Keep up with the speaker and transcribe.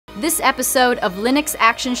This episode of Linux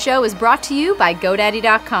Action Show is brought to you by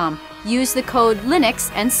GoDaddy.com. Use the code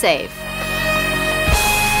Linux and save.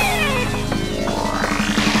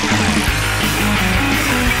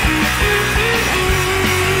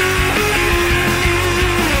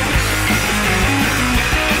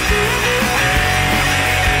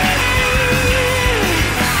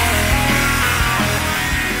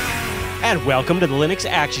 And welcome to the Linux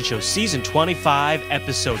Action Show, Season 25,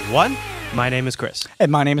 Episode 1. My name is Chris. And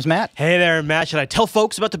my name is Matt. Hey there, Matt. Should I tell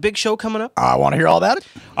folks about the big show coming up? I want to hear all about it.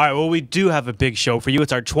 All right, well, we do have a big show for you.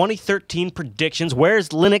 It's our 2013 predictions. Where's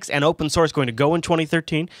Linux and open source going to go in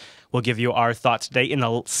 2013? We'll give you our thoughts today. In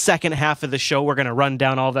the second half of the show, we're going to run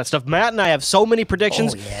down all of that stuff. Matt and I have so many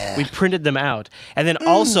predictions. Oh, yeah. We printed them out. And then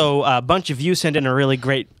also, a bunch of you sent in a really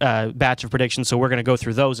great batch of predictions, so we're going to go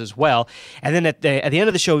through those as well. And then at the end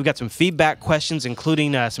of the show, we've got some feedback questions,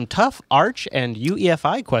 including some tough Arch and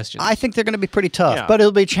UEFI questions. I think they're going to be pretty tough, but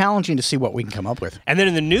it'll be challenging to see what we can come up with. And then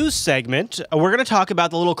in the news segment, we're going to talk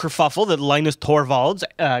about the little kerfuffle that Linus Torvalds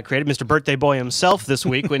created, Mr. Birthday Boy himself, this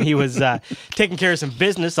week when he was taking care of some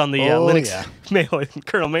business on the Linux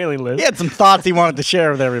kernel mailing list. He had some thoughts he wanted to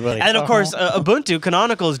share with everybody. And of course, Ubuntu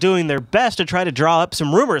Canonical is doing their best to try to draw up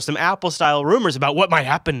some rumors, some Apple-style rumors about what might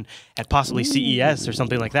happen at possibly CES or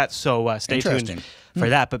something like that. So stay tuned for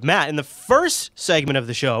that. But Matt, in the first segment of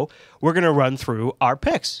the show, we're going to run through our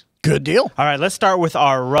picks. Good deal. All right, let's start with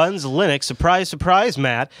our runs Linux. Surprise, surprise,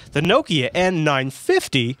 Matt. The Nokia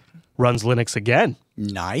N950 runs Linux again.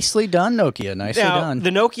 Nicely done, Nokia. Nicely done. The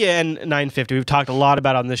Nokia N950, we've talked a lot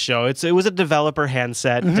about on this show. It was a developer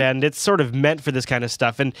handset, and it's sort of meant for this kind of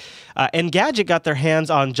stuff. And Engadget got their hands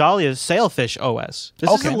on Jalia's Sailfish OS. This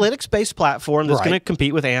is a Linux-based platform that's going to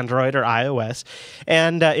compete with Android or iOS,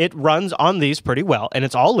 and it runs on these pretty well, and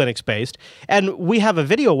it's all Linux-based. And we have a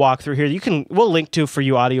video walkthrough here. We'll link to for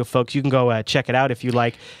you audio folks. You can go check it out if you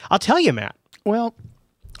like. I'll tell you, Matt. Well,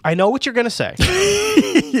 I know what you're going to say.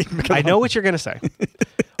 I know what you're going to say.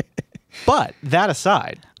 But that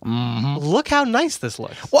aside, look how nice this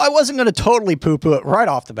looks. Well, I wasn't going to totally poo-poo it right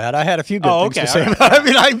off the bat. I had a few good things to say. Right.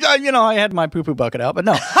 I mean, I had my poo-poo bucket out, but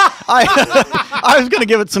no, I was going to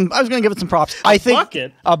give it some. I was going to give it some props. A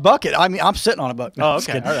bucket. I mean, I'm sitting on a bucket. No,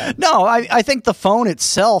 okay, all right. No, I think the phone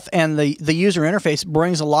itself and the user interface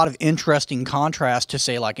brings a lot of interesting contrast to,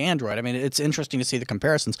 say, like Android. I mean, it's interesting to see the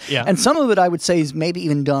comparisons. Yeah. And some of it, I would say, is maybe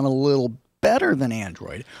even done a little better than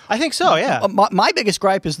Android. I think so, yeah. My biggest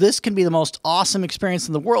gripe is this can be the most awesome experience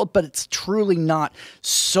in the world, but it's truly not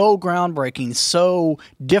so groundbreaking, so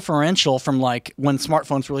differential from like when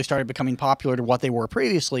smartphones really started becoming popular to what they were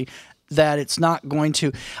previously, that it's not going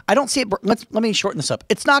to, I don't see it, let me shorten this up.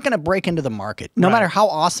 It's not going to break into the market, no matter how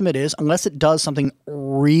awesome it is, unless it does something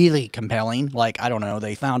really compelling, like, I don't know,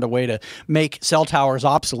 they found a way to make cell towers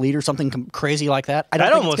obsolete or something crazy like that. I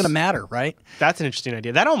don't think it's going to matter, right? That's an interesting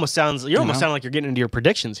idea. That almost sounds, you almost sound like you're getting into your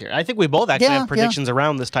predictions here. I think we both actually have predictions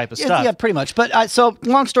around this type of stuff. Yeah, pretty much. But so,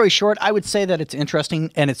 long story short, I would say that it's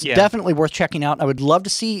interesting and it's definitely worth checking out. I would love to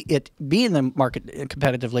see it be in the market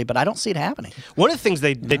competitively, but I don't see it happening. One of the things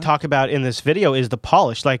they talk about in this video is the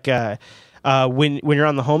polish. Like when you're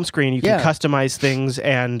on the home screen, you can customize things,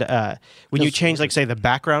 and when you change, like, say, the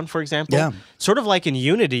background, for example, sort of like in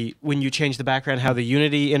Unity, when you change the background, how the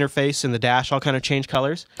Unity interface and the dash all kind of change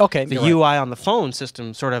colors. Okay, the UI on the phone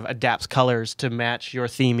system sort of adapts colors to match your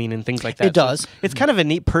theming and things like that. It does. So it's kind of a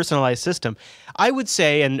neat personalized system. I would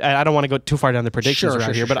say, and I don't want to go too far down the predictions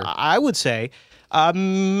around here, but I would say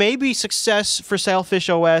maybe success for Sailfish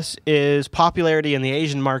OS is popularity in the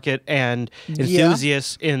Asian market and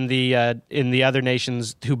enthusiasts in the other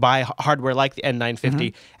nations who buy hardware like the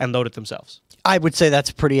N950 and load it themselves. I would say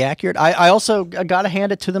that's pretty accurate. I also got to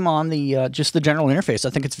hand it to them on the just the general interface. I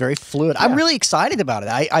think it's very fluid. I'm really excited about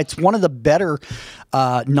it. It's one of the better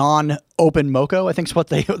non-open Moco, I think is what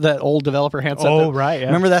that old developer handset. Oh, right. Yeah.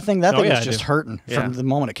 Remember that thing? That thing was just hurting from the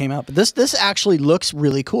moment it came out. But this actually looks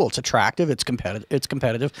really cool. It's attractive. It's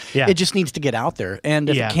competitive. Yeah. It just needs to get out there. And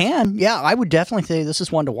if it can, I would definitely say this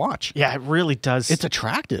is one to watch. Yeah, it really does. It's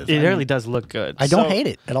attractive. It really does look good. I don't hate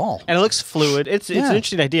it at all. And it looks fluid. It's an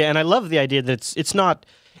interesting idea, and I love the idea that it's not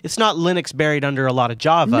Linux buried under a lot of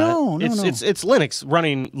Java. No. It's Linux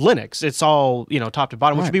running Linux. It's all, top to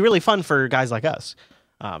bottom, which would be really fun for guys like us.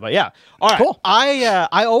 But yeah, all right. Cool.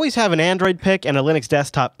 I always have an Android pick and a Linux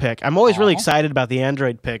desktop pick. I'm always really excited about the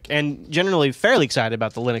Android pick, and generally fairly excited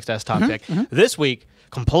about the Linux desktop pick. This week,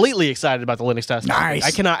 completely excited about the Linux desktop. Nice.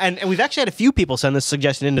 I cannot, and we've actually had a few people send this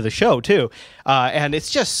suggestion into the show too, and it's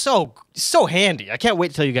just so handy. I can't wait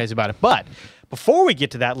to tell you guys about it. But before we get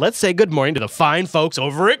to that, let's say good morning to the fine folks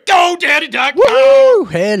over at GoDaddy.com. Woo!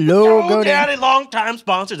 Hello, GoDaddy, longtime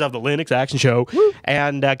sponsors of the Linux Action Show. Woo.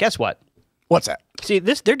 And guess what? What's that? See,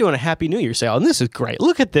 they're doing a Happy New Year sale, and this is great.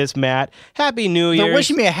 Look at this, Matt. Happy New Year. They're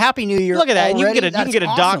wishing me a Happy New Year. Look at that. Already? You can get a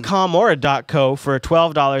awesome. .com or a .co for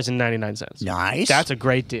 $12.99. Nice. That's a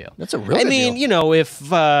great deal. That's a real good deal. You know,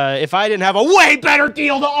 if I didn't have a way better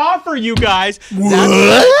deal to offer you guys,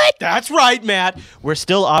 that's right, Matt. We're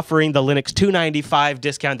still offering the Linux 295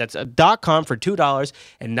 discount. That's a .com for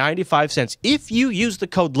 $2.95. If you use the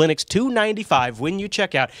code Linux 295 when you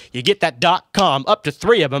check out, you get that .com up to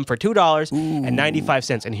 3 of them for $2.95.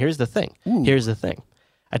 And here's the thing. Here's the thing.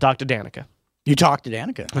 I talked to Danica. You talked to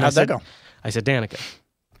Danica. How'd that go? I said, Danica,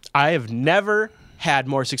 I have never had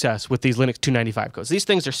more success with these Linux 295 codes. These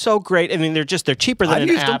things are so great. I mean, they're cheaper than an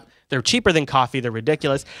app. They're cheaper than coffee. They're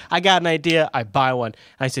ridiculous. I got an idea. I buy one.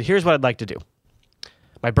 And I said, here's what I'd like to do.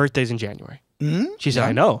 My birthday's in January. She said,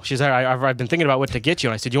 I know. She said, I've been thinking about what to get you.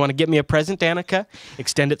 And I said, you want to get me a present, Danica?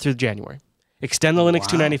 Extend it through January. Extend the Linux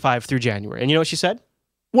 295 through January. And you know what she said?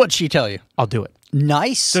 What'd she tell you? I'll do it.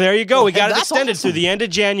 Nice. So there you go. We got it extended awesome. through the end of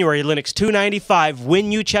January. Linux 295.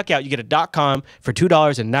 When you check out, you get a .com for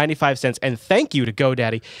 $2.95. And thank you to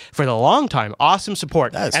GoDaddy for the long time awesome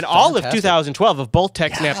support and all of 2012 of both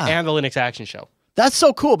TechSnap and the Linux Action Show. That's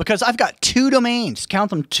so cool because I've got 2 domains. Count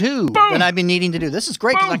them, 2 that I've been needing to do. This is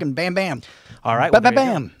great because I can bam, bam. All right. Well,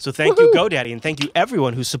 bam. So thank you, GoDaddy, and thank you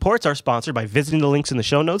everyone who supports our sponsor by visiting the links in the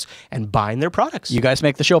show notes and buying their products. You guys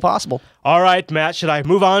make the show possible. All right, Matt, should I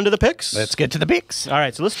move on to the picks? Let's get to the picks. All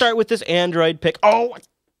right, so let's start with this Android pick. Oh,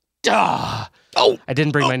 duh. I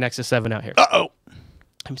didn't bring my Nexus 7 out here.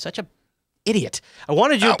 I'm such a idiot. I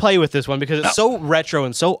wanted you to play with this one because it's so retro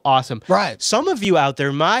and so awesome. Right. Some of you out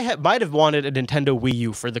there might have wanted a Nintendo Wii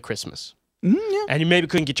U for the Christmas. Yeah. And you maybe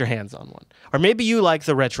couldn't get your hands on one. Or maybe you like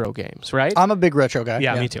the retro games, right? I'm a big retro guy.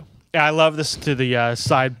 Yeah, me too. Yeah, I love this to the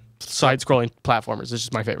side-scrolling platformers. This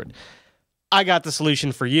is my favorite. I got the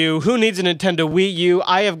solution for you. Who needs a Nintendo Wii U?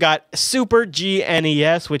 I have got Super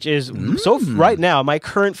GNES, which is right now my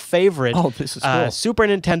current favorite this is cool. Super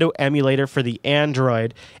Nintendo emulator for the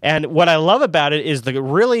Android. And what I love about it is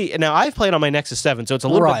now I've played on my Nexus 7, so it's a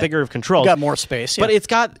little bit bigger of controls. Got more space, but it's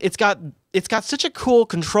got such a cool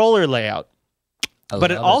controller layout. But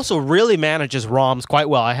it also really manages ROMs quite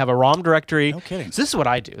well. I have a ROM directory. No kidding. So this is what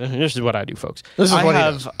I do. This is what I do, folks. This is what he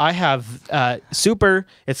does. I have Super.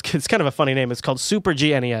 It's kind of a funny name. It's called Super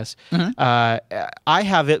GNES. I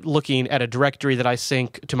have it looking at a directory that I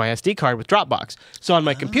sync to my SD card with Dropbox. So on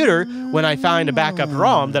my computer, when I find a backup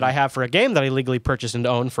ROM that I have for a game that I legally purchased and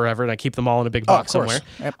own forever, and I keep them all in a big box somewhere,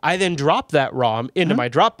 I then drop that ROM into my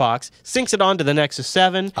Dropbox, syncs it onto the Nexus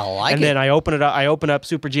 7, and then I open it up. I open up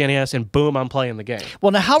Super GNES, and boom, I'm playing the game.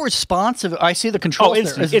 Well, now how responsive? I see the controls.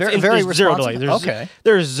 Instant. There. It's very responsive. Zero delay.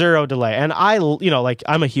 There's zero delay, and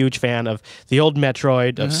I'm a huge fan of the old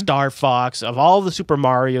Metroid, of Star Fox, of all the Super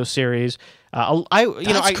Mario series. Cool.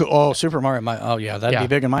 Oh, Super Mario. That'd be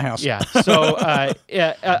big in my house. Yeah. So,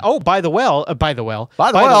 by the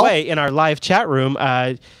way, in our live chat room,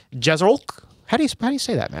 Jezrolk. How do you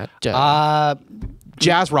say that, Matt?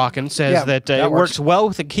 Jazz Rockin' says that it works well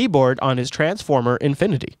with a keyboard on his Transformer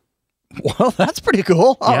Infinity. Well, that's pretty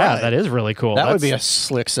cool. All right. That is really cool. That would be a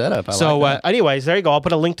slick setup. Anyways, there you go. I'll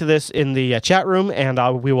put a link to this in the chat room, and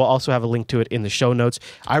we will also have a link to it in the show notes.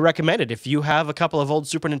 I recommend it if you have a couple of old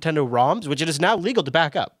Super Nintendo ROMs, which it is now legal to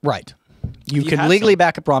back up. Right. You can legally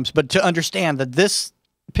back up ROMs, but to understand that this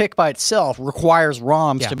pick by itself requires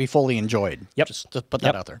ROMs to be fully enjoyed. Yep. Just to put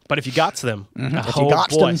that out there. But if you got them, if you got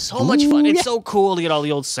them, so much fun. It's so cool to get all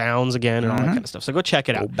the old sounds again and all that kind of stuff. So go check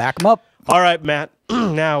it out. Back them up. All right, Matt.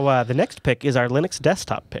 Now, the next pick is our Linux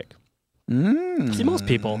desktop pick. See, most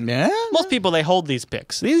people, they hold these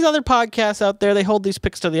picks. These other podcasts out there, they hold these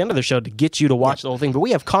picks to the end of the show to get you to watch the whole thing. But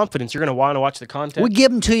we have confidence you're going to want to watch the content. We give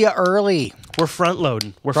them to you early. We're front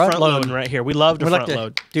loading. We're front loading right here. We love to front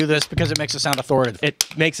load. Do this because it makes it sound authoritative.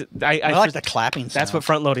 It makes it. I like the clapping sound. That's what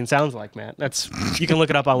front loading sounds like, man. You can look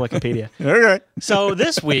it up on Wikipedia. Okay. So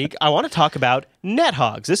this week, I want to talk about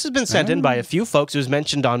NetHogs. This has been sent in by a few folks. It was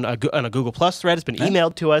mentioned on a Google Plus thread. It's been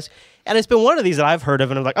emailed to us. And it's been one of these that I've heard of,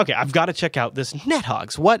 and I'm like, okay, I've got to check out this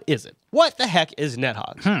NetHogs. What is it? What the heck is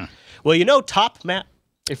NetHogs? Well, you know Top, Matt?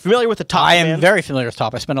 You're familiar with the Top I am very familiar with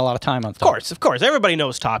Top. I spend a lot of time on Top. Of course. Everybody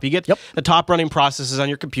knows Top. You get the Top running processes on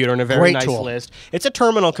your computer in a very nice list. It's a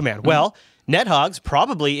terminal command. Well, NetHogs,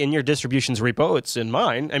 probably in your distribution's repo, it's in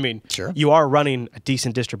mine. I mean, you are running a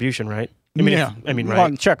decent distribution, right? I mean, yeah. I mean, Well,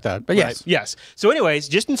 right? check that. But yes. Right. Yes. So anyways,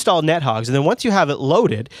 just install NetHogs, and then once you have it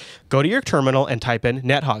loaded, go to your terminal and type in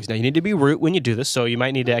NetHogs. Now, you need to be root when you do this, so you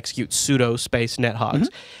might need to execute sudo space NetHogs.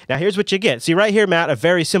 Now, here's what you get. See right here, Matt, a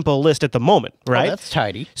very simple list at the moment, right? Oh, that's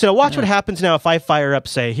tidy. So now watch what happens now if I fire up,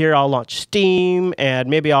 say, here I'll launch Steam, and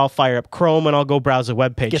maybe I'll fire up Chrome, and I'll go browse a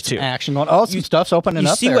web page Get too. some action going. Oh, some stuff's opening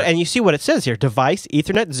up there. And you see what it says here, device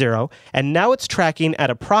Ethernet 0, and now it's tracking at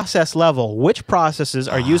a process level which processes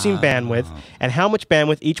are using bandwidth and how much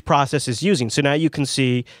bandwidth each process is using. So now you can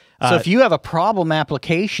see... so if you have a problem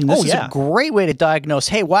application, this is a great way to diagnose,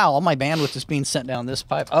 hey, wow, all my bandwidth is being sent down this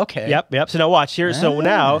pipe. Okay. Yep. So now watch here. So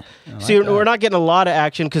now, we're not getting a lot of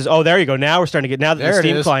action because, there you go. Now we're starting to get, now that the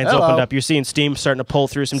Steam client's opened up, you're seeing Steam starting to pull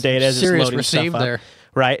through some data as it's loading stuff up. There.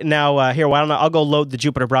 Right. Now, here, I'll go load the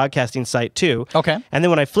Jupiter Broadcasting site too. Okay. And then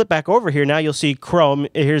when I flip back over here, now you'll see Chrome.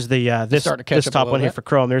 Here's the this top one here for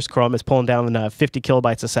Chrome. There's Chrome. It's pulling down 50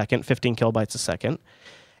 kilobytes a second, 15 kilobytes a second.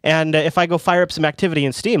 And if I go fire up some activity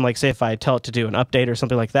in Steam, like say if I tell it to do an update or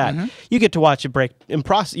something like that, you get to watch it break in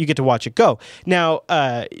process. You get to watch it go. Now,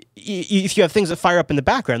 if you have things that fire up in the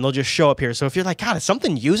background, they'll just show up here. So if you're like, God, is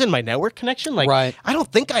something using my network connection? Like, I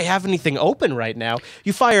don't think I have anything open right now.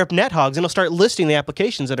 You fire up NetHogs, and it'll start listing the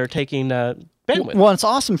applications that are taking bandwidth. Well, it's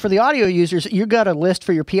awesome. For the audio users, you've got a list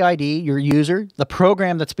for your PID, your user, the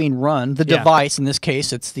program that's being run, the device. In this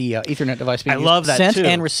case, it's the Ethernet device being love that sent too.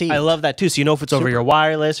 and received. I love that too. So you know if it's over your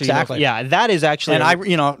wireless. Or exactly. That is actually.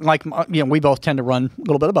 And we both tend to run a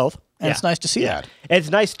little bit of both. And it's nice to see that. It's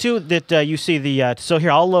nice, too, that you see the... so here,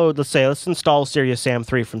 I'll load, let's install Sirius Sam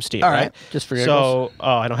 3 from Steam, all right? Just for So,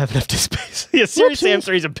 I don't have enough disk space. Yeah, Sirius Sam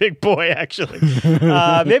 3 is a big boy, actually.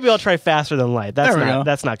 Maybe I'll try Faster Than Light.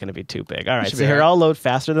 That's not going to be too big. All right, so here, I'll load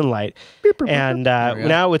Faster Than Light. And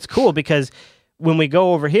now it's cool because... when we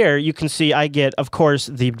go over here, you can see I get, of course,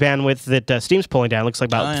 the bandwidth that Steam's pulling down. It looks like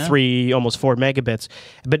about 3, almost 4 megabits.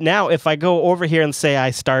 But now, if I go over here and say I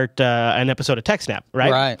start an episode of TechSnap,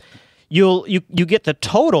 right? Right. You get the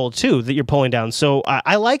total, too, that you're pulling down. So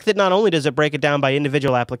I like that not only does it break it down by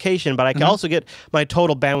individual application, but I can also get my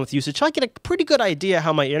total bandwidth usage. So I get a pretty good idea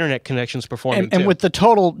how my internet connection's performing, and with the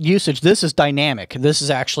total usage, this is dynamic. This is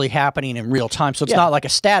actually happening in real time. So it's not like a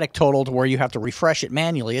static total to where you have to refresh it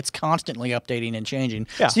manually. It's constantly updating and changing.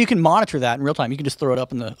 Yeah. So you can monitor that in real time. You can just throw it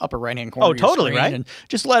up in the upper right-hand corner of your screen and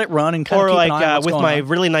just let it run and kind of keep an eye on what's with going my on.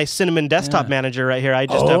 really nice Cinnamon desktop manager right here, I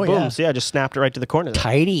just, boom, see, I just snapped it right to the corner there.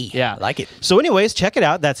 Tidy. Yeah. Like it. So anyways, check it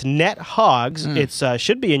out. That's NetHogs. It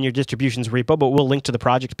should be in your distributions repo, but we'll link to the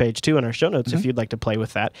project page too in our show notes if you'd like to play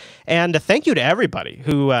with that. And thank you to everybody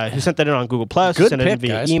who sent that in on Google+, who sent it in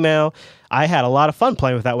via email. I had a lot of fun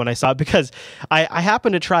playing with that when I saw it because I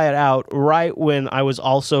happened to try it out right when I was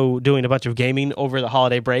also doing a bunch of gaming over the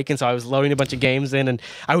holiday break, and so I was loading a bunch of games in, and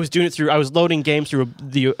I was loading games through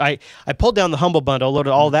I pulled down the Humble Bundle,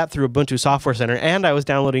 loaded all that through Ubuntu Software Center, and I was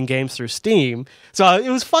downloading games through Steam. So it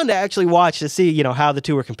was fun to actually watch to see how the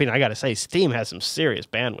two were competing. I got to say, Steam has some serious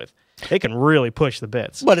bandwidth. They can really push the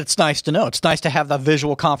bits. But it's nice to know. It's nice to have that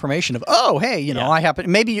visual confirmation of, oh, hey, I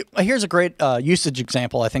happen. Maybe here's a great usage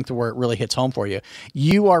example, I think, to where it really hits home for you.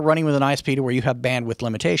 You are running with an ISP to where you have bandwidth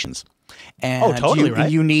limitations. And totally right.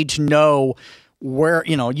 You need to know where,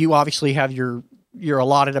 you obviously have your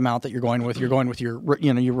allotted amount that you're going with. You're going with your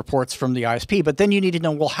reports from the ISP, but then you need to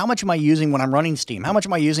know, well, how much am I using when I'm running Steam? How much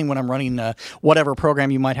am I using when I'm running whatever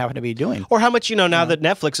program you might happen to be doing? Or how much now that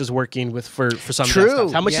Netflix is working with for some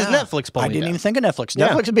desktops? How much is Netflix pulling? I didn't even think of Netflix.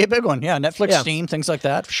 Netflix would be a big one. Yeah, Netflix, Steam, things like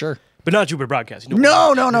that for sure. But not Jupiter Broadcasting.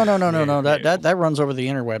 No. That runs over the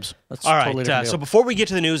interwebs. That's all right. Totally different deal. So before we get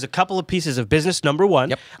to the news, a couple of pieces of business. Number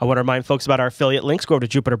one, I want to remind folks about our affiliate links. Go over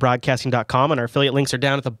to jupiterbroadcasting.com, and our affiliate links are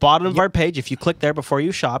down at the bottom of our page. If you click there before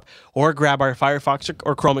you shop, or grab our Firefox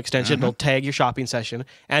or Chrome extension, it'll tag your shopping session,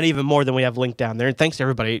 and even more than we have linked down there. And thanks to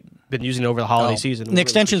everybody been using it over the holiday season. And the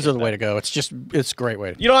extensions are the way to go. It's a great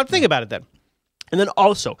way. You know what? Think about it then. And then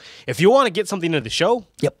also, if you want to get something into the show,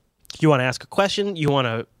 you want to ask a question, you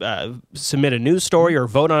want to submit a news story or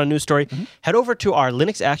vote on a news story, head over to our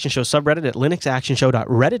Linux Action Show subreddit at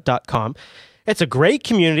linuxactionshow.reddit.com. It's a great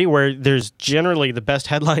community where there's generally the best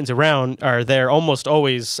headlines around are there almost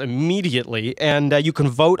always immediately, and you can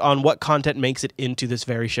vote on what content makes it into this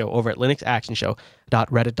very show over at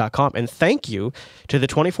linuxactionshow.reddit.com. And thank you to the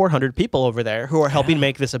 2,400 people over there who are helping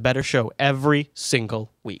make this a better show every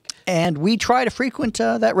single week. And we try to frequent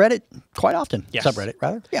that Reddit quite often. Yes. Subreddit,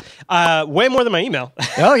 rather. Yeah. Way more than my email.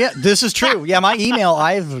 Oh, yeah. This is true. Yeah, my email,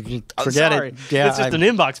 forget it. Yeah, it's just an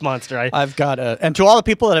inbox monster. I've got and to all the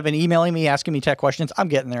people that have been emailing me, asking me tech questions, I'm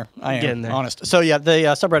getting there. I am, getting there. Honest. So, yeah, the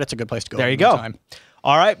subreddit's a good place to go. There you go.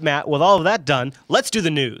 All right, Matt, with all of that done, let's do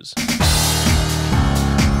the news.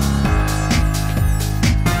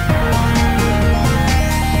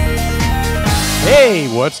 Hey,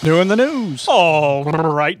 what's new in the news? All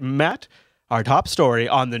right, Matt. Our top story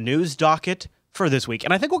on the news docket for this week.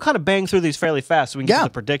 And I think we'll kind of bang through these fairly fast so we can get to the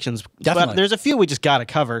predictions. Definitely. But there's a few we just got to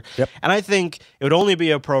cover. Yep. And I think it would only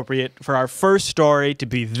be appropriate for our first story to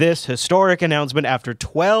be this historic announcement. After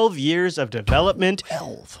 12 years of development,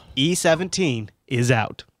 12. E17 is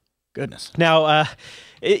out. Goodness. Now,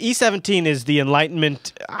 E17 is the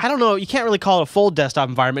Enlightenment. I don't know. You can't really call it a full desktop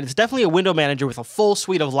environment. It's definitely a window manager with a full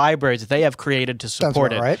suite of libraries that they have created to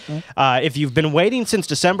support it. Right. If you've been waiting since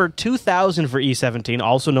December 2000 for E17,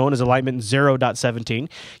 also known as Enlightenment 0.17,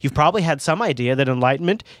 you've probably had some idea that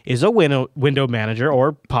Enlightenment is a window manager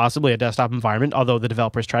or possibly a desktop environment, although the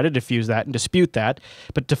developers try to diffuse that and dispute that.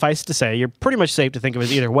 But suffice to say, you're pretty much safe to think of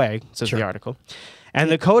it either way, says the article. And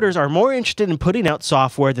the coders are more interested in putting out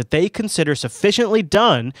software that they consider sufficiently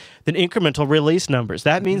done than incremental release numbers.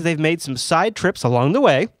 That means they've made some side trips along the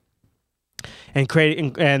way and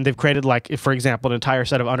they've created, like, for example, an entire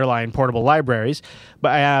set of underlying portable libraries.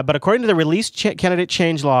 But according to the release candidate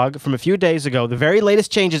changelog from a few days ago, the very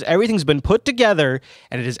latest changes, everything's been put together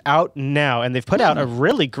and it is out now. And they've put out a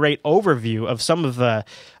really great overview of some of the,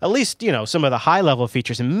 at least, some of the high-level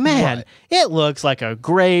features. And man, it looks like a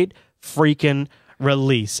great freaking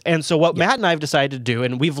release. And so what Matt and I have decided to do,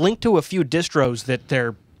 and we've linked to a few distros that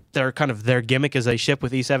they're kind of their gimmick as they ship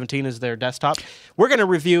with E17 as their desktop. We're going to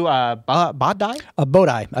review Bodai?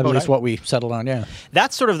 Bodai, I believe is what we settled on, yeah.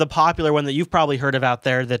 That's sort of the popular one that you've probably heard of out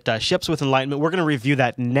there that ships with Enlightenment. We're going to review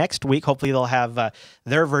that next week. Hopefully they'll have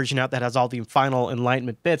their version out that has all the final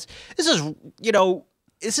Enlightenment bits. This is,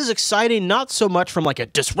 this is exciting, not so much from like a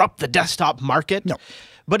disrupt the desktop market. No.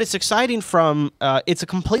 But it's exciting from, it's a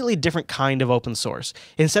completely different kind of open source.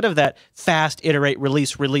 Instead of that fast, iterate,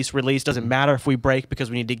 release, doesn't matter if we break because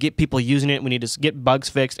we need to get people using it, we need to get bugs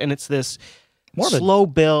fixed, and it's this more slow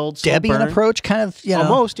build, slow Debian burn approach, kind of,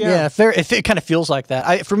 almost, yeah. Yeah, it kind of feels like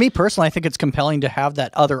that. For me personally, I think it's compelling to have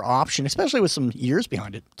that other option, especially with some years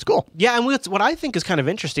behind it. It's cool. Yeah, and what I think is kind of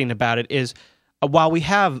interesting about it is, while we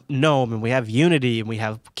have GNOME and we have Unity and we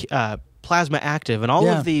have Plasma Active and all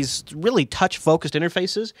of these really touch-focused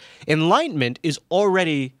interfaces, Enlightenment is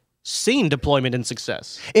already seen deployment and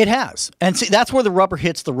success. It has. And see, that's where the rubber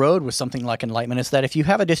hits the road with something like Enlightenment, is that if you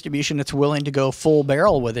have a distribution that's willing to go full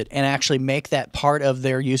barrel with it and actually make that part of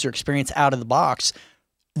their user experience out of the box,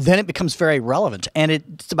 then it becomes very relevant. And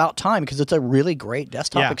it's about time because it's a really great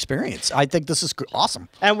desktop experience. I think this is awesome.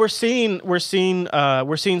 And we're seeing some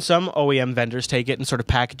OEM vendors take it and sort of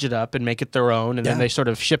package it up and make it their own, and then they sort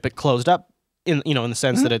of ship it closed up in the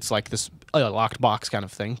sense that it's like this locked box kind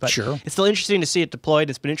of thing. But it's still interesting to see it deployed.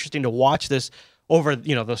 It's been interesting to watch this over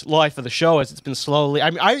the life of the show as it's been slowly. I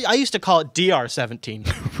mean, I used to call it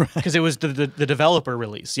DR17 because it was the developer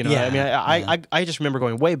release. I just remember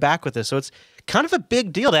going way back with this, so it's kind of a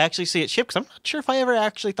big deal to actually see it ship because I'm not sure if I ever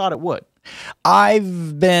actually thought it would.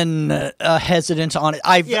 I've been hesitant on it.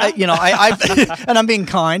 I've and I'm being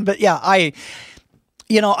kind, but the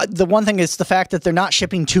one thing is the fact that they're not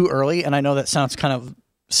shipping too early, and I know that sounds kind of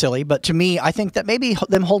silly, but to me, I think that maybe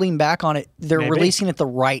them holding back on it, they're releasing it at the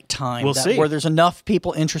right time. We'll see. Where there's enough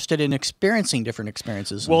people interested in experiencing different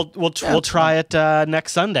experiences. We'll try it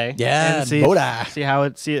next Sunday. Yeah, and see how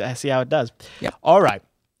it does. Yep. All right.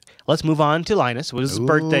 Let's move on to Linus. It was his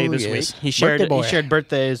birthday this week. He shared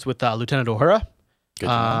birthdays with Lieutenant Uhura,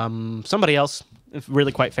 somebody else,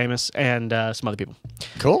 really quite famous, and some other people.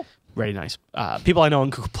 Cool. Very nice. People I know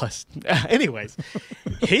on Google Plus. Anyways,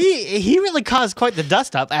 he really caused quite the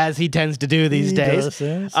dust up, as he tends to do these days.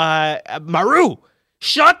 Maru,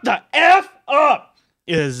 shut the F up!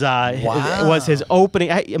 Was his opening.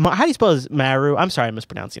 How do you spell Maru? I'm sorry, I'm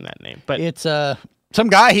mispronouncing that name, but it's some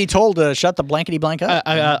guy he told to shut the blankety blank up.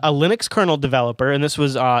 A Linux kernel developer, and this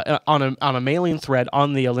was on a mailing thread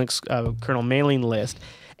on the Linux kernel mailing list.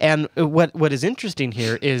 And what is interesting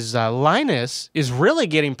here is Linus is really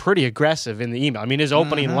getting pretty aggressive in the email. I mean, his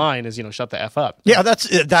opening line is, shut the F up. Yeah, that's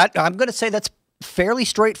that. I'm going to say that's fairly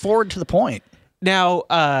straightforward to the point. Now,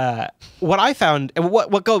 what I found,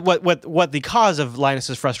 what the cause of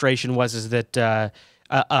Linus's frustration is that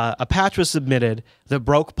a patch was submitted that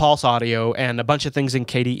broke Pulse Audio and a bunch of things in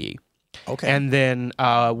KDE. Okay. And then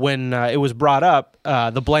when it was brought up,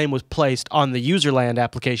 the blame was placed on the userland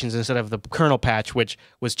applications instead of the kernel patch, which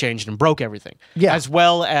was changed and broke everything. Yeah. As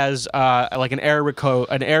well as like an error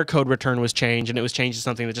code return was changed, and it was changed to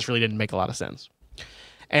something that just really didn't make a lot of sense.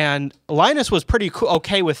 And Linus was pretty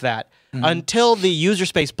okay with that until the user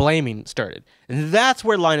space blaming started. And that's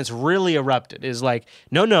where Linus really erupted, is like,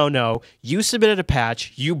 no, you submitted a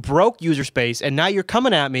patch, you broke user space, and now you're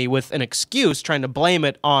coming at me with an excuse trying to blame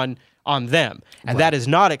it on on them. And that is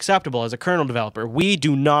not acceptable as a kernel developer. We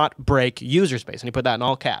do not break user space. And he put that in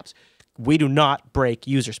all caps. We do not break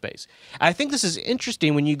user space. I think this is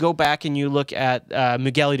interesting when you go back and you look at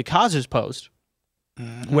Miguel Idicaza's post,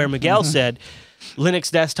 where Miguel said,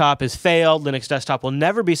 Linux desktop has failed. Linux desktop will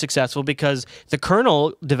never be successful because the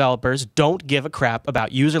kernel developers don't give a crap about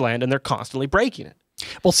userland and they're constantly breaking it.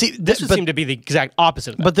 Well, see, this would seem to be the exact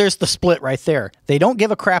opposite of that. But there's the split right there. They don't give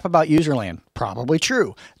a crap about userland. Probably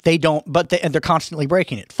true. They don't, and they're constantly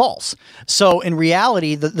breaking it. False. So in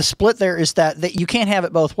reality, the split there is that you can't have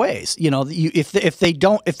it both ways. You know, if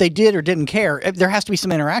they did or didn't care, there has to be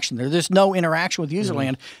some interaction there. There's no interaction with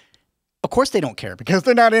userland. Of course they don't care because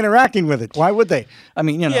they're not interacting with it. Why would they? I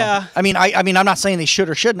mean, you know. Yeah. I mean, I'm not saying they should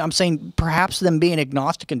or shouldn't. I'm saying perhaps them being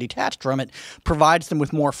agnostic and detached from it provides them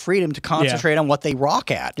with more freedom to concentrate on what they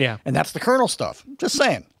rock at. Yeah. And that's the kernel stuff. Just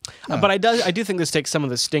saying. But I do think this takes some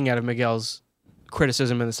of the sting out of Miguel's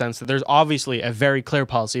criticism in the sense that there's obviously a very clear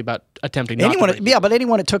policy about attempting not to break it. But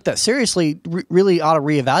anyone that took that seriously really ought to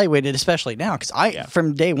reevaluate it, especially now, because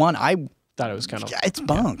from day one, I thought it was kind of it's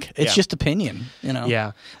bunk. It's just opinion, you know.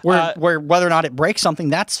 Yeah. Where whether or not it breaks something,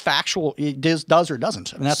 that's factual. It does or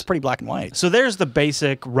doesn't. I mean, that's pretty black and white. So there's the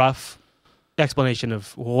basic rough explanation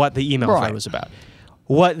of what the email thread was about.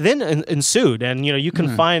 What then ensued, and you know, you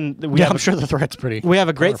can find. I'm sure the thread's pretty. We have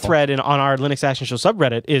a great thread on our Linux Action Show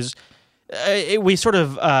subreddit. Is we sort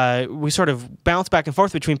of bounce back and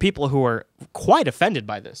forth between people who are quite offended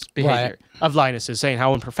by this behavior of Linus's, saying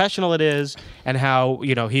how unprofessional it is and how,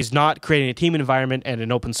 you know, he's not creating a team environment and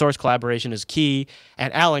an open source collaboration is key.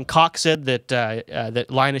 And Alan Cox said that that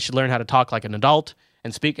Linus should learn how to talk like an adult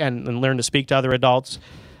and speak and learn to speak to other adults.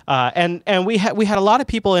 And we had a lot of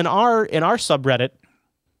people in our subreddit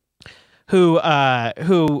who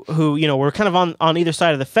you know, were kind of on either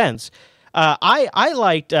side of the fence. I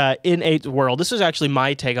liked In 8's World. This is actually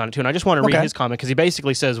my take on it too, and I just want to read his comment because he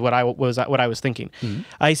basically says what I was thinking.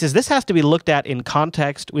 He says this has to be looked at in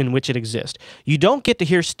context in which it exists. You don't get to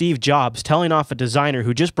hear Steve Jobs telling off a designer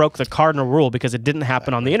who just broke the cardinal rule because it didn't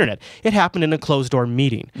happen on the internet. It happened in a closed door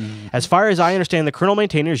meeting. As far as I understand, the kernel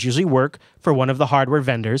maintainers usually work for one of the hardware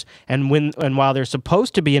vendors, and while they're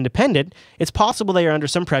supposed to be independent, it's possible they are under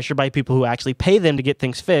some pressure by people who actually pay them to get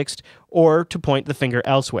things fixed or to point the finger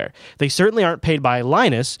elsewhere. They certainly aren't paid by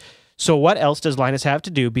Linus, so what else does Linus have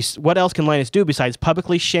to do? What else can Linus do besides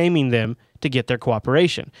publicly shaming them to get their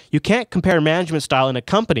cooperation? You can't compare management style in a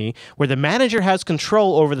company where the manager has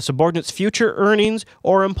control over the subordinate's future earnings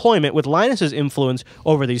or employment with Linus's influence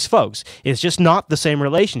over these folks. It's just not the same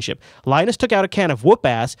relationship. Linus took out a can of whoop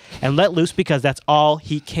ass and let loose because that's all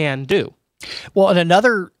he can do. Well, and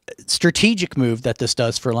another strategic move that this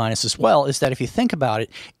does for Linus as well is that if you think about it,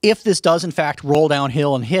 if this does in fact roll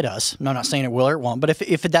downhill and hit us, I'm not saying it will or it won't, but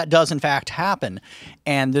if that does in fact happen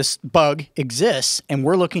and this bug exists and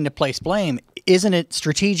we're looking to place blame, isn't it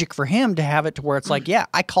strategic for him to have it to where it's like, yeah,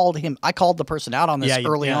 I called the person out on this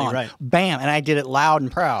early on, right. Bam, and I did it loud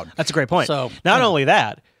and proud. That's a great point. So not only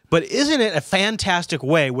that, but isn't it a fantastic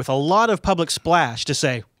way with a lot of public splash to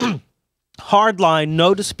say, hard line,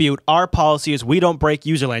 no dispute. Our policy is we don't break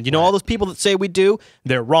userland. You know, all those people that say we do,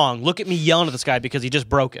 they're wrong. Look at me yelling at this guy because he just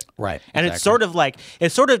broke it. Right. And it's sort of like,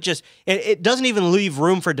 it doesn't even leave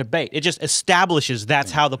room for debate. It just establishes that's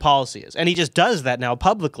how the policy is. And he just does that now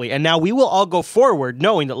publicly. And now we will all go forward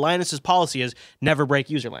knowing that Linus's policy is never break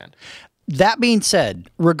userland. That being said,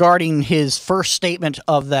 regarding his first statement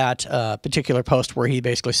of that particular post where he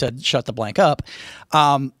basically said, shut the blank up,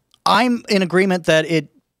 I'm in agreement that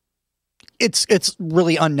it's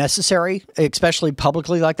really unnecessary, especially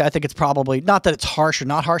publicly like that. I think it's probably not that it's harsh or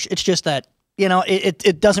not harsh. It's just that, you know,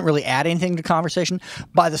 it doesn't really add anything to conversation.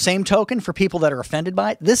 By the same token, for people that are offended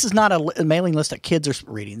by it, this is not a mailing list that kids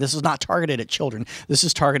are reading. This is not targeted at children. This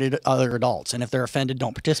is targeted at other adults. And if they're offended,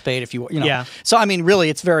 don't participate. If you know. Yeah. So I mean, really,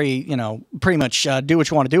 it's very, you know, pretty much do what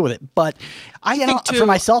you want to do with it. But I think for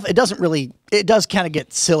myself, it does kind of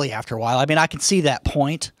get silly after a while. I mean, I can see that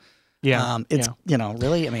point. Yeah. You know,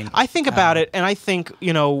 really, I mean, I think about it, and I think,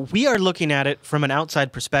 you know, we are looking at it from an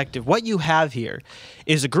outside perspective. What you have here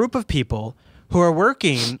is a group of people who are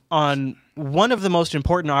working on one of the most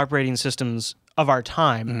important operating systems of our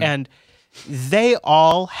time, and they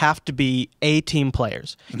all have to be A team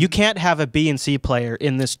players. You can't have a B and C player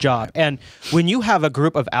in this job. And when you have a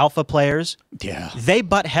group of alpha players, they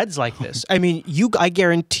butt heads like this. I mean, I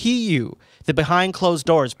guarantee you that behind closed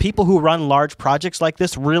doors, people who run large projects like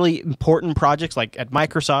this, really important projects like at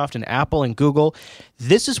Microsoft and Apple and Google,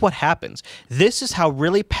 this is what happens. This is how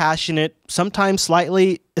really passionate, sometimes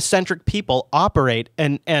slightly eccentric people operate.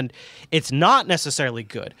 And it's not necessarily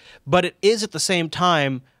good, but it is at the same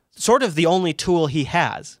time sort of the only tool he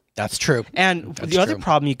has. That's true. And That's the other true.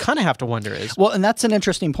 problem you kind of have to wonder is, Well, and that's an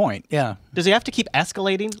interesting point. Yeah. does he have to keep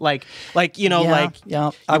escalating? Like you know, Yeah, like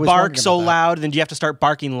yeah. I you was bark wondering so about that. loud, then do you have to start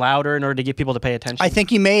barking louder in order to get people to pay attention? I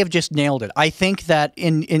think you may have just nailed it. I think that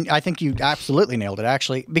I think you absolutely nailed it,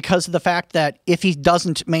 actually, because of the fact that if he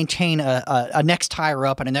doesn't maintain a next higher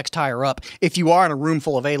up and a next higher up, if you are in a room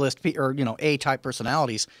full of A-list or A-type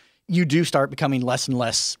personalities, you do start becoming less and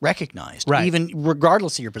less recognized, Right. even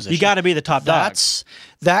regardless of your position. you got to be the top dog.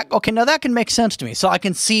 Okay, now that can make sense to me. So I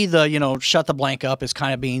can see the shut the blank up as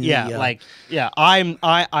kind of being I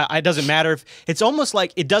doesn't matter if it's almost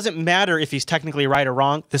like it doesn't matter if he's technically right or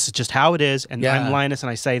wrong. This is just how it is, and Yeah. I'm Linus, and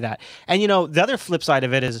I say that. And the other flip side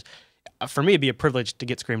of it is, for me, it'd be a privilege to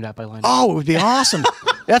get screamed at by Linus. Oh, it would be awesome.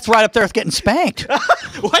 That's right up there with getting spanked.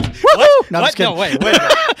 What? Woohoo! No, I'm just What? No, kidding. wait a minute.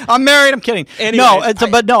 I'm married. I'm kidding. Anyways,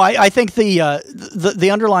 I think the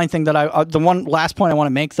underlying thing that the one last point I want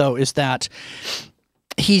to make though is that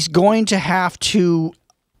he's going to have to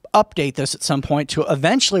update this at some point to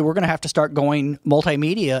eventually we're going to have to start going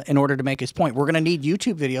multimedia in order to make his point. We're going to need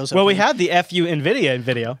YouTube videos. Well, we have the FU NVIDIA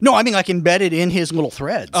video. No, I mean like embedded in his little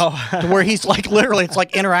threads. Oh. To where he's like literally, it's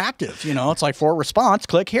like interactive. It's like for a response,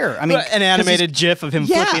 click here. I mean, An animated GIF of him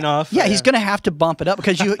flipping off. Yeah, he's going to have to bump it up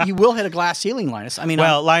because you will hit a glass ceiling, Linus. I mean,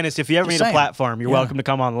 Well, Linus, if you ever just need a saying. platform, you're Yeah. welcome to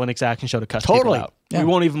come on the Linux Action Show to cuss Totally. people out. Yeah. We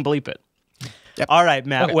won't even bleep it. Yep. All right,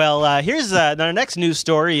 Matt. Okay. Well, here's our next news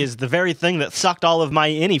story is the very thing that sucked all of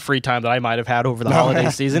any free time that I might have had over the holiday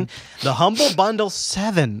season. The Humble Bundle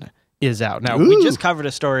 7 is out. Now, we just covered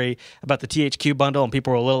a story about the THQ bundle, and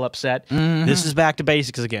people were a little upset. This is back to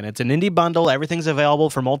basics again. It's an indie bundle. Everything's available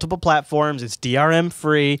for multiple platforms. It's DRM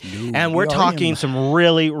free, and we're talking some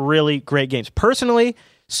really, really great games. Personally,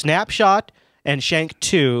 Snapshot and Shank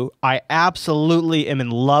 2, I absolutely am in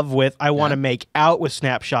love with. I want to make out with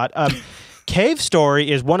Snapshot. Cave Story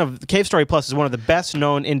Plus is one of the best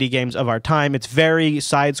known indie games of our time. It's very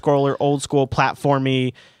side scroller, old school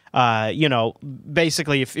platformy.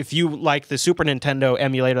 Basically, if you like the Super Nintendo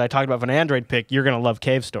emulator that I talked about for an Android pick, you're gonna love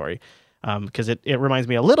Cave Story. Because it reminds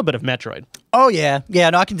me a little bit of Metroid. Oh yeah,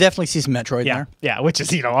 no, I can definitely see some Metroid there. Yeah, which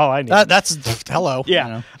is all I need. That's hello.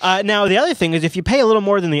 Yeah. Now the other thing is, if you pay a little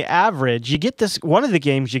more than the average, you get this. One of the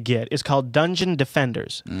games you get is called Dungeon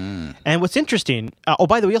Defenders. And what's interesting?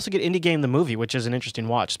 By the way, we also get Indie Game the movie, which is an interesting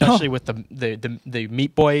watch, especially with the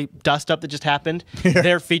Meat Boy dust up that just happened.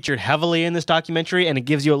 They're featured heavily in this documentary, and it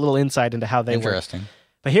gives you a little insight into how they work. Interesting.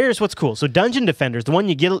 But here's what's cool. So Dungeon Defenders, the one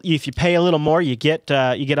you get if you pay a little more, you get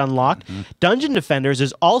unlocked. Dungeon Defenders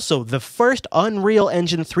is also the first Unreal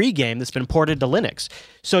Engine 3 game that's been ported to Linux.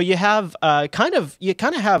 So you have kind of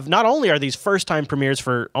have, not only are these first time premieres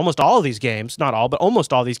for almost all of these games, not all, but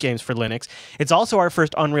almost all these games for Linux. It's also our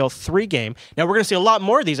first Unreal 3 game. Now we're going to see a lot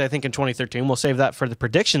more of these, I think, in 2013. We'll save that for the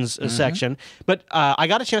predictions section. But I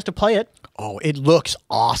got a chance to play it. Oh, it looks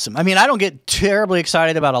awesome. I mean, I don't get terribly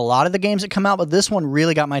excited about a lot of the games that come out, but this one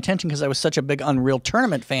really got my attention because I was such a big Unreal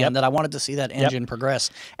Tournament fan that I wanted to see that engine progress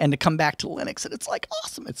and to come back to Linux. And it's like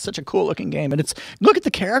awesome. It's such a cool looking game. And look at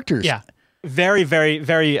the characters. Yeah. Very, very,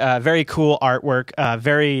 very cool artwork.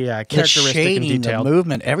 Very characteristic the shading, and detailed. The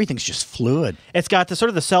movement, everything's just fluid. It's got the sort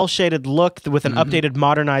of the cell shaded look with an updated,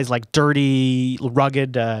 modernized, like dirty,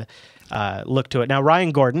 rugged look to it. Now,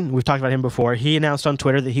 Ryan Gordon, we've talked about him before, he announced on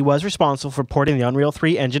Twitter that he was responsible for porting the Unreal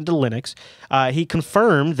 3 engine to Linux. He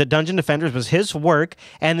confirmed that Dungeon Defenders was his work,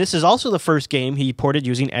 and this is also the first game he ported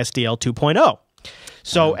using SDL 2.0.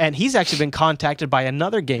 So, and he's actually been contacted by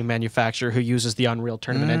another game manufacturer who uses the Unreal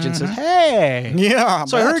Tournament engine and says, hey, yeah.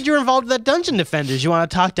 so I heard you're involved with that Dungeon Defenders. You want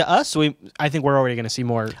to talk to us? So I think we're already going to see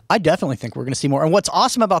more. I definitely think we're going to see more. And what's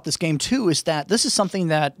awesome about this game, too, is that this is something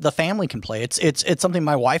that the family can play. It's something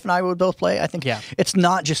my wife and I would both play. I think it's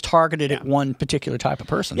not just targeted at one particular type of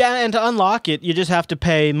person. Yeah, and to unlock it, you just have to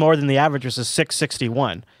pay more than the average, which is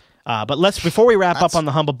 $6.61. But before we wrap up on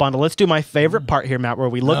the Humble Bundle, let's do my favorite part here, Matt, where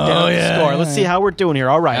we look down at the score. Let's see how we're doing here.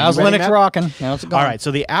 All right. How's Linux rocking? How's it going? All right.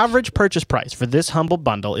 So the average purchase price for this Humble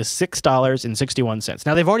Bundle is $6.61.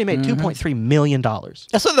 Now, they've already made $2.3 million.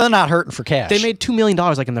 So they're not hurting for cash. They made $2 million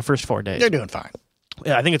like in the first 4 days. They're doing fine.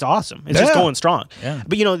 Yeah, I think it's awesome. It's just going strong. Yeah.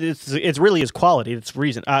 But, it's really is quality. It's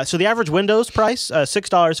reason. So the average Windows price,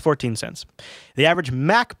 $6.14. The average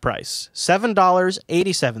Mac price,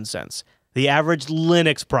 $7.87. The average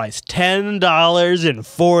Linux price,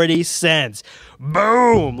 $10.40.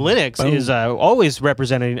 Boom! Linux is always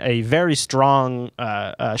representing a very strong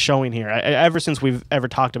showing here, ever since we've ever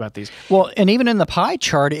talked about these. Well, and even in the pie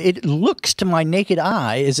chart, it looks to my naked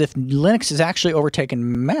eye as if Linux has actually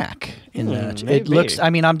overtaken Mac in that. Maybe. It looks, I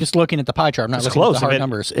mean, I'm just looking at the pie chart. I'm not looking at the hard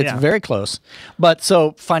numbers. It's very close. But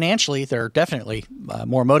so financially, they're definitely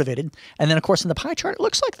more motivated. And then, of course, in the pie chart, it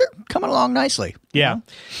looks like they're coming along nicely. Yeah.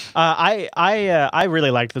 I really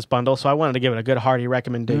liked this bundle, so I wanted to give it a good hearty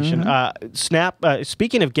recommendation.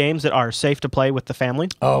 Speaking of games that are safe to play with the family.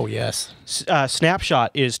 Oh, yes.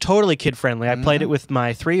 Snapshot is totally kid-friendly. I played it with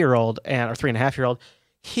my 3-year-old or 3.5-year-old.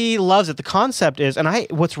 He loves it. The concept is, and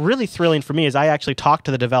what's really thrilling for me is I actually talked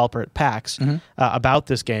to the developer at PAX about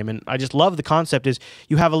this game, and I just love the concept is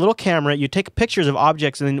you have a little camera, you take pictures of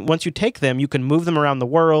objects, and then once you take them, you can move them around the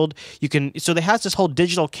world. So it has this whole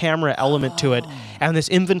digital camera element to it, and this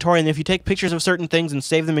inventory, and if you take pictures of certain things and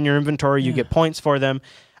save them in your inventory, you get points for them.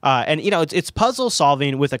 And it's puzzle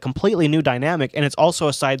solving with a completely new dynamic, and it's also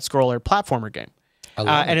a side-scroller platformer game.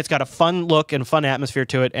 And it's got a fun look and fun atmosphere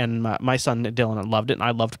to it, and my son Dylan loved it, and I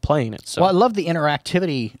loved playing it. So. Well, I love the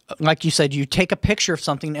interactivity. Like you said, you take a picture of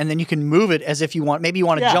something, and then you can move it as if you want. Maybe you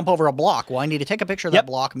want to jump over a block. Well, I need to take a picture of that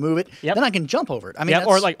block, move it, then I can jump over it. I mean,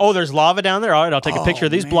 or like, oh, there's lava down there. All right, I'll take a picture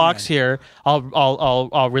of these blocks here.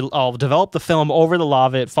 I'll develop the film over the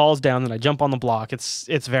lava. It falls down, and I jump on the block. It's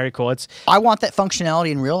very cool. I want that functionality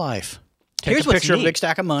in real life. Here's a picture of a big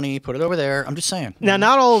stack of money, put it over there. I'm just saying. Now,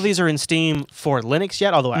 not all of these are in Steam for Linux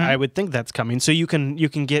yet, although I would think that's coming. So you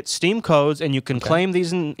can get Steam codes, and you can claim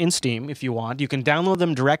these in Steam if you want. You can download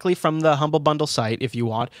them directly from the Humble Bundle site if you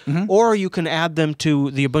want, or you can add them to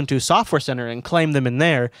the Ubuntu Software Center and claim them in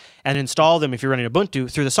there and install them if you're running Ubuntu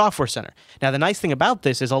through the Software Center. Now, the nice thing about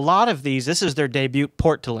this is a lot of these, this is their debut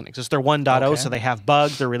port to Linux. It's their 1.0, so they have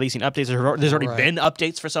bugs. They're releasing updates. There's already been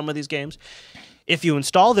updates for some of these games. If you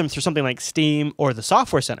install them through something like Steam or the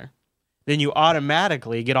Software Center, then you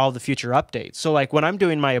automatically get all the future updates. So like when I'm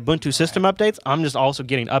doing my Ubuntu system updates, I'm just also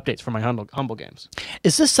getting updates for my Humble games.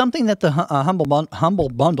 Is this something that the Humble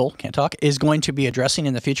Bundle, can't talk, is going to be addressing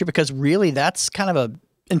in the future? Because really that's kind of an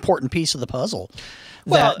important piece of the puzzle.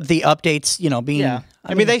 Well, that the updates, being... Yeah.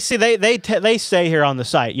 I mean, they say here on the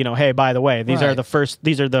site, hey, by the way, these are the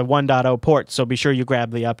 1.0 ports, so be sure you grab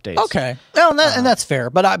the updates. Okay, well, and that's fair.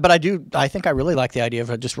 But I think I really like the idea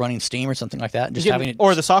of just running Steam or something like that, and just having it,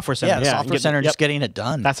 or the Software Center. Yeah, the Software Center, just getting it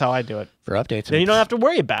done. That's how I do it for updates. Then you don't have to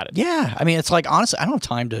worry about it. Yeah, I mean, it's like honestly, I don't have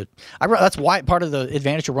time to. That's why part of the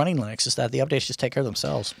advantage of running Linux is that the updates just take care of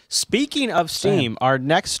themselves. Speaking of Steam, our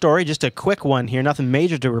next story, just a quick one here, nothing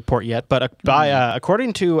major to report yet, but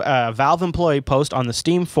according to a Valve employee post on the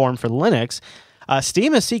Steam forum for Linux,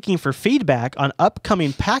 Steam is seeking for feedback on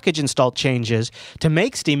upcoming package install changes to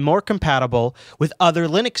make Steam more compatible with other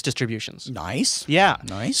Linux distributions. Nice. Yeah.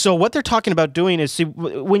 Nice. So what they're talking about doing is,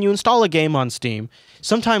 when you install a game on Steam,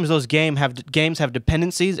 sometimes those games have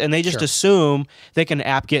dependencies, and they just assume they can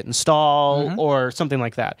apt-get install or something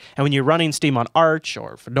like that. And when you're running Steam on Arch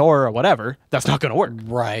or Fedora or whatever, that's not going to work.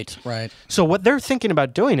 Right. So what they're thinking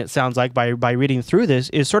about doing, it sounds like, by reading through this,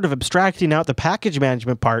 is sort of abstracting out the package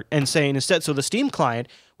management part and saying instead, so the Steam client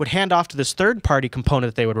would hand off to this third-party component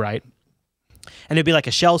that they would write, and it'd be like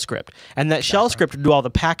a shell script. And that shell script would do all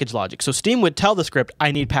the package logic. So Steam would tell the script,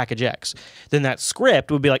 I need package X. Then that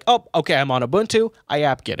script would be like, oh, okay, I'm on Ubuntu, I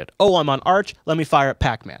apt-get it. Oh, I'm on Arch, let me fire up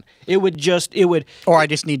Pac-Man. It would... Or I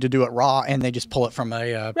just need to do it raw, and they just pull it from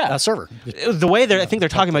a server. The way I think they're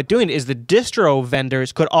talking about doing it is the distro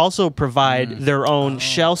vendors could also provide their own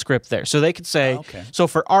shell script there. So they could say, so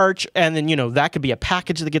for Arch, and then, that could be a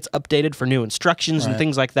package that gets updated for new instructions and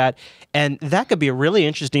things like that. And that could be a really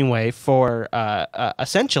interesting way for...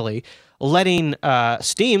 essentially letting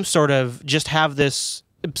Steam sort of just have this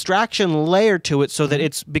abstraction layer to it so that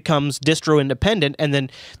it becomes distro independent, and then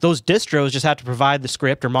those distros just have to provide the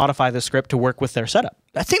script or modify the script to work with their setup.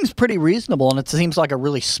 That seems pretty reasonable, and it seems like a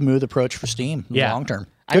really smooth approach for Steam in the long term.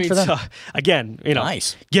 Good for them. So, again,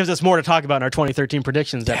 nice. Gives us more to talk about in our 2013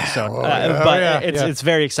 predictions episode. It's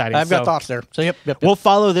very exciting. I've got thoughts there. So yep. We'll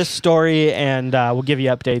follow this story, and we'll give you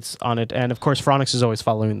updates on it. And of course, Phronix is always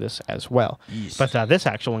following this as well. Yes. But this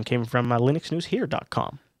actual one came from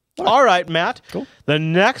linuxnewshere.com. All right, Matt. Cool. The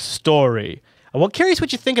next story. I'm curious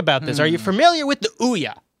what you think about this. Are you familiar with the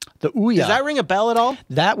Ouya? The Ouya. Does that ring a bell at all?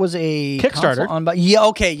 That was a Kickstarter. Yeah,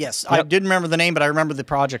 okay, yes. Yep. I didn't remember the name, but I remember the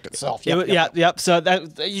project itself. Yep. So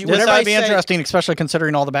that this might be interesting, especially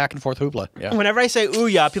considering all the back and forth hoopla. Yeah. Whenever I say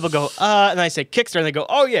Ouya, people go, and I say Kickstarter, and they go,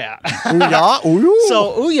 oh yeah. Ouya?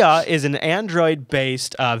 So Ouya is an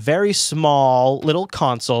Android-based, very small little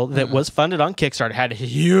console that was funded on Kickstarter, had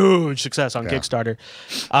huge success on Kickstarter.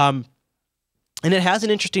 And it has an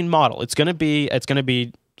interesting model. It's going to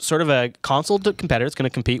be sort of a console competitor. It's going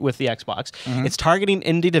to compete with the Xbox. It's targeting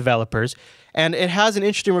indie developers, and it has an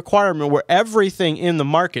interesting requirement where everything in the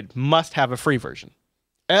market must have a free version.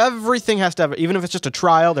 Everything has to have, even if it's just a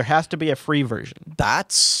trial, there has to be a free version.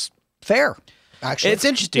 That's fair, actually. It's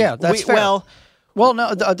interesting. Yeah, that's fair. Well,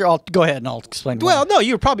 no, I'll go ahead and I'll explain. Well, no,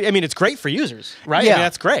 you're probably, I mean, it's great for users, right? Yeah. I mean,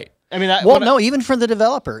 that's great. I mean, even for the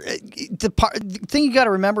developer, the thing you got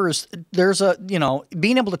to remember is there's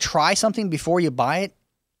being able to try something before you buy it.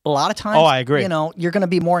 A lot of times, I agree. You're going to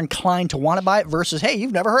be more inclined to want to buy it versus, hey,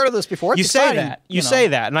 you've never heard of this before. You say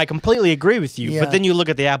that, and I completely agree with you. Yeah. But then you look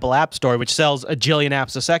at the Apple App Store, which sells a jillion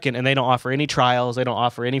apps a second, and they don't offer any trials. They don't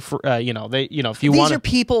offer any, if you want. These are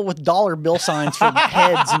people with dollar bill signs for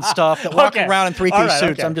heads and stuff that walk around in three-piece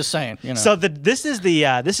suits. Okay. I'm just saying. So this is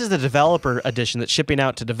the developer edition that's shipping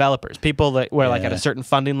out to developers, people that were like at a certain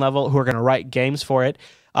funding level who are going to write games for it.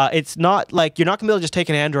 It's not like you're not going to be able to just take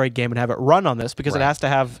an Android game and have it run on this because it has to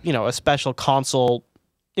have, a special console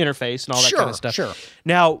interface and all that kind of stuff. Sure.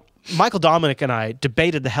 Now, Michael Dominic and I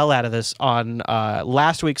debated the hell out of this on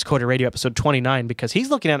last week's Coder Radio episode 29 because he's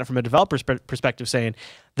looking at it from a developer's perspective saying,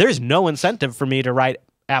 there's no incentive for me to write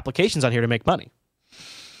applications on here to make money.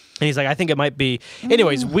 And he's like, I think it might be.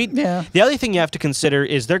 Anyways, the other thing you have to consider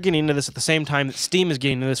is they're getting into this at the same time that Steam is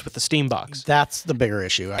getting into this with the Steam box. That's the bigger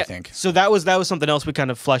issue, I think. So that was something else we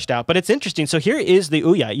kind of fleshed out. But it's interesting. So here is the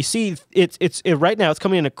Ouya. You see, it's right now it's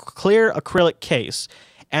coming in a clear acrylic case.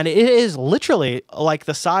 And it is literally like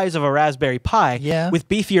the size of a Raspberry Pi with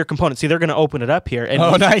beefier components. See, they're going to open it up here.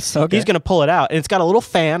 And nice. Okay. He's going to pull it out. And it's got a little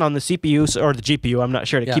fan on the CPU or the GPU, I'm not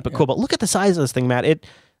sure, to keep it cool. But look at the size of this thing, Matt.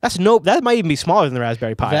 That might even be smaller than the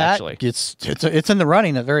Raspberry Pi, actually. It's in the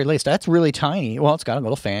running at very least. That's really tiny. Well, it's got a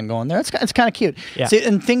little fan going there. It's kind of cute. Yeah. See,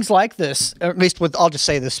 and things like this, or at least I'll just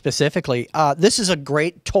say this specifically, this is a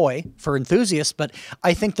great toy for enthusiasts, but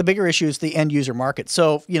I think the bigger issue is the end user market.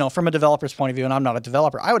 So, from a developer's point of view, and I'm not a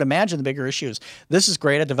developer, I would imagine the bigger issue is this is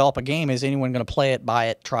great. I develop a game. Is anyone going to play it, buy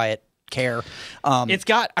it, try it? Care. It's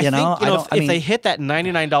got, I think, if they hit that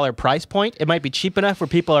 $99 price point, it might be cheap enough where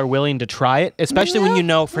people are willing to try it, especially when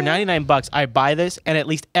for $99, I buy this, and at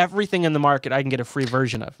least everything in the market I can get a free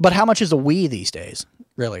version of. But how much is a Wii these days?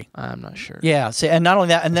 Really? I'm not sure. Yeah, see, and not only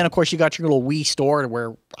that, and then, of course, you got your little Wii store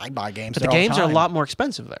where I buy games. But the games are a lot more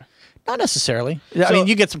expensive there. Not necessarily. I mean,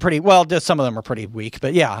 you get some some of them are pretty weak,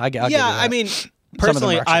 but yeah, I'll give you that. I mean...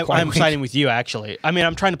 Personally, I'm siding with you, actually. I mean,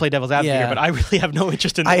 I'm trying to play devil's advocate here, but I really have no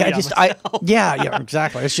interest in that.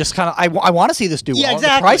 Exactly. It's just kind of, I want to see this do well. Yeah,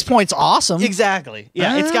 exactly. The price point's awesome. Exactly.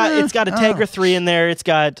 Yeah, it's got a Tegra 3 in there. It's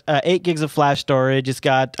got 8 gigs of flash storage. It's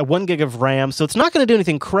got 1 gig of RAM. So it's not going to do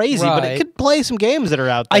anything crazy, but it could play some games that are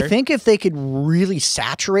out there. I think if they could really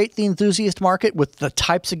saturate the enthusiast market with the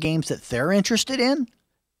types of games that they're interested in,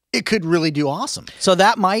 it could really do awesome. So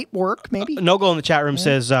that might work, maybe. No-Go in the chat room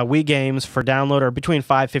says Wii games for download are between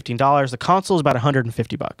 $5 and $15. The console is about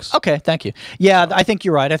 $150. Okay, thank you. Yeah, I think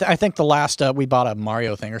you're right. I think the last we bought a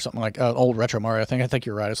Mario thing or something like old retro Mario thing. I think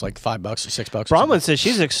you're right. It's like $5 or $6. Bronwyn says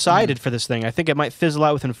she's excited for this thing. I think it might fizzle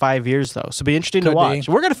out within 5 years, though. So it'll be interesting to watch.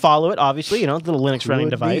 We're going to follow it, obviously. Little Linux running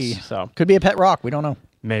device. So could be a pet rock. We don't know.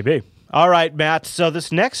 Maybe. All right, Matt. So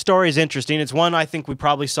this next story is interesting. It's one I think we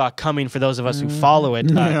probably saw coming for those of us who follow it.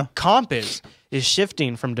 Compiz is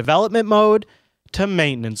shifting from development mode to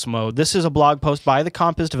maintenance mode. This is a blog post by the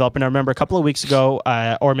Compiz developer. Now, remember, a couple of weeks ago,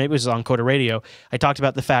 or maybe it was on Coder Radio, I talked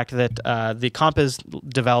about the fact that the Compiz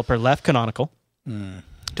developer left Canonical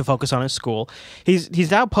to focus on his school.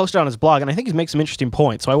 He's now posted on his blog, and I think he's making some interesting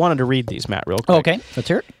points. So I wanted to read these, Matt, real quick. Okay, let's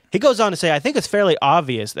hear it. He goes on to say, I think it's fairly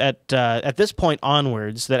obvious that at this point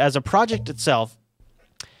onwards, that as a project itself,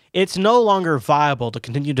 it's no longer viable to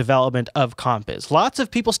continue development of Compiz. Lots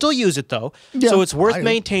of people still use it, though, so it's worth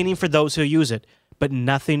maintaining for those who use it, but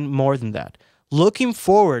nothing more than that. Looking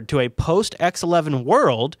forward to a post-X11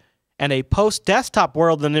 world and a post-desktop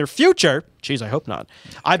world in the near future, geez, I hope not,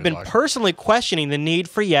 I've been personally questioning the need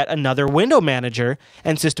for yet another window manager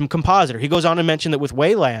and system compositor. He goes on to mention that with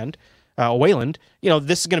Wayland,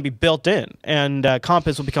 this is going to be built in, and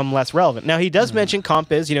Compiz will become less relevant. Now, he does mention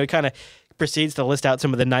Compiz. He kind of proceeds to list out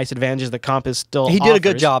some of the nice advantages that Compiz still offers. He did a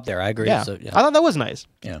good job there. I agree. Yeah. So, yeah. I thought that was nice.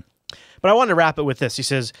 Yeah. But I wanted to wrap it with this. He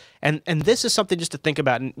says, and this is something just to think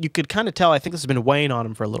about, and you could kind of tell, I think this has been weighing on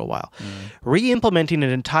him for a little while. Re-implementing an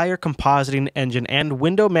entire compositing engine and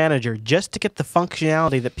window manager just to get the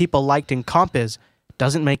functionality that people liked in Compiz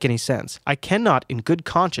doesn't make any sense. I cannot, in good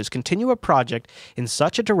conscience, continue a project in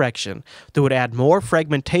such a direction that would add more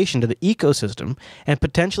fragmentation to the ecosystem and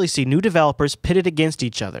potentially see new developers pitted against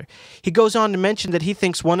each other. He goes on to mention that he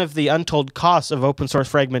thinks one of the untold costs of open source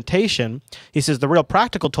fragmentation, he says the real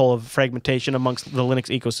practical toll of fragmentation amongst the Linux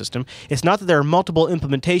ecosystem, it's not that there are multiple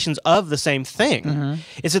implementations of the same thing.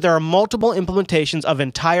 It's that there are multiple implementations of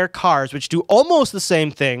entire cars which do almost the same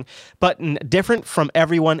thing, but different from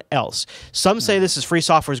everyone else. Some say this is free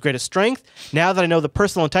software's greatest strength. Now that I know the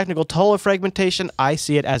personal and technical toll of fragmentation, I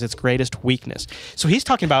see it as its greatest weakness. So he's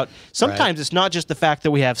talking about sometimes it's not just the fact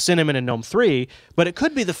that we have Cinnamon and GNOME 3, but it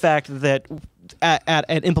could be the fact that at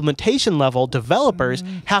an implementation level, developers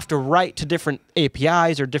have to write to different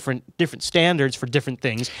APIs or different standards for different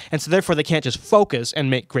things, and so therefore they can't just focus and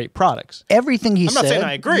make great products. Everything he said. I'm not saying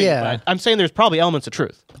I agree, but I'm saying there's probably elements of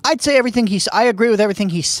truth. I'd say I agree with everything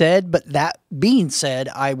he said, but that being said,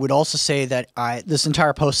 I would also say that this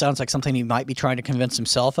entire post sounds like something he might be trying to convince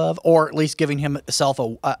himself of, or at least giving himself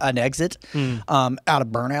an exit out of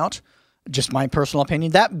burnout. Just my personal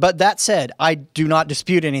opinion. But that said, I do not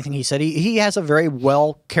dispute anything he said. He has a very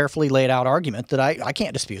well, carefully laid out argument that I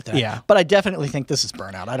can't dispute that. Yeah. But I definitely think this is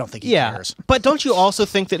burnout. I don't think he cares. But don't you also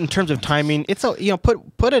think that in terms of timing, it's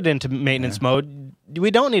put it into maintenance mode.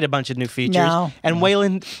 We don't need a bunch of new features. No. And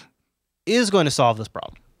Wayland is going to solve this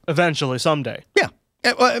problem eventually, someday. Yeah.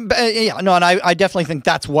 No, and I definitely think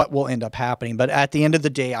that's what will end up happening. But at the end of the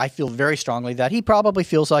day, I feel very strongly that he probably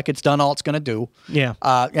feels like it's done all it's going to do. Yeah.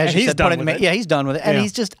 As you he's said, done with it. Yeah, he's done with it. And Yeah.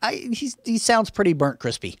 he's just, he sounds pretty burnt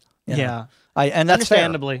crispy. You know? Yeah. And that's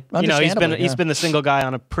understandably. fair. You know, he's been the single guy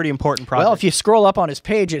on a pretty important project. Well, if you scroll up on his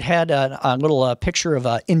page, it had a little picture of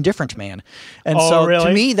an indifferent man, and so really?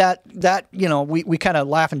 to me that we kind of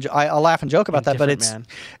laugh and I laugh and joke about that, but it's man.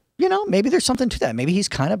 Maybe there's something to that. Maybe he's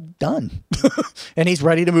kind of done, and he's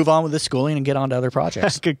ready to move on with his schooling and get on to other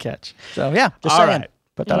projects. Good catch. So yeah, just all saying. right.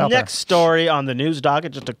 Put that out there. Next story on the news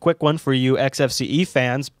docket, just a quick one for you XFCE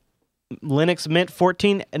fans. Linux Mint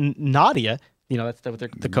 14 and Nadia. That's what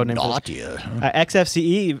the code name is.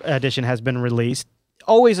 XFCE edition has been released.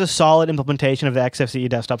 Always a solid implementation of the XFCE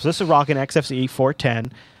desktop. So this is rocking XFCE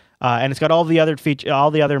 410. And it's got all the other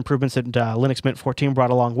improvements that Linux Mint 14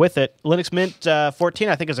 brought along with it. Linux Mint 14,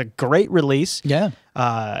 I think, is a great release. Yeah.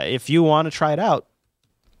 If you want to try it out,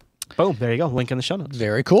 boom, there you go. Link in the show notes.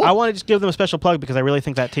 Very cool. I want to just give them a special plug because I really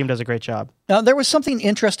think that team does a great job. Now, there was something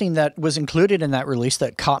interesting that was included in that release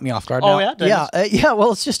that caught me off guard. Oh, now, yeah?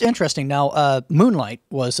 Well, it's just interesting. Now, Moonlight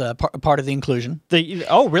was part of the inclusion. Really?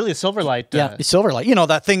 Silverlight? Yeah, Silverlight.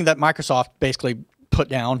 That thing that Microsoft basically put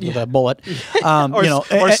down with a bullet.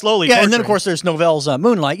 Or slowly Yeah, and then, torturing. of course, there's Novell's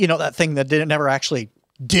Moonlight, that thing that never actually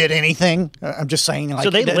did anything. I'm just saying. Like, So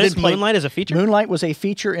they list Moonlight as a feature? Moonlight was a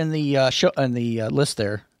feature in the show in the list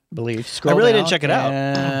there. I believe. Scroll I really down, didn't check it out.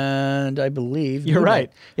 And I believe You're Moonlight.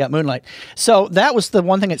 right. Yeah, Moonlight. So that was the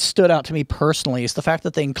one thing that stood out to me personally is the fact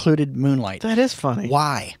that they included Moonlight. That is funny.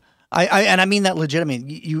 Why? I mean that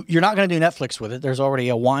legitimately. You're not going to do Netflix with it. There's already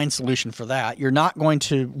a wine solution for that. You're not going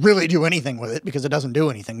to really do anything with it because it doesn't do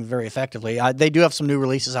anything very effectively. They do have some new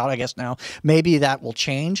releases out, I guess, now. Maybe that will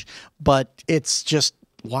change, but it's just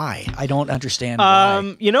why? I don't understand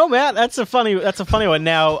why. Matt, that's a funny one.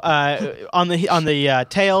 Now, on the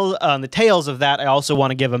tails of that, I also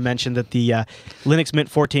want to give a mention that the Linux Mint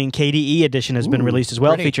 14 KDE edition has been released as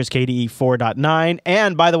well. pretty. Features KDE 4.9,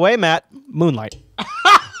 and by the way, Matt, Moonlight.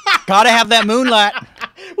 Gotta have that Moonlight.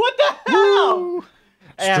 What the hell?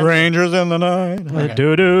 Strangers in the night.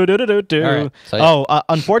 Do. All right, so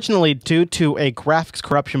unfortunately, due to a graphics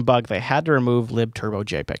corruption bug, they had to remove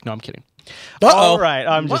libturbo.jpg. No, I'm kidding. Uh-oh. All right,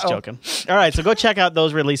 I'm just joking. All right, so go check out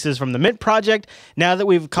those releases from the Mint project. Now that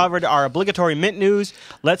we've covered our obligatory Mint news,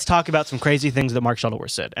 let's talk about some crazy things that Mark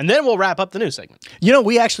Shuttleworth said, and then we'll wrap up the news segment.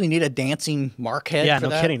 We actually need a dancing Mark head Yeah, for no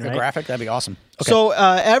that. kidding, A right? graphic, that'd be awesome. Okay. So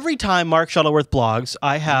every time Mark Shuttleworth blogs,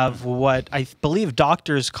 I have what I believe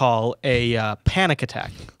doctors call a panic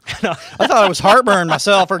attack. I thought it was heartburn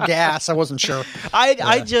myself or gas. I wasn't sure.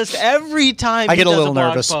 I just every time I he get a does little blog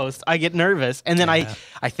nervous. post, I get nervous, and then I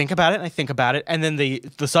think about it, and I think about it, and then the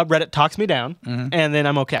subreddit talks me down, and then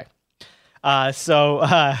I'm okay.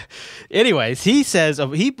 Anyways, he says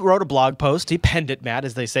he wrote a blog post. He penned it, Matt,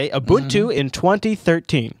 as they say, Ubuntu in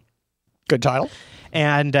 2013. Good title.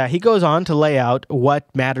 And he goes on to lay out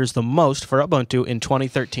what matters the most for Ubuntu in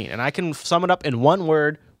 2013, and I can sum it up in one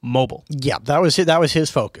word: mobile. Yeah, that was his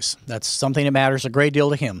focus. That's something that matters a great deal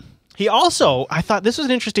to him. He also, I thought this was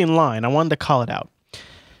an interesting line. I wanted to call it out.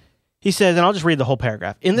 He says, and I'll just read the whole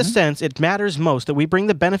paragraph. In this sense, it matters most that we bring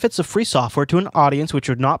the benefits of free software to an audience which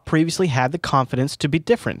would not previously had the confidence to be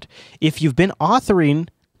different. If you've been arguing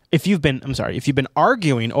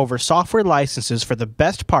over software licenses for the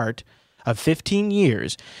best part of 15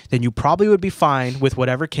 years, then you probably would be fine with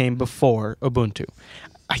whatever came before Ubuntu.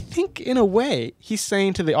 I think, in a way, he's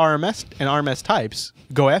saying to the RMS and RMS types,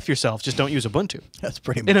 go F yourself, just don't use Ubuntu. That's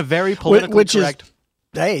pretty much. In a very politically correct...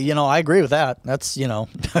 Hey, you know, I agree with that. That's, you know,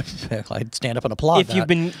 I'd stand up and applaud If you've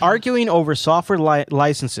been arguing over software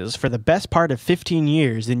licenses for the best part of 15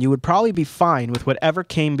 years, then you would probably be fine with whatever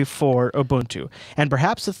came before Ubuntu. And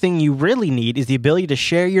perhaps the thing you really need is the ability to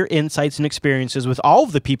share your insights and experiences with all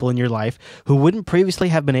of the people in your life who wouldn't previously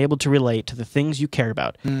have been able to relate to the things you care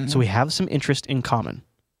about. So we have some interest in common.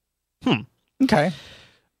 Okay.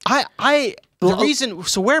 The reason,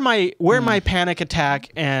 so where my panic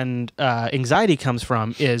attack and anxiety comes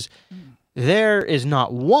from is there is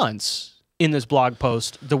not once in this blog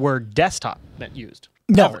post the word desktop that used.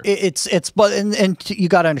 No, but you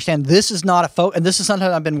got to understand, this is not and this is something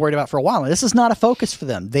I've been worried about for a while. This is not a focus for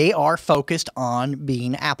them. They are focused on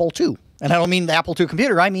being Apple II. And I don't mean the Apple II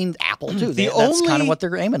computer, I mean Apple II. That's kind of what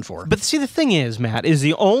they're aiming for. But see, the thing is, Matt, is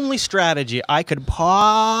the only strategy I could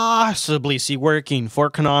possibly see working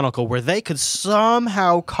for Canonical where they could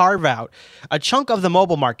somehow carve out a chunk of the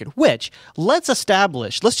mobile market, which, let's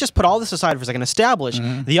just put all this aside for a second, establish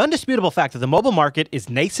the undisputable fact that the mobile market is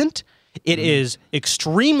nascent. It is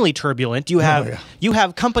extremely turbulent. You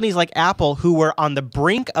have companies like Apple who were on the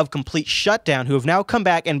brink of complete shutdown, who have now come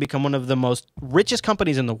back and become one of the most richest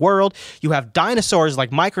companies in the world. You have dinosaurs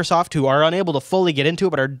like Microsoft who are unable to fully get into it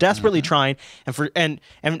but are desperately trying. And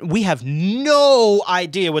we have no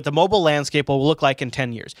idea what the mobile landscape will look like in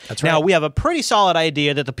 10 years. That's right. Now, we have a pretty solid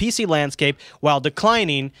idea that the PC landscape, while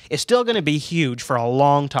declining, is still going to be huge for a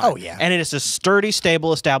long time. Oh, yeah. And it is a sturdy,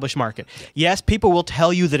 stable, established market. Yes, people will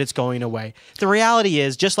tell you that it's going away. The reality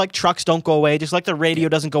is, just like trucks don't go away, just like the radio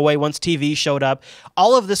doesn't go away once TV showed up,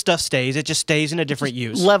 all of this stuff stays. It just stays in a different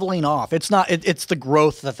use. Leveling off. It's not. It's the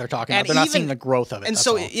growth that they're talking about. They're not seeing the growth of it. And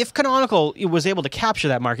so, if Canonical was able to capture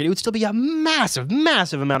that market, it would still be a massive,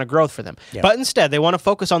 massive amount of growth for them. Yeah. But instead, they want to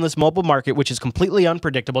focus on this mobile market, which is completely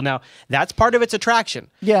unpredictable. Now, that's part of its attraction.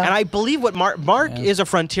 Yeah. And I believe what Mark is a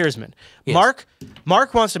frontiersman. Yes.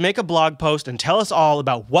 Mark wants to make a blog post and tell us all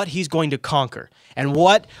about what he's going to conquer and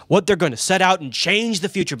what they're going to set out and change the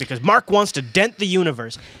future, because Mark wants to dent the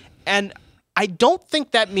universe. And I don't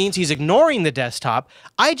think that means he's ignoring the desktop.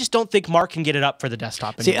 I just don't think Mark can get it up for the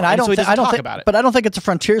desktop anymore. See, and I don't think about it. But I don't think it's a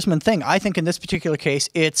frontiersman thing. I think in this particular case,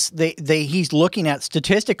 it's he's looking at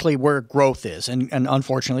statistically where growth is, and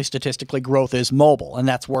unfortunately, statistically, growth is mobile, and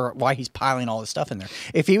that's why he's piling all this stuff in there.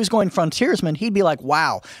 If he was going frontiersman, he'd be like,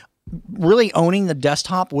 wow, really owning the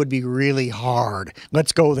desktop would be really hard.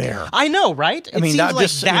 Let's go there. I know, right? It seems like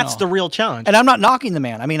that's the real challenge. And I'm not knocking the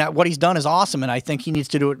man. I mean, what he's done is awesome, and I think he needs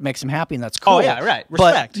to do what makes him happy, and that's cool. Oh, yeah, right.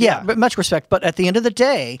 Respect. But much respect. But at the end of the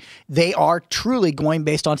day, they are truly going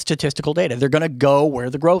based on statistical data. They're going to go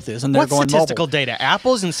where the growth is, and they're going mobile. What statistical data?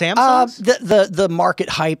 Apple's and Samsung's? The market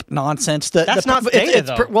hype nonsense. That's not data,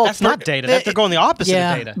 though. That's not data. They're going the opposite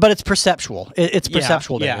of data. But it's perceptual. It's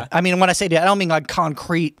perceptual data. Yeah. I mean, when I say data, I don't mean like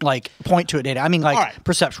concrete, like point to it data. I mean like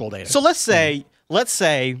perceptual data. So let's say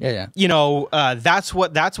you know, that's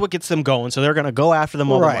what gets them going. So they're going to go after the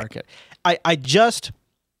mobile market. I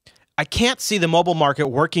can't see the mobile market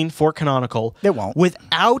working for Canonical. It won't.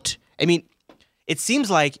 Without, I mean, it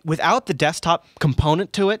seems like without the desktop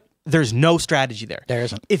component to it, there's no strategy there. There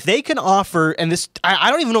isn't. If they can offer, and this,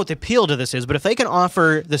 I don't even know what the appeal to this is, but if they can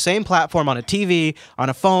offer the same platform on a TV, on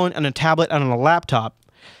a phone, on a tablet, and on a laptop,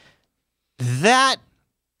 that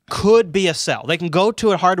could be a sell. They can go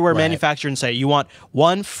to a hardware manufacturer and say, you want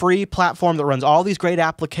one free platform that runs all these great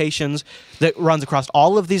applications, that runs across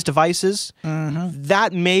all of these devices.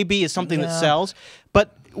 That maybe is something that sells.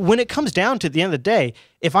 But when it comes down to the end of the day,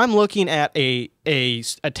 if I'm looking at a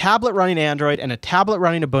tablet running Android and a tablet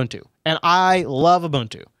running Ubuntu, and I love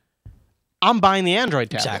Ubuntu, I'm buying the Android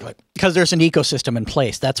tablet. Exactly. Because there's an ecosystem in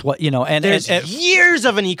place. That's what, you know. And there's years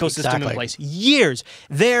of an ecosystem in place. Years.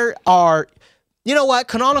 There are... You know what?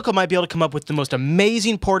 Canonical might be able to come up with the most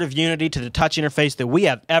amazing port of Unity to the touch interface that we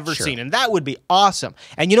have ever seen, and that would be awesome.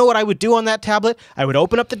 And you know what I would do on that tablet? I would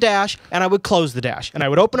open up the dash, and I would close the dash, and I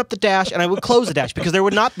would open up the dash, and I would close the dash, because there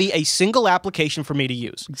would not be a single application for me to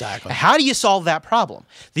use. Exactly. How do you solve that problem?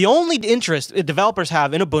 The only interest developers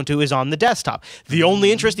have in Ubuntu is on the desktop. The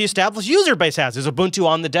only interest the established user base has is Ubuntu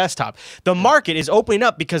on the desktop. The market is opening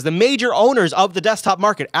up because the major owners of the desktop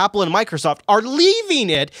market, Apple and Microsoft, are leaving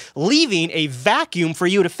a vacuum for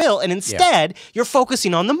you to fill, and instead you're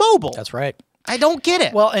focusing on the mobile. That's right. I don't get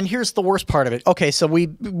it. Well, and here's the worst part of it. Okay, so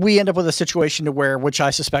we end up with a situation to where, which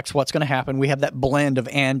I suspect is what's going to happen, we have that blend of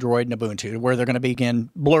Android and Ubuntu where they're going to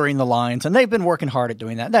begin blurring the lines, and they've been working hard at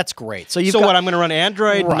doing that. That's great. So what, I'm going to run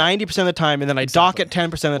Android 90% of the time, and then I dock it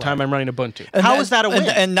 10% of the time I'm running Ubuntu. And How is that a win?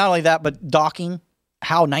 And not only that, but docking.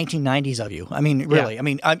 How 1990s of you. I mean, really. I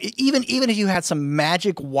mean, even if you had some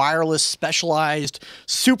magic wireless specialized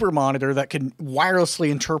super monitor that could wirelessly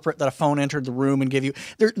interpret that a phone entered the room and give you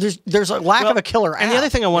there's a lack of a killer app. And the other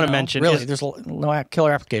thing I want to mention really, is there's no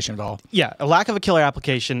killer application involved. Yeah, a lack of a killer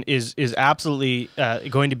application is absolutely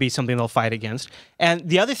going to be something they'll fight against. And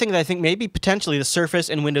the other thing that I think maybe potentially the Surface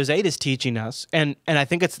and Windows 8 is teaching us, and I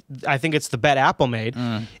think it's the bet Apple made,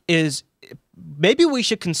 is maybe we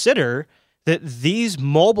should consider that these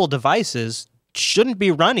mobile devices shouldn't be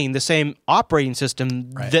running the same operating system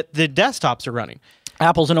that the desktops are running.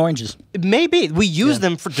 Apples and oranges. Maybe. We use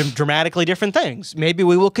them for dramatically different things. Maybe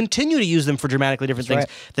we will continue to use them for dramatically different things.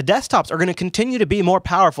 The desktops are going to continue to be more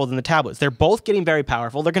powerful than the tablets. They're both getting very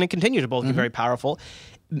powerful. They're going to continue to both be very powerful.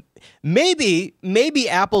 Maybe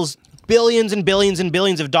Apple's billions and billions and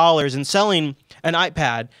billions of dollars in selling an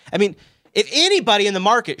iPad. I mean, if anybody in the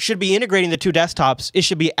market should be integrating the two desktops, it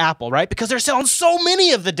should be Apple, right? Because they're selling so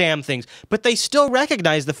many of the damn things. But they still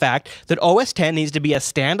recognize the fact that OS X needs to be a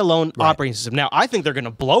standalone operating system. Now, I think they're going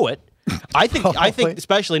to blow it. I think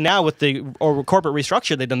especially now with the corporate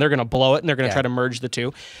restructure they've done, they're going to blow it and they're going to try to merge the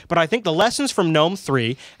two. But I think the lessons from GNOME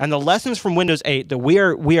 3 and the lessons from Windows 8 that we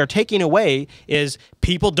are taking away is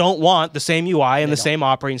people don't want the same UI and the same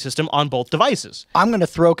operating system on both devices. I'm going to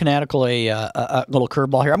throw Canonical a little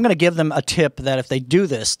curveball here. I'm going to give them a tip that if they do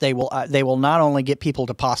this, they will not only get people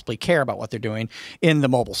to possibly care about what they're doing in the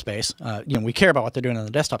mobile space. We care about what they're doing in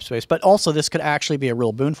the desktop space, but also this could actually be a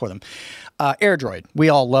real boon for them. AirDroid, we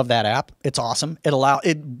all love that app. It's awesome.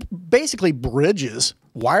 It basically bridges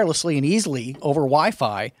wirelessly and easily over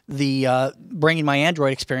Wi-Fi the bringing my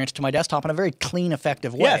Android experience to my desktop in a very clean,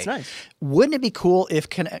 effective way. Yeah, it's nice. Wouldn't it be cool if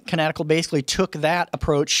Canonical basically took that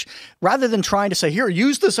approach rather than trying to say, here,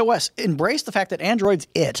 use this OS, embrace the fact that Android's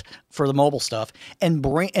it for the mobile stuff and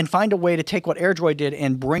find a way to take what AirDroid did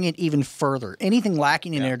and bring it even further. Anything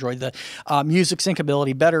lacking in AirDroid, the music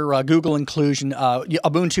syncability, better Google inclusion,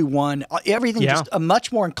 Ubuntu One, everything just a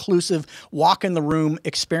much more inclusive walk in the room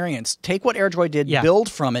experience. Take what AirDroid did, build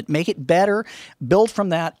from it, make it better, build from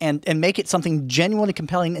that, and make it something genuinely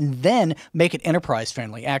compelling, and then make it enterprise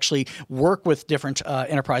friendly. Actually work with different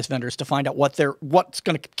enterprise vendors to find out what's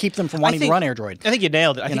going to keep them from wanting to run AirDroid. I think you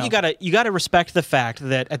nailed it. I think you got to respect the fact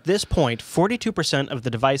that at this point, 42% of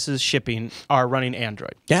the devices shipping are running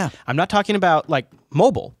Android. Yeah, I'm not talking about like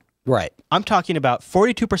mobile. Right. I'm talking about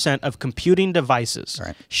 42% of computing devices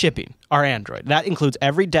shipping are Android. That includes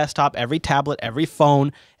every desktop, every tablet, every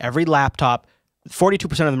phone, every laptop. 42%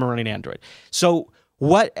 of them are running Android. So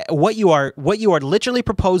what you are literally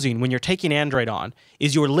proposing when you're taking Android on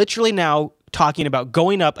is you're literally now talking about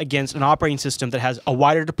going up against an operating system that has a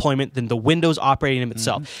wider deployment than the Windows operating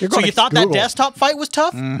system itself. So you thought that desktop fight was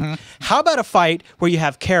tough? How about a fight where you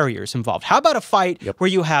have carriers involved? How about a fight where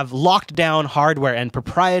you have locked down hardware and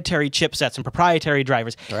proprietary chipsets and proprietary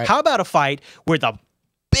drivers? How about a fight where the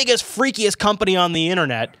biggest, freakiest company on the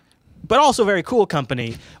internet, but also very cool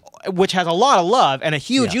company, which has a lot of love and a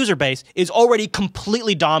huge user base, is already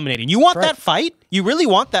completely dominating? You want that fight? You really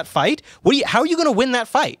want that fight? How are you going to win that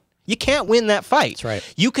fight? You can't win that fight. That's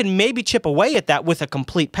right. You can maybe chip away at that with a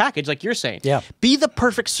complete package, like you're saying. Yeah. Be the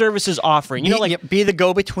perfect services offering. Be the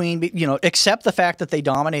go-between. Accept the fact that they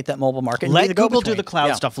dominate that mobile market. Let Google do the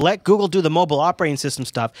cloud stuff. Let Google do the mobile operating system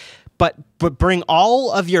stuff. But bring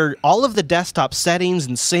all of the desktop settings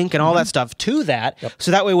and sync and all that stuff to that,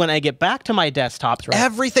 so that way when I get back to my desktop,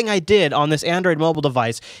 everything I did on this Android mobile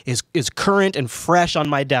device is current and fresh on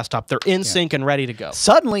my desktop. They're in sync and ready to go.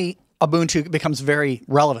 Suddenly, Ubuntu becomes very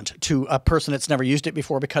relevant to a person that's never used it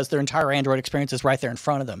before because their entire Android experience is right there in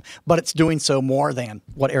front of them. But it's doing so more than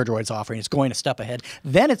what AirDroid's offering. It's going a step ahead.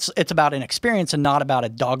 Then it's about an experience and not about a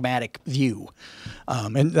dogmatic view.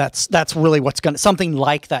 And that's really something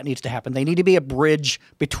like that needs to happen. They need to be a bridge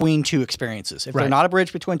between two experiences. If they're not a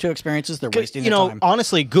bridge between two experiences, they're wasting their time.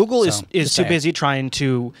 Honestly, Google is too busy trying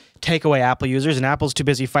to take away Apple users, and Apple's too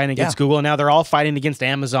busy fighting against Google, and now they're all fighting against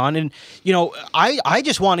Amazon. And I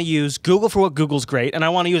just want to use Google for what Google's great, and I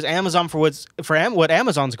want to use Amazon for what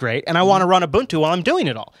Amazon's great, and I want to run Ubuntu while I'm doing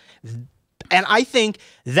it all. And I think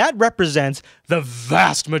that represents the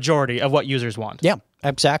vast majority of what users want. Yeah.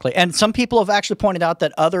 Exactly. And some people have actually pointed out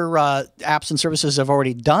that other apps and services have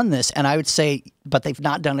already done this. And I would say, but they've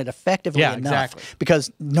not done it effectively enough exactly.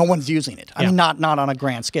 because no one's using it. I mean, not on a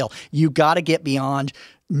grand scale. You got to get beyond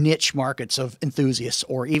niche markets of enthusiasts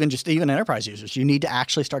or even enterprise users. You need to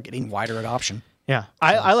actually start getting wider adoption. Yeah,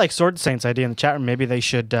 I like Sword Saint's idea in the chat room. Maybe they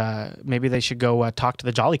should go talk to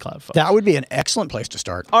the Jolly Club folks. That would be an excellent place to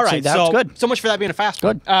start. All right, see, that's good. So much for that being a fast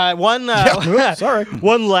good. one. Sorry.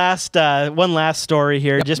 One last story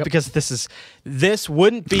here, because this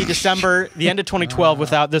wouldn't be December, the end of 2012,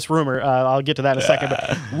 without this rumor. I'll get to that in a second.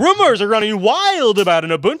 But rumors are running wild about an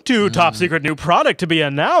Ubuntu top secret new product to be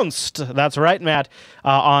announced. That's right, Matt.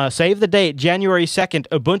 Save the date, January 2nd.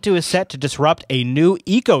 Ubuntu is set to disrupt a new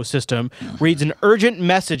ecosystem. Reads an urgent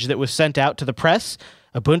message that was sent out to the press.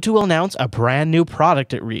 Ubuntu will announce a brand new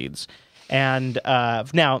product, it reads. And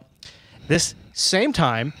now, this same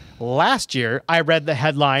time, last year, I read the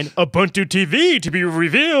headline, Ubuntu TV to be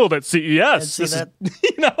revealed at CES.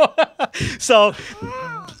 So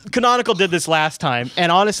Canonical did this last time.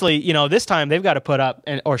 And honestly, this time they've got to put up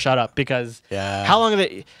or shut up, because how long have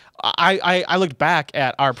they... I looked back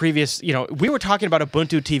at our previous, we were talking about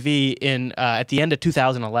Ubuntu TV at the end of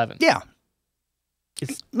 2011. Yeah.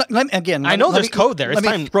 I know there's code there.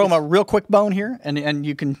 Let me throw them a real quick bone here, and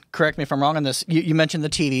you can correct me if I'm wrong on this. You mentioned the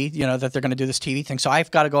TV, that they're going to do this TV thing. So I've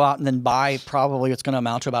got to go out and then buy probably it's going to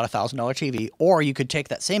amount to about $1,000 TV. Or you could take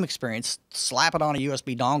that same experience, slap it on a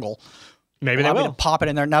USB dongle. Maybe they will. To pop it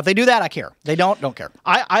in there. Now, if they do that, I care. They don't care.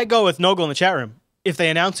 I go with Nogle in the chat room. If they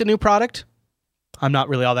announce a new product, I'm not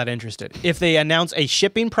really all that interested. If they announce a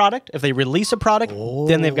shipping product, if they release a product,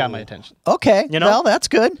 then they've got my attention. Okay. Well, that's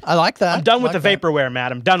good. I like that. I'm done with the vaporware,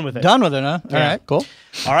 Matt. I'm done with it. Done with it, huh? All right, cool.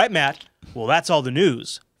 All right, Matt. Well, that's all the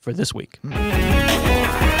news for this week.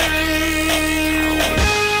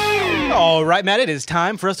 All right, Matt, it is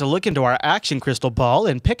time for us to look into our action crystal ball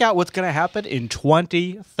and pick out what's going to happen in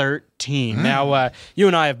 2013. Now, you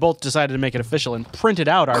and I have both decided to make it official and printed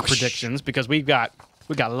out our predictions, because we got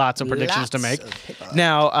lots of predictions to make.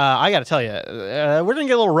 Now, I got to tell you, we're going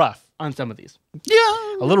to get a little rough on some of these. Yeah.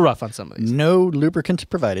 A little rough on some of these. No lubricant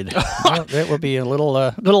provided. It will be a little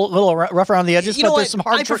rough around the edges, but there's some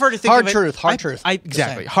hard truth. Hard truth.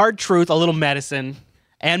 Exactly. Hard truth, a little medicine.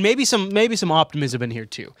 And maybe some optimism in here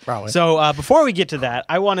too. Probably. So before we get to that,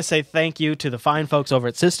 I want to say thank you to the fine folks over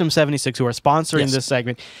at System76 who are sponsoring this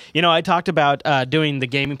segment. I talked about doing the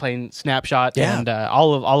gaming plane snapshot and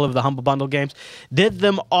all of the Humble Bundle games. Did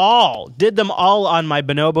them all on my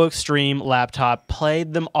Bonobo Extreme laptop.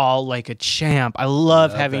 Played them all like a champ. I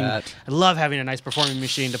love having a nice performing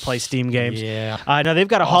machine to play Steam games. Yeah. Now they've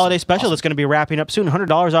got a holiday special that's going to be wrapping up soon.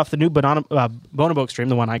 $100 off the new Bonobo Extreme,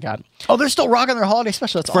 the one I got. Oh, they're still rocking their holiday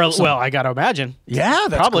special. That's awesome. Well, I got to imagine. Yeah,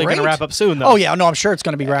 that's probably going to wrap up soon, though. Oh, yeah. No, I'm sure it's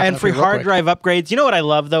going to be wrapping up. And free hard drive upgrades. You know what I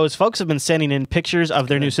love, though, is folks have been sending in pictures of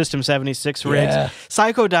their new System 76 rigs.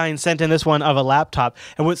 Psychodyne sent in this one of a laptop.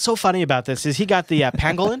 And what's so funny about this is he got the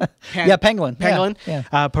Pangolin.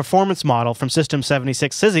 Pangolin. Performance model from System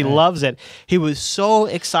 76. Says he loves it. He was so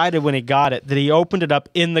excited when he got it that he opened it up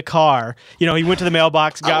in the car. He went to the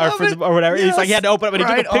mailbox or whatever. Yes. He's like, he had to open it up,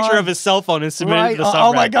 and he took a picture of his cell phone and submitted it to the subreddit.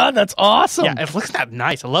 Oh, my God. That's awesome. Yeah, it looks that nice.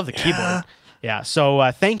 I love the keyboard. Yeah,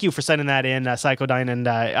 so thank you for sending that in, Psychodyne,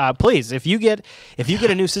 and please, if you get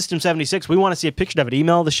a new System 76, we want to see a picture of it.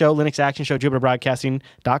 Email the show, linuxactionshow,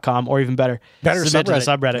 jupiterbroadcasting.com, or even better submit to the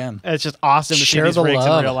subreddit. Damn. It's just awesome to see these rigs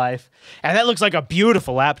in real life. And that looks like a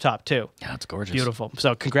beautiful laptop, too. Yeah, it's gorgeous. Beautiful.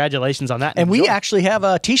 So congratulations on that. And we actually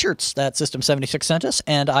have T-shirts that System 76 sent us,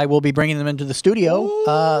 and I will be bringing them into the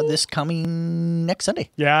studio this coming next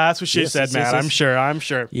Sunday. Yeah, that's what she said, Matt. I'm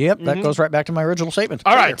sure. Yep, that goes right back to my original statement.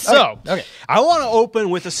 All right, so I want to open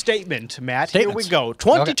with a statement, Matt. Here we go.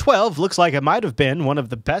 2012 looks like it might have been one of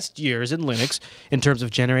the best years in Linux in terms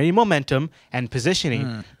of generating momentum and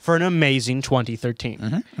positioning for an amazing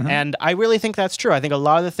 2013. And I really think that's true. I think a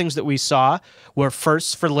lot of the things that we saw were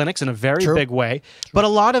firsts for Linux in a very big way, but a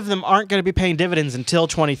lot of them aren't going to be paying dividends until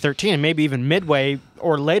 2013, and maybe even midway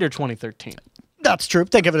or later 2013. That's true.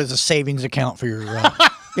 Think of it as a savings account for your...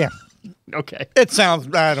 yeah. Okay. It sounds,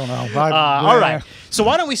 I don't know. All right. So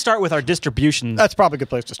why don't we start with our distributions? That's probably a good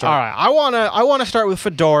place to start. All right. I want to start with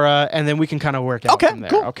Fedora, and then we can kind of work out from there.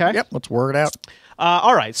 Cool. Okay. Yep. Let's work it out.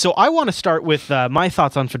 All right. So I want to start with my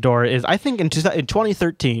thoughts on Fedora. Is I think in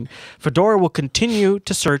 2013, Fedora will continue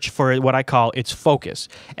to search for what I call its focus.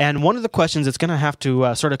 And one of the questions it's going to have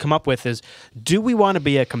to sort of come up with is, do we want to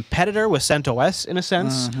be a competitor with CentOS in a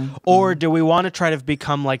sense, or do we want to try to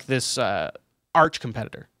become like this Arch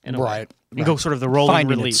competitor in a way. Right. And go sort of the rolling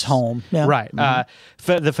Finding release. its home. Yeah. Right.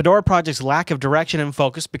 The Fedora project's lack of direction and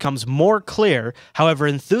focus becomes more clear. However,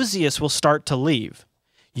 enthusiasts will start to leave.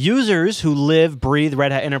 Users who live, breathe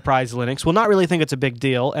Red Hat Enterprise Linux will not really think it's a big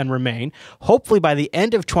deal and remain. Hopefully, by the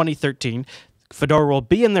end of 2013, Fedora will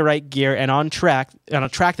be in the right gear and on a track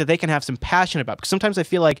that they can have some passion about. Because sometimes I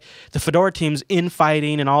feel like the Fedora team's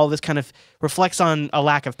infighting and all this kind of reflects on a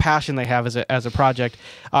lack of passion they have as a project.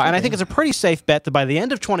 And I think it's a pretty safe bet that by the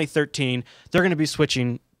end of 2013, they're going to be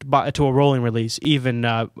switching to a rolling release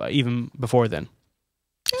even before then.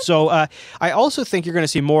 So I also think you're going to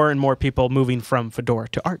see more and more people moving from Fedora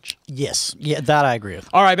to Arch. Yes. Yeah, that I agree with.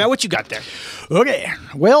 All right, Matt, what you got there? Okay.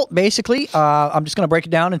 Well, basically, I'm just going to break it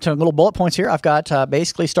down into little bullet points here. I've got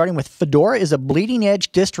basically starting with Fedora is a bleeding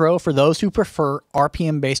edge distro for those who prefer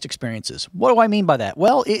RPM-based experiences. What do I mean by that?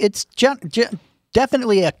 Well, it's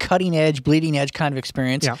definitely a cutting edge, bleeding edge kind of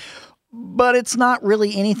experience. Yeah. But it's not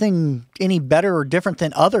really anything any better or different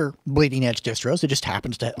than other bleeding edge distros. It just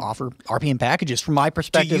happens to offer RPM packages from my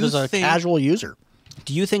perspective as a casual user.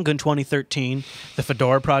 Do you think in 2013 the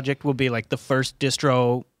Fedora project will be like the first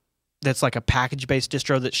distro that's like a package-based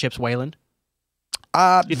distro that ships Wayland?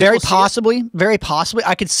 Very possibly. Very possibly.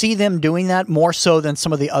 I could see them doing that more so than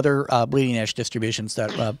some of the other bleeding edge distributions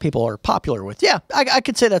that people are popular with. Yeah, I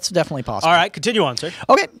could say that's definitely possible. All right, continue on, sir.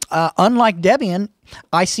 Okay. Unlike Debian,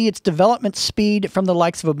 I see its development speed from the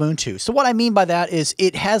likes of Ubuntu. So what I mean by that is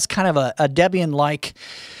it has kind of a Debian-like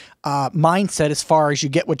mindset as far as you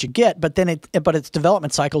get what you get, but then its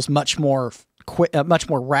development cycle is much more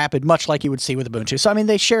rapid, much like you would see with Ubuntu. So, I mean,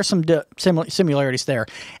 they share some similarities there.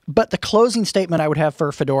 But the closing statement I would have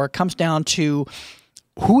for Fedora comes down to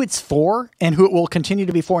who it's for and who it will continue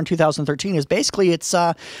to be for in 2013 is basically it's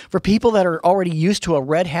for people that are already used to a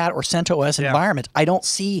Red Hat or CentOS environment. I don't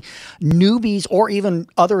see newbies or even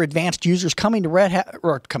other advanced users coming to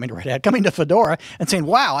Fedora and saying,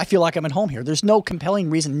 wow, I feel like I'm at home here. There's no compelling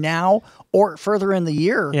reason now or further in the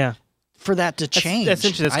year for that to change. That's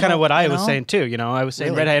interesting. That's kind of what I was saying too. You know, I was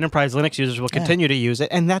saying Red Hat Enterprise Linux users will continue to use it,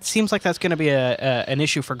 and that seems like that's going to be an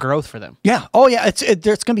issue for growth for them. Yeah. Oh yeah. It's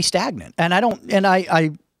going to be stagnant, and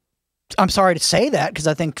I'm sorry to say that because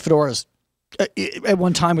I think Fedora's at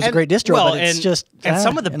one time was a great distro, but it's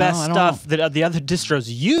some of the best stuff that the other distros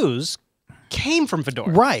use came from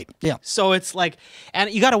Fedora. Right. Yeah. So it's like,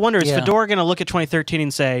 and you got to wonder, is Fedora going to look at 2013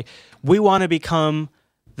 and say, we want to become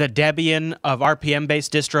the Debian of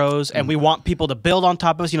RPM-based distros, and we want people to build on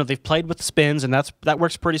top of us. You know, they've played with spins, and that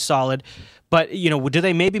works pretty solid. But, you know, do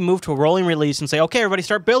they maybe move to a rolling release and say, okay, everybody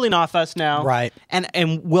start building off us now? Right.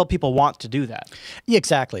 And will people want to do that? Yeah,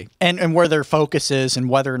 exactly. And where their focus is and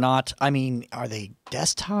whether or not, I mean, are they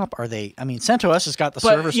desktop? Are they, I mean, CentOS has got the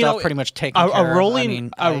server stuff pretty much taken care of.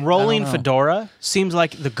 A rolling Fedora seems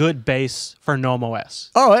like the good base for GNOME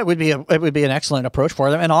OS. Oh, it would be an excellent approach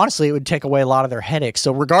for them. And honestly, it would take away a lot of their headaches.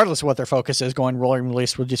 So regardless of what their focus is, going rolling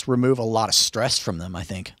release would just remove a lot of stress from them, I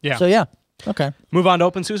think. Yeah. So yeah. Okay. Move on to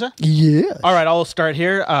OpenSUSE? Yeah. All right, I'll start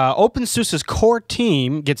here. OpenSUSE's core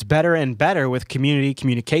team gets better and better with community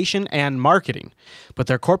communication and marketing, but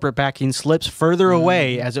their corporate backing slips further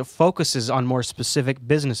away as it focuses on more specific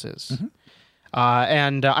businesses.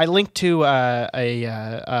 And I linked to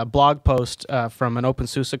a blog post from an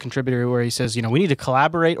OpenSUSE contributor where he says, you know, we need to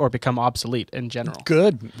collaborate or become obsolete in general.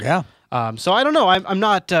 Good. Yeah. So I don't know. I'm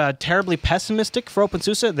not terribly pessimistic for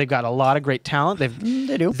OpenSUSE. They've got a lot of great talent. They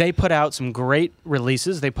do. They put out some great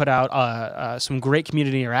releases. They put out some great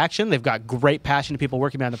community interaction. They've got great passionate people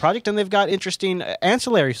working behind the project, and they've got interesting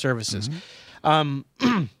ancillary services.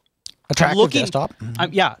 Attractive desktop.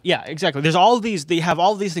 Yeah, exactly. There's all of these. They have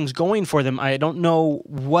all of these things going for them. I don't know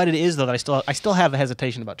what it is though that I still have a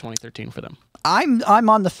hesitation about 2013 for them. I'm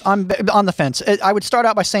on the fence. I would start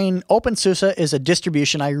out by saying OpenSUSE is a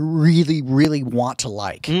distribution I really, really want to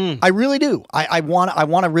like. I really do. I want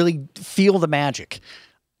to really feel the magic.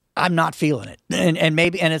 I'm not feeling it,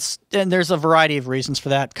 and there's a variety of reasons for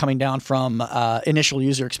that, coming down from initial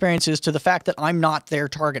user experiences to the fact that I'm not their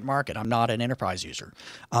target market. I'm not an enterprise user.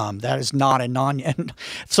 That is not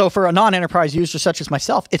so for a non-enterprise user such as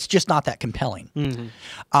myself, it's just not that compelling.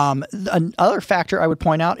 Another factor I would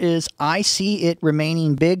point out is I see it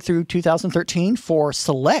remaining big through 2013 for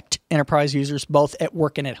select enterprise users, both at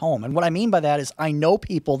work and at home. And what I mean by that is I know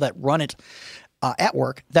people that run it at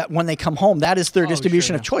work, that when they come home, that is their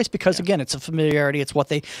distribution of choice because again, it's a familiarity. It's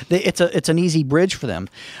what it's an easy bridge for them.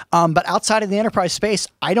 But outside of the enterprise space,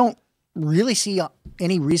 I don't really see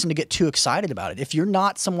any reason to get too excited about it. If you're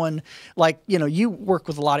not someone like, you work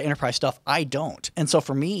with a lot of enterprise stuff, I don't. And so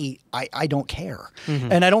for me, I don't care.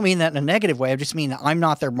 And I don't mean that in a negative way. I just mean I'm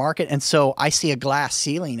not their market. And so I see a glass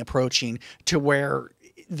ceiling approaching to where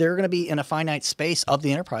they're going to be in a finite space of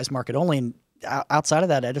the enterprise market only. And outside of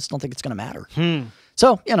that, I just don't think it's going to matter.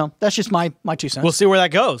 So, that's just my 2 cents. We'll see where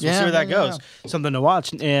that goes. We'll see where that goes. Something to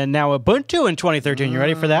watch. And now Ubuntu in 2013. You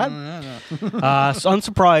ready for that? So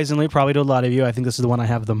unsurprisingly, probably to a lot of you, I think this is the one I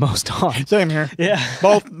have the most on. Same here. Yeah.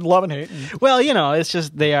 Both love and hate. Well, it's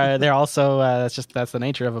just they're also that's the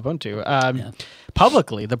nature of Ubuntu.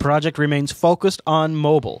 Publicly, the project remains focused on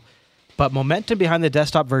mobile, but momentum behind the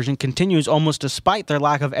desktop version continues almost despite their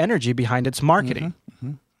lack of energy behind its marketing.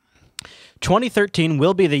 2013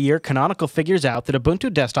 will be the year Canonical figures out that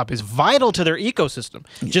Ubuntu Desktop is vital to their ecosystem,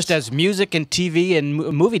 just as music and TV and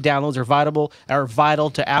movie downloads are vital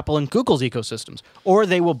to Apple and Google's ecosystems, or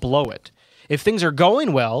they will blow it. If things are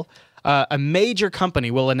going well, a major company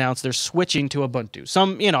will announce they're switching to Ubuntu.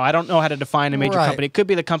 I don't know how to define a major company. It could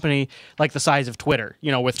be the company like the size of Twitter,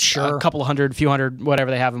 with a couple hundred, few hundred, whatever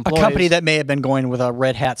they have employees. A company that may have been going with a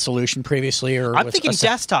Red Hat solution previously, or I'm thinking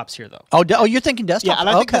desktops here, though. Oh, you're thinking desktops? Yeah, and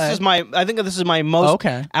I think this is my most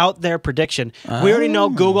out there prediction. We already know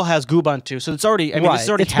Google has Ubuntu, so it's already. This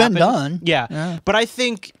already happened. Been done. Yeah, but I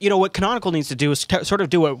think what Canonical needs to do is sort of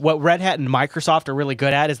do what Red Hat and Microsoft are really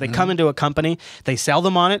good at. Is they come into a company, they sell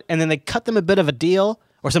them on it, and then they cut them a bit of a deal,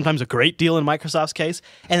 or sometimes a great deal in Microsoft's case,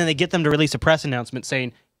 and then they get them to release a press announcement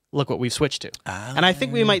saying, look what we've switched to. And I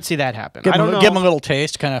think we might see that happen. I don't know. Give them a little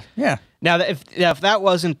taste, kind of, yeah. Now, if that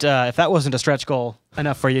wasn't a stretch goal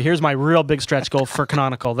enough for you, here's my real big stretch goal for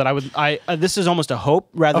Canonical. This is almost a hope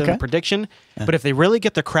rather than a prediction, but if they really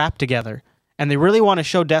get their crap together, and they really want to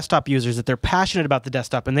show desktop users that they're passionate about the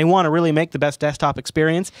desktop and they want to really make the best desktop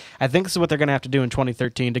experience, I think this is what they're going to have to do in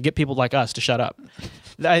 2013 to get people like us to shut up.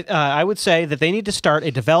 I would say that they need to start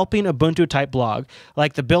a developing Ubuntu-type blog,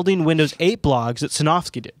 like the Building Windows 8 blogs that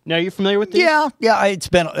Sinofsky did. Now, are you familiar with these? Yeah.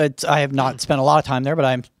 I have not spent a lot of time there, but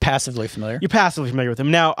I'm passively familiar. You're passively familiar with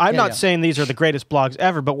them. Now, I'm not saying these are the greatest blogs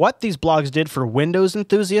ever, but what these blogs did for Windows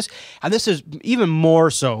enthusiasts, and this is even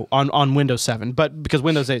more so on Windows 7, but because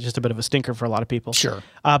Windows 8 is just a bit of a stinker for a lot of people. Sure.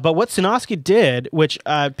 But what Sinofsky did, which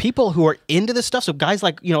people who are into this stuff, so guys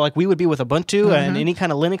like we would be with Ubuntu and any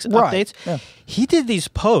kind of Linux updates, he did these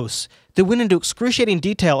posts that went into excruciating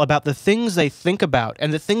detail about the things they think about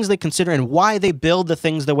and the things they consider and why they build the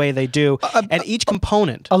things the way they do and each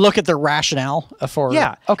component. A look at their rationale for...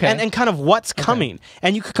 Yeah, and kind of what's coming.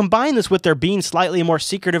 And you could combine this with their being slightly more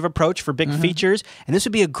secretive approach for big features, and this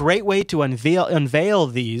would be a great way to unveil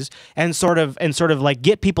these and sort of like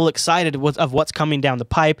get people excited of what's coming down the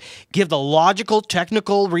pipe, give the logical,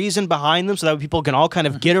 technical reason behind them so that people can all kind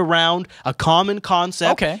of get around a common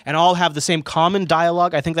concept and all have the same common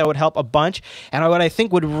dialogue. I think that would help a bunch. And what I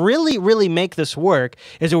think would really, really make this work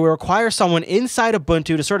is it would require someone inside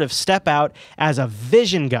Ubuntu to sort of step out as a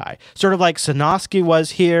vision guy, sort of like Sinofsky was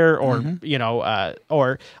here, or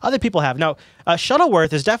or other people have. Now,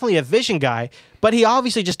 Shuttleworth is definitely a vision guy, but he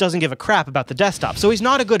obviously just doesn't give a crap about the desktop. So he's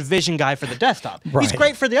not a good vision guy for the desktop. He's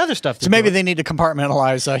great for the other stuff. So maybe they need to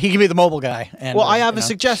compartmentalize. He can be the mobile guy. And, I have a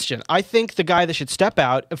suggestion. I think the guy that should step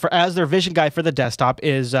out as their vision guy for the desktop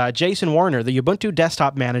is Jason Warner, the Ubuntu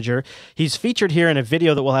desktop manager. He's featured here in a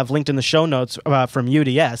video that we'll have linked in the show notes from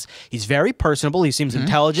UDS. He's very personable. He seems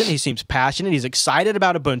intelligent. He seems passionate. He's excited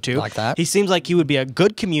about Ubuntu. Like that. He seems like he would be a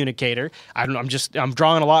good communicator. I'm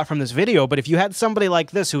drawing a lot from this video, but if you had somebody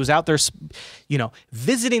like this who was out there,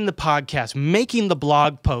 visiting the podcast, making the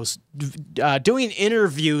blog posts, doing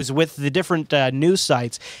interviews with the different news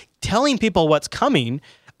sites, telling people what's coming,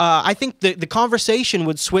 I think the conversation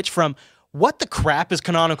would switch from what the crap is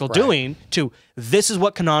Canonical doing to this is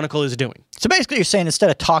what Canonical is doing. So basically you're saying instead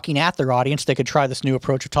of talking at their audience, they could try this new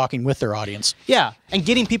approach of talking with their audience. Yeah, and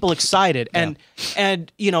getting people excited and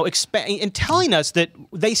telling us that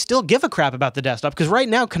they still give a crap about the desktop, because right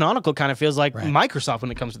now Canonical kind of feels like Microsoft when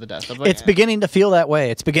it comes to the desktop. Like, it's beginning to feel that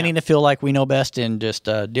way. It's beginning to feel like we know best and just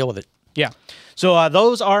deal with it. Yeah. So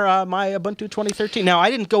those are my Ubuntu 2013. Now, I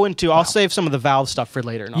didn't go into... I'll save some of the Valve stuff for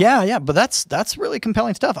later. Yeah, but that's really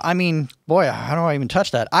compelling stuff. I mean, boy, how do I even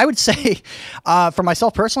touch that? I would say, for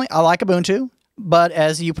myself personally, I like Ubuntu. But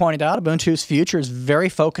as you pointed out, Ubuntu's future is very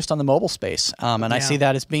focused on the mobile space. And I see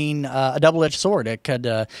that as being a double-edged sword. It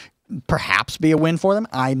could... perhaps be a win for them.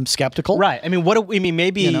 I'm skeptical. Right. I mean,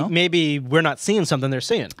 maybe we're not seeing something they're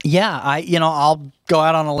seeing. Yeah, I'll go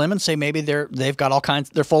out on a limb and say maybe they've got all kinds.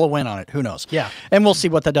 They're full of win on it. Who knows? Yeah. And we'll see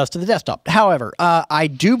what that does to the desktop. However, I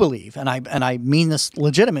do believe, and I mean this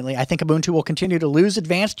legitimately, I think Ubuntu will continue to lose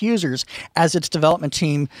advanced users as its development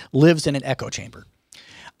team lives in an echo chamber.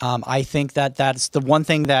 I think that's the one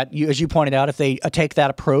thing that, as you pointed out, if they take that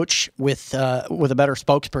approach with a better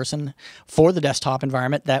spokesperson for the desktop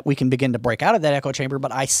environment, that we can begin to break out of that echo chamber.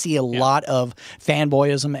 But I see a lot of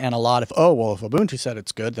fanboyism and a lot of, oh, well, if Ubuntu said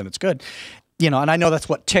it's good, then it's good. And I know that's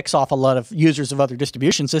what ticks off a lot of users of other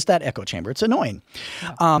distributions is that echo chamber. It's annoying.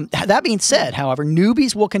 Yeah. That being said, however,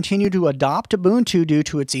 newbies will continue to adopt Ubuntu due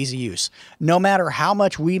to its easy use. No matter how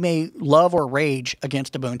much we may love or rage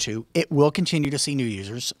against Ubuntu, it will continue to see new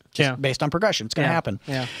users based on progression. It's going to happen.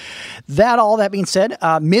 Yeah. All that being said,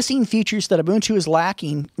 missing features that Ubuntu is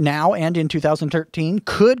lacking now and in 2013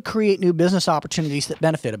 could create new business opportunities that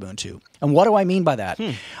benefit Ubuntu. And what do I mean by that?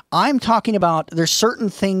 I'm talking about there's certain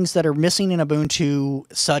things that are missing in Ubuntu,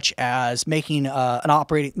 such as making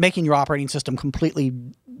your operating system completely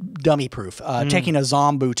dummy-proof, taking a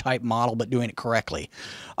Zombu type model but doing it correctly.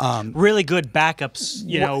 Really good backups,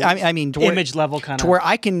 I mean, image level kind of. To where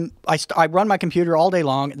I run my computer all day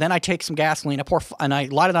long, then I take some gasoline, and I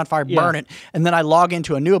light it on fire, burn it, and then I log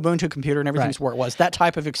into a new Ubuntu computer and everything's where it was. That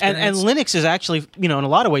type of experience. And Linux is actually, in a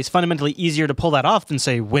lot of ways, fundamentally easier to pull that off than,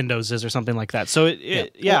 say, Windows is or something like that. So,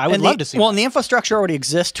 I would love to see that. Well, and the infrastructure already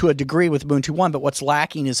exists to a degree with Ubuntu 1, but what's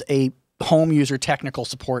lacking is a home user technical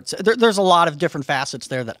support. There's a lot of different facets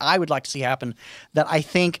there that I would like to see happen that I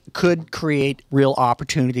think could create real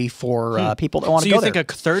opportunity for people that want to go there. So you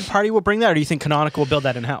think a third party will bring that, or do you think Canonical will build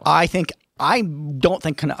that in-house? I don't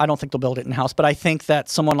think they'll build it in-house, but I think that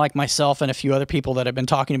someone like myself and a few other people that have been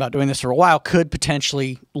talking about doing this for a while could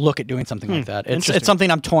potentially look at doing something like that. It's something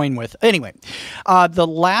I'm toying with. Anyway, the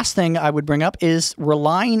last thing I would bring up is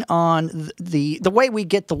relying on the way we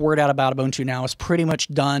get the word out about Ubuntu now is pretty much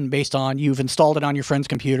done based on you've installed it on your friend's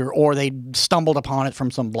computer or they stumbled upon it from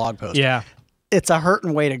some blog post. Yeah. It's a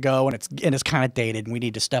hurting way to go, and it's kind of dated, and we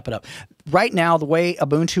need to step it up. Right now, the way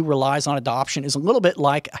Ubuntu relies on adoption is a little bit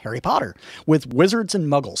like Harry Potter with wizards and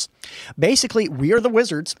muggles. Basically, we are the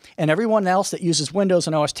wizards, and everyone else that uses Windows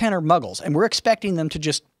and OS X are muggles, and we're expecting them to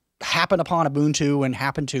just happen upon Ubuntu and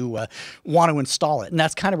happen to want to install it. And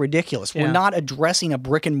that's kind of ridiculous. Yeah. We're not addressing a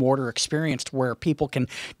brick and mortar experience where people can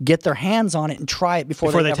get their hands on it and try it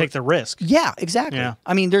before they take the risk. Yeah, exactly. Yeah.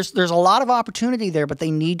 I mean, there's a lot of opportunity there, but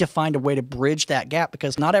they need to find a way to bridge that gap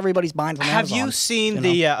because not everybody's buying from Amazon. Have you seen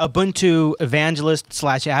the Ubuntu evangelist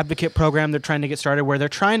 / advocate program they're trying to get started where they're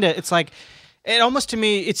trying to, it's like, it almost to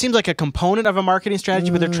me, it seems like a component of a marketing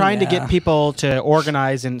strategy, but they're trying to get people to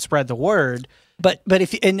organize and spread the word. But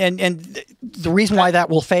if and the reason why that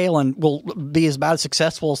will fail and will be as about as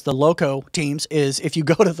successful as the Loco teams is if you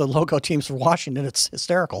go to the Loco teams for Washington, it's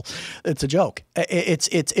hysterical. It's a joke.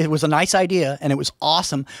 It was a nice idea and it was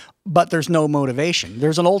awesome, but there's no motivation.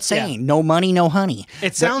 There's an old saying: "No money, no honey."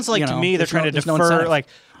 It sounds like to me they're trying to defer.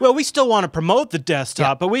 Well, we still want to promote the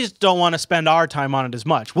desktop, but we just don't want to spend our time on it as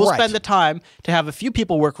much. We'll spend the time to have a few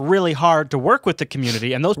people work really hard to work with the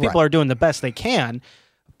community, and those people are doing the best they can.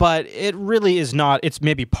 But it really is not. It's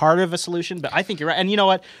maybe part of a solution, but I think you're right. And you know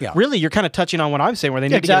what? Yeah. Really, you're kind of touching on what I'm saying, where they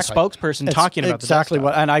need to get a spokesperson talking about exactly the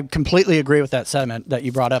desktop. And I completely agree with that sentiment that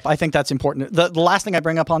you brought up. I think that's important. The last thing I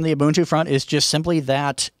bring up on the Ubuntu front is just simply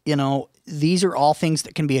that these are all things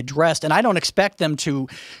that can be addressed, and I don't expect them to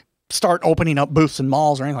start opening up booths in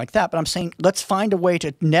malls or anything like that. But I'm saying let's find a way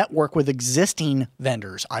to network with existing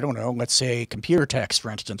vendors. I don't know, let's say Computer Techs, for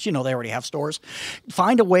instance. They already have stores.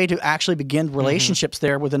 Find a way to actually begin relationships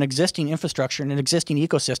there with an existing infrastructure and an existing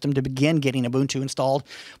ecosystem to begin getting Ubuntu installed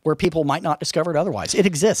where people might not discover it otherwise. It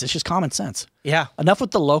exists. It's just common sense. Yeah. Enough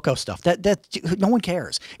with the Loco stuff. That no one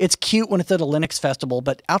cares. It's cute when it's at a Linux festival,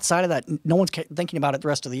 but outside of that, no one's thinking about it the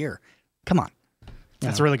rest of the year. Come on.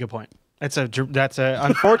 That's a really good point. That's a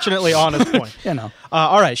unfortunately honest point.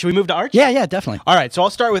 All right, should we move to Arch? Yeah, definitely. All right, so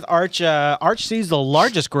I'll start with Arch. Arch sees the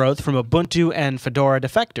largest growth from Ubuntu and Fedora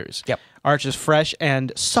defectors. Yep. Arch's fresh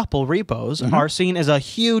and supple repos are seen as a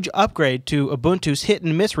huge upgrade to Ubuntu's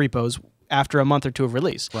hit-and-miss repos after a month or two of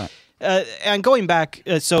release. Right. And going back,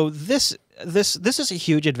 so this is a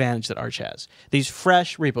huge advantage that Arch has. These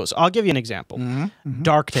fresh repos. I'll give you an example.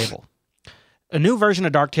 Darktable. A new version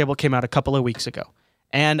of Darktable came out a couple of weeks ago.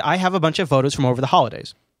 And I have a bunch of photos from over the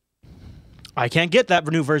holidays. I can't get that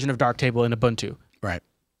new version of Darktable in Ubuntu. Right.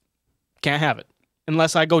 Can't have it.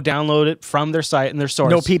 Unless I go download it from their site and their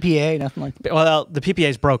source. No PPA, nothing like that. Well, the PPA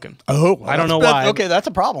is broken. Oh. I don't know why. Okay, that's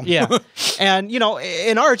a problem. Yeah. And,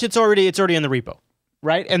 in Arch, it's already in the repo.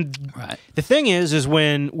 right? And the thing is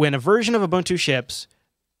when a version of Ubuntu ships,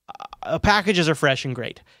 packages are fresh and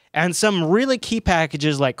great. And some really key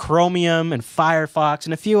packages like Chromium and Firefox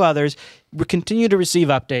and a few others continue to receive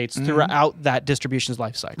updates throughout that distribution's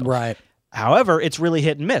lifecycle. Right. However, it's really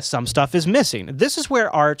hit and miss. Some stuff is missing. This is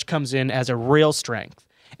where Arch comes in as a real strength.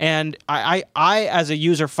 And I as a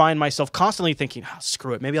user, find myself constantly thinking, oh,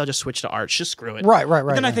 screw it. Maybe I'll just switch to Arch. Just screw it. Right.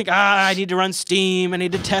 But then I think, I need to run Steam. I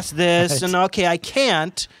need to test this. And okay, I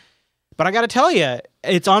can't. But I got to tell you,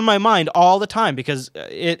 it's on my mind all the time because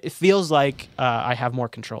it feels like I have more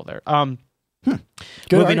control there.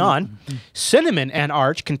 Moving on, Cinnamon and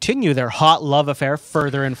Arch continue their hot love affair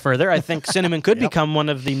further and further. I think Cinnamon could become one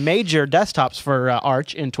of the major desktops for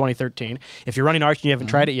Arch in 2013. If you're running Arch and you haven't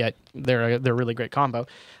tried it yet, they're a really great combo.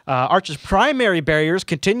 Arch's primary barriers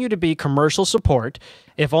continue to be commercial support,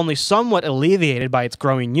 if only somewhat alleviated by its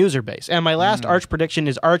growing user base. And my last Arch prediction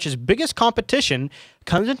is Arch's biggest competition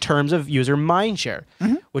comes in terms of user mindshare,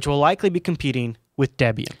 which will likely be competing with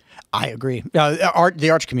Debian. I agree. The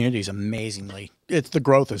Arch community is amazingly. The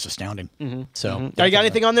growth is astounding. So, you got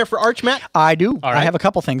anything on there for Arch, Matt? I do. All right. I have a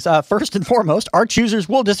couple things. First and foremost, Arch users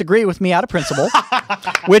will disagree with me out of principle,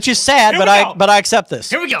 which is sad, but I accept this.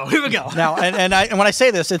 Here we go. Now, and when I say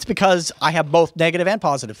this, it's because I have both negative and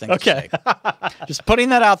positive things. Okay. To say. Just putting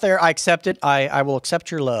that out there. I accept it. I will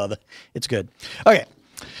accept your love. It's good. Okay.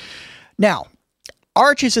 Now,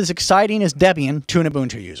 Arch is as exciting as Debian to an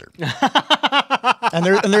Ubuntu user. and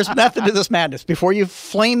there's method to this madness. Before you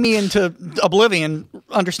flame me into oblivion,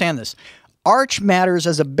 understand this. Arch matters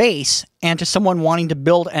as a base and to someone wanting to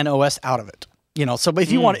build an OS out of it. So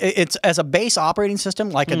if you want, it's as a base operating system,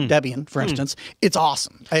 like a Debian, for instance, it's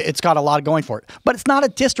awesome. It's got a lot going for it. But it's not a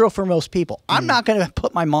distro for most people. I'm not going to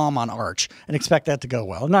put my mom on Arch and expect that to go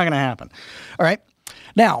well. It's not going to happen. All right?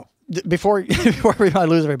 Now, before I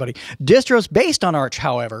lose everybody, distros based on Arch,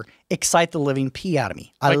 however, excite the living pee out of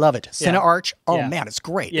me. I love it. CineArch, man, it's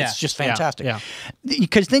great. It's just fantastic.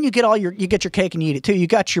 Because then you get your cake and you eat it too. You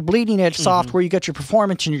got your bleeding edge software, you got your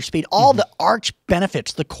performance and your speed, all the Arch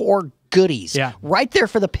benefits, the core goodies, right there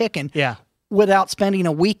for the picking. Without spending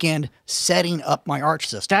a weekend setting up my Arch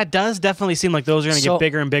system. That does definitely seem like those are going to get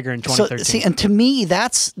bigger and bigger in 2013. See, and to me,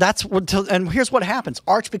 that's what. And here's what happens: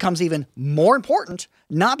 Arch becomes even more important,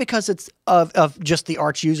 not because it's of just the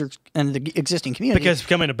Arch users and the existing community, because it's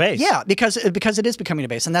becoming a base. Yeah, because it is becoming a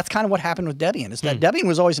base, and that's kind of what happened with Debian. Is that Debian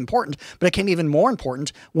was always important, but it became even more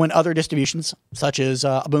important when other distributions, such as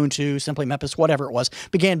Ubuntu, Simply Memphis, whatever it was,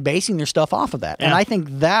 began basing their stuff off of that. And I think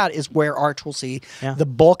that is where Arch will see the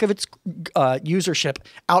bulk of its usership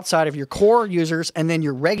outside of your core users, and then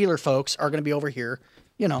your regular folks are going to be over here,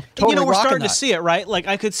 totally we're starting to see it, right? Like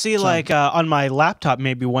I could see on my laptop,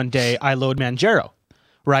 maybe one day I load Manjaro,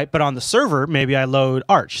 right? But on the server, maybe I load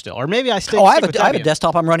Arch still, or maybe I stick. I have a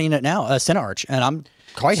desktop I'm running it now, CineArch, and I'm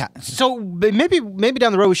quite happy. So maybe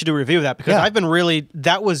down the road we should do a review of that, because I've been really,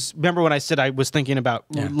 remember when I said I was thinking about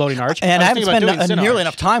loading Arch? And I haven't spent nearly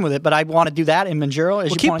enough time with it, but I want to do that in Manjaro.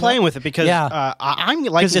 Keep playing with it, because I'm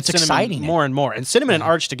liking it's Cinnamon exciting more and more. And Cinnamon and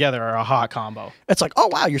Arch together are a hot combo. It's like, oh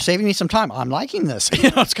wow, you're saving me some time. I'm liking this.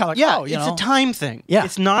 It's kind of like, it's a time thing. Yeah.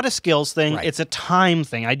 It's not a skills thing. Right. It's a time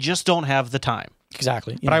thing. I just don't have the time.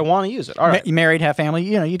 Exactly. But I want to use it. All right. You married, have family.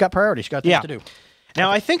 You got priorities. You got things to do. Now,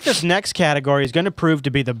 I think this next category is going to prove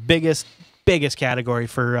to be the biggest category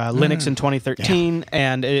for Linux in 2013,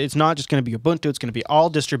 and it's not just going to be Ubuntu, it's going to be all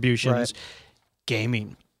distributions.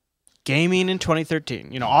 Gaming in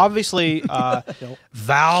 2013. Obviously,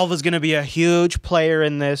 Valve is going to be a huge player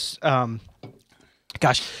in this. Michael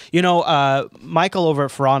over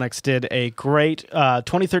at Phoronix did a great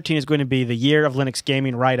 2013 is going to be the year of Linux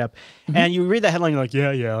gaming write-up. And you read that headline, you're like,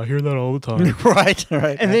 yeah, I hear that all the time. Right.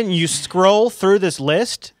 And then you scroll through this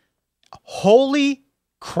list. Holy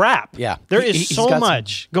crap. Yeah. There is so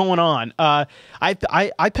much going on. I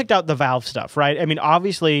picked out the Valve stuff, right? I mean,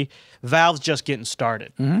 obviously, Valve's just getting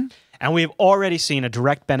started. And we've already seen a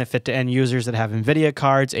direct benefit to end users that have NVIDIA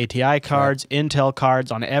cards, ATI cards, Intel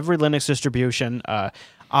cards on every Linux distribution.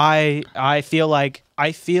 I feel like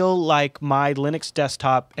my Linux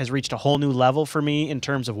desktop has reached a whole new level for me in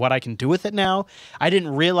terms of what I can do with it now. I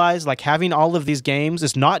didn't realize having all of these games,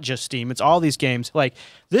 it's not just Steam, it's all these games. Like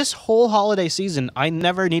this whole holiday season, I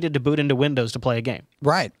never needed to boot into Windows to play a game.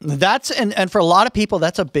 Right. And for a lot of people,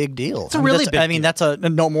 that's a big deal. It's a really big deal. I mean, that's a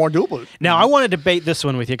no more dual boot. Now, I want to debate this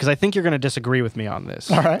one with you because I think you're going to disagree with me on this.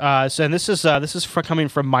 All right. And this is coming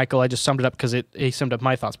from Michael. I just summed it up because he summed up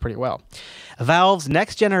my thoughts pretty well. Valve's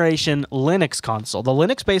next-generation Linux console. The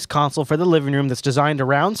Linux-based console for the living room that's designed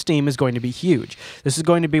around Steam is going to be huge. This is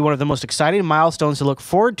going to be one of the most exciting milestones to look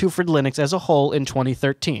forward to for Linux as a whole in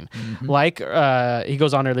 2013. Like he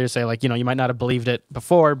goes on earlier to say, like, you might not have believed it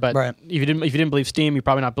before, but if you didn't believe Steam, you're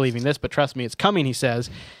probably not believing this. But trust me, it's coming. He says.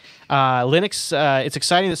 Linux, it's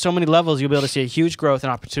exciting at so many levels. You'll be able to see a huge growth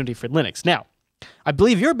and opportunity for Linux. Now, I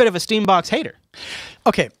believe you're a bit of a Steambox hater.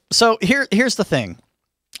 Okay, so here's the thing.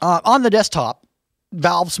 On the desktop,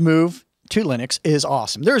 Valve's move to Linux is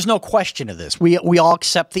awesome. There's no question of this. We all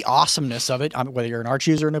accept the awesomeness of it. Whether you're an Arch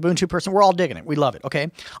user or an Ubuntu person, we're all digging it. We love it, okay?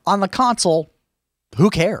 On the console, who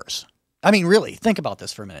cares? I mean, really, think about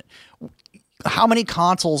this for a minute. How many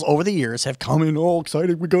consoles over the years have come in all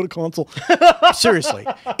excited? We got a console. Seriously,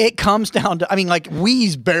 it comes down to, I mean, like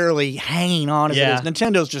Wii's barely hanging on as it is.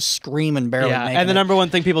 Nintendo's just screaming, barely making and the number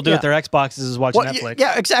one thing people do with their Xboxes is watch Netflix.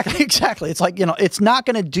 Yeah, exactly. It's like, it's not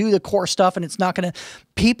going to do the core stuff, and it's not going to,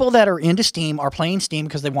 people that are into Steam are playing Steam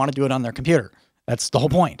because they want to do it on their computer. That's the whole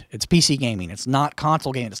point. It's PC gaming. It's not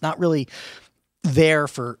console gaming. It's not really there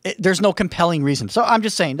for there's no compelling reason. So I'm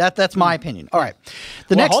just saying that's my opinion. All right.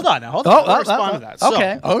 Hold on. I'll respond to that. So,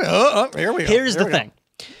 okay. Here we go. Here's the thing.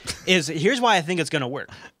 Here's why I think it's going to work.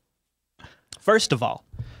 First of all,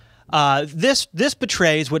 this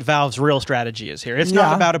betrays what Valve's real strategy is here. It's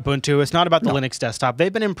not about Ubuntu. It's not about the Linux desktop.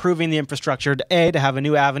 They've been improving the infrastructure to A, to have a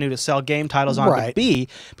new avenue to sell game titles on, to B,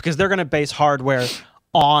 because they're going to base hardware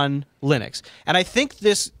on Linux. And I think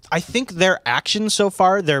their actions so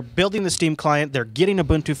far, they're building the Steam client, they're getting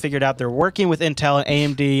Ubuntu figured out, they're working with Intel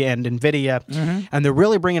and AMD and NVIDIA, and they're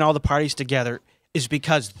really bringing all the parties together, is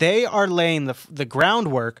because they are laying the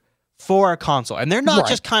groundwork for a console. And they're not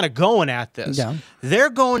just kind of going at this. Yeah. They're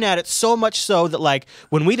going at it so much so that, like,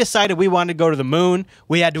 when we decided we wanted to go to the moon,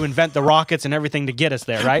 we had to invent the rockets and everything to get us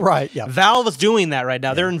there, right? Right, yeah. Valve is doing that right now.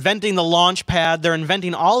 Yeah. They're inventing the launch pad. They're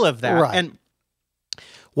inventing all of that. Right. And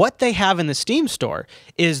what they have in the Steam store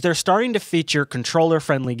is they're starting to feature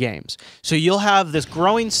controller-friendly games. So you'll have this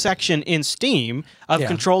growing section in Steam of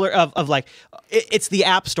it's the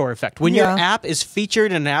App Store effect. When your app is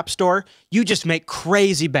featured in an App Store, you just make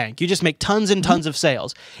crazy bank. You just make tons and tons of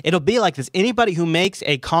sales. It'll be like this. Anybody who makes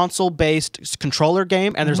a console-based controller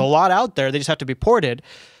game, and there's a lot out there, they just have to be ported,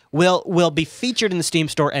 will be featured in the Steam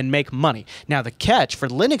store and make money. Now, the catch for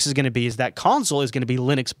Linux is going to be is that console is going to be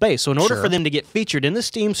Linux-based. So in order for them to get featured in the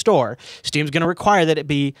Steam store, Steam's going to require that it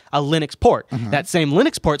be a Linux port. That same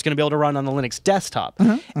Linux port is going to be able to run on the Linux desktop.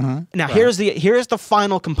 Now, here's the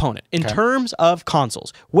final component. In terms of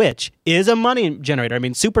consoles, which is a money generator. I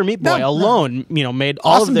mean, Super Meat Boy alone, made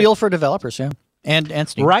all awesome deal for developers, and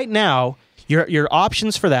Steam. Right now, your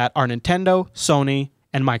options for that are Nintendo, Sony,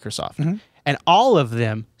 and Microsoft. And all of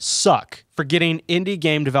them suck for getting indie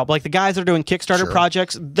game developed. Like the guys that are doing Kickstarter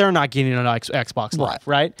projects, they're not getting on Xbox Live,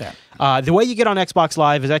 right? Yeah. The way you get on Xbox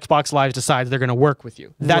Live is Xbox Live decides they're going to work with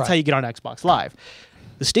you. That's how you get on Xbox Live.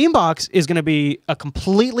 The Steam box is going to be a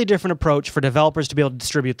completely different approach for developers to be able to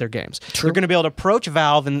distribute their games. They're going to be able to approach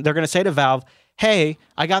Valve, and they're going to say to Valve, hey,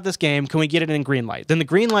 I got this game. Can we get it in green light? Then the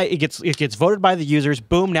green light, it gets voted by the users.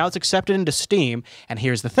 Boom, now it's accepted into Steam. And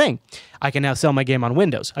here's the thing. I can now sell my game on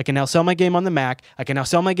Windows. I can now sell my game on the Mac. I can now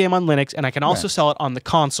sell my game on Linux. And I can also sell it on the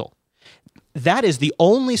console. That is the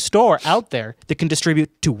only store out there that can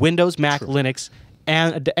distribute to Windows, Mac, Linux,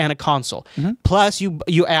 and a console. Plus,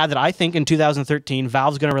 you add that I think in 2013,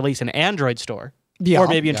 Valve's going to release an Android store. Or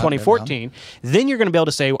maybe in 2014. Then you're going to be able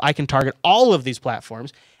to say, I can target all of these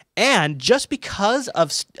platforms. And just because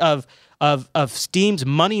of Steam's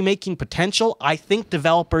money-making potential, I think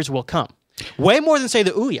developers will come. Way more than, say,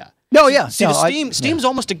 the Ouya. No, yeah. Steam's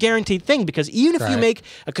almost a guaranteed thing, because even if you make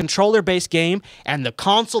a controller-based game and the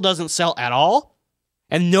console doesn't sell at all,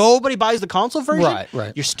 and nobody buys the console version,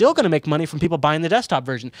 you're still going to make money from people buying the desktop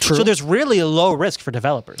version. So there's really a low risk for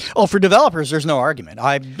developers. Oh, for developers, there's no argument.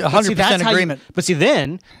 I 100% agreement.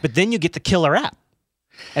 But then you get the killer app.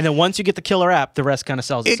 And then once you get the killer app, the rest kind of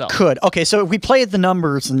sells itself. It could. Okay, so if we played the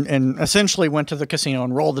numbers and essentially went to the casino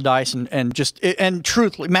and rolled the dice and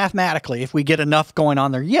truthfully, mathematically, if we get enough going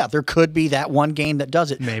on there, there could be that one game that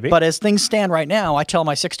does it. Maybe. But as things stand right now, I tell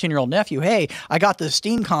my 16-year-old nephew, hey, I got the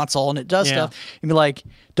Steam console and it does stuff. He'd be like,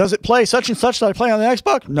 does it play such and such that I play on the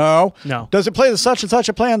Xbox? No. Does it play the such and such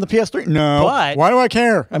I play on the PS3? No. But why do I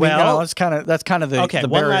care? I mean, that's kind of the okay. The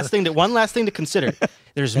one last thing to consider.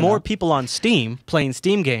 There's more people on Steam playing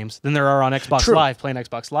Steam games than there are on Xbox Live playing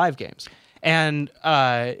Xbox Live games. And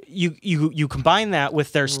you combine that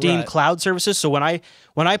with their Steam cloud services. So when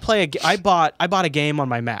I play I bought a game on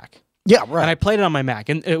my Mac. Yeah, right. And I played it on my Mac,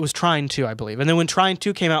 and it was Trine 2, I believe. And then when Trine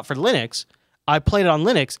 2 came out for Linux, I played it on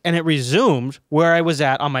Linux, and it resumed where I was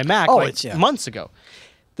at on my Mac months ago.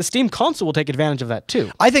 The Steam console will take advantage of that too.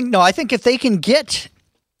 I think if they can get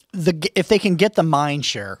the mind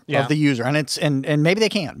share of the user, and maybe they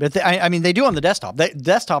can, but I mean they do on the desktop.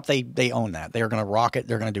 They own that. They are going to rock it.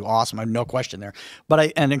 They're going to do awesome. I have no question there.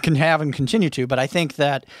 But it can have and continue to. But I think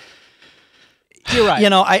that you're right. You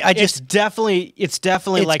know, it's definitely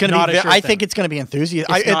like not a sure thing. I think it's going to be enthusiast.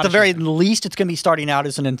 At the very least, it's going to be starting out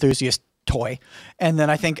as an enthusiast toy, and then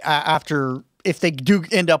I think if they do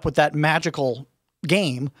end up with that magical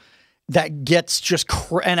game that gets just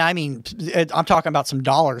and I mean I'm talking about some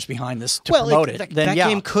dollars behind this to promote it. That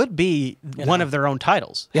game could be one of their own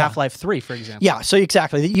titles. Half-Life 3, for example. Yeah, so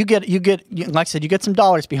exactly. You get like I said, you get some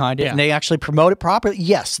dollars behind it and they actually promote it properly.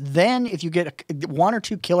 Yes, then if you get one or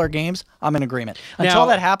two killer games, I'm in agreement. Until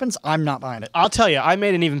that happens, I'm not buying it. I'll tell you, I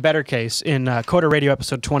made an even better case in Coder Radio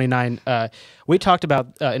episode 29. We talked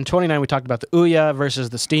about in 29 we talked about the Ouya versus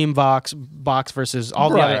the Steam box versus all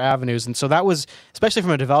the other avenues, and so that was, especially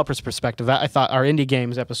from a developer's perspective, I thought our indie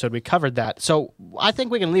games episode we covered that. So I think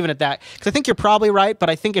we can leave it at that, because I think you're probably right, but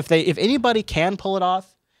I think if anybody can pull it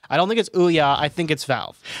off, I don't think it's Ouya, I think it's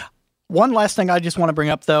Valve. One last thing I just want to bring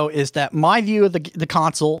up though is that my view of the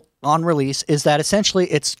console on release is that essentially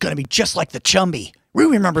it's going to be just like the Chumby. We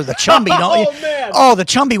remember the Chumby, don't you? Man. Oh, the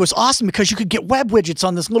Chumby was awesome because you could get web widgets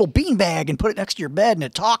on this little beanbag and put it next to your bed and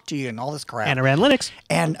it talked to you and all this crap. And it ran Linux.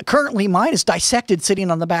 And currently mine is dissected sitting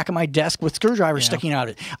on the back of my desk with screwdrivers sticking out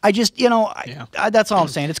of it. I just, that's all I'm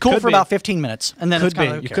saying. It's cool for about 15 minutes. And then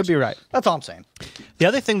you could be right. That's all I'm saying. The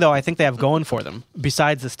other thing, though, I think they have going for them,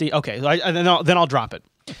 besides the Steam... Okay, then I'll drop it.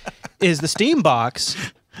 Is the Steam box...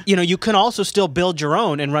 you can also still build your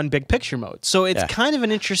own and run big picture mode. So it's kind of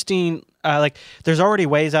an interesting, there's already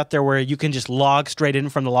ways out there where you can just log straight in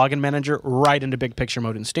from the login manager right into big picture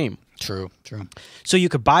mode in Steam. True. So you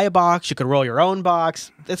could buy a box, you could roll your own box.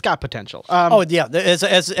 It's got potential.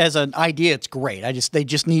 As an idea, it's great. They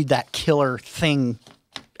just need that killer thing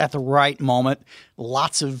at the right moment.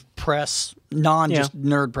 Lots of press, just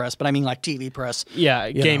nerd press, but I mean like TV press.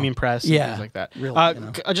 Yeah, gaming press, and things like that. Really,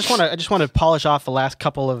 I just want to polish off the last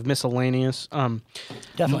couple of miscellaneous.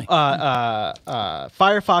 Definitely.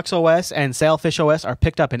 Firefox OS and Sailfish OS are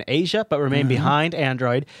picked up in Asia, but remain behind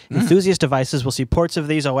Android. Enthusiast devices will see ports of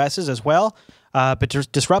these OSs as well, but to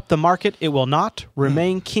disrupt the market, it will not.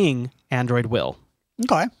 Remain king, Android will.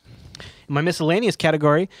 Okay. My miscellaneous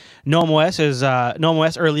category, GNOME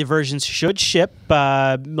OS early versions should ship,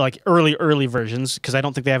 early versions, because I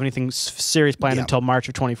don't think they have anything serious planned until March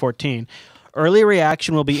of 2014. Early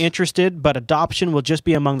reaction will be interested, but adoption will just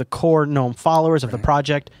be among the core GNOME followers of the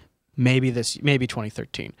project, maybe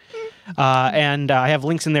 2013. And I have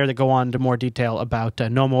links in there that go on to more detail about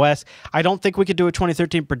GNOME OS. I don't think we could do a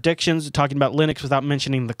 2013 predictions talking about Linux without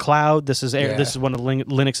mentioning the cloud. This is one of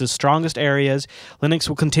Linux's strongest areas. Linux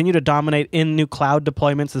will continue to dominate in new cloud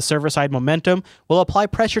deployments. The server-side momentum will apply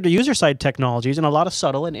pressure to user-side technologies in a lot of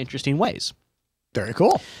subtle and interesting ways. Very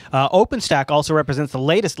cool. OpenStack also represents the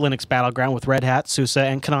latest Linux battleground, with Red Hat, SUSE,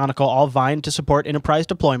 and Canonical all vying to support enterprise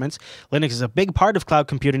deployments. Linux is a big part of cloud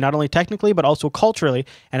computing, not only technically, but also culturally,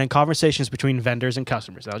 and in conversations between vendors and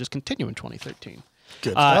customers. That'll just continue in 2013.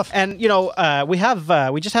 Good stuff. And,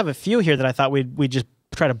 we just have a few here that I thought we'd just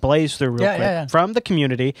try to blaze through real quick from the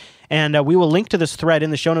community, and we will link to this thread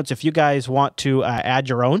in the show notes if you guys want to add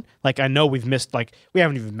your own. I know we've missed, we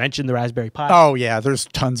haven't even mentioned the Raspberry Pi. Oh yeah, there's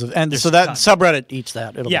tons of, and so that subreddit eats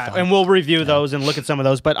that. It'll be fun. And we'll review those and look at some of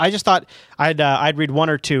those. But I just thought I'd read one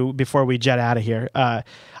or two before we jet out of here.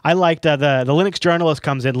 I liked the Linux journalist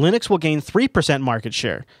comes in. Linux will gain 3% market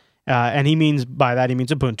share. And by that he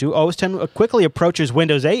means Ubuntu. OS 10 quickly approaches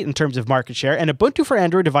Windows 8 in terms of market share, and Ubuntu for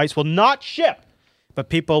Android device will not ship. But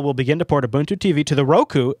people will begin to port Ubuntu TV to the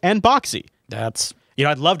Roku and Boxee.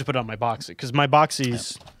 I'd love to put it on my Boxee, because my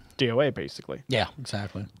Boxee's DOA, basically. Yeah,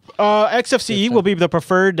 exactly. XFCE will be the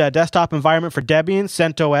preferred desktop environment for Debian,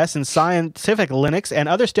 CentOS, and Scientific Linux, and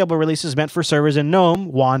other stable releases meant for servers in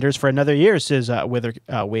GNOME wanders for another year, says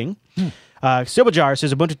Wing. Siblejar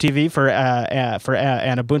says Ubuntu TV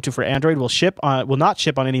and Ubuntu for Android will not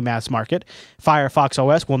ship on any mass market. Firefox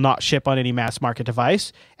OS will not ship on any mass market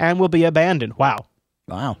device and will be abandoned. Wow.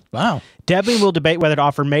 Debian will debate whether to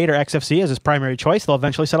offer Mate or XFCE as its primary choice. They'll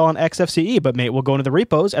eventually settle on XFCE, but Mate will go into the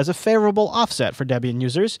repos as a favorable offset for Debian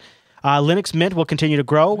users. Linux Mint will continue to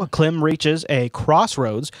grow. Klim reaches a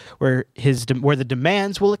crossroads where the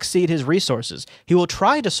demands will exceed his resources. He will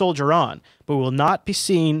try to soldier on, but we will not be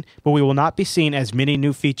seen as many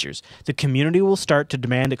new features. The community will start to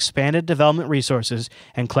demand expanded development resources,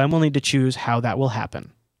 and Klim will need to choose how that will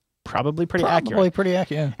happen. probably pretty accurate. Probably pretty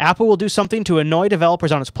accurate. Apple will do something to annoy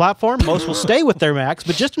developers on its platform. Most will stay with their Macs,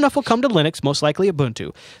 but just enough will come to Linux, most likely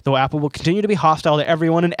Ubuntu. Though Apple will continue to be hostile to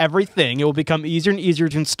everyone and everything, it will become easier and easier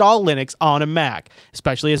to install Linux on a Mac,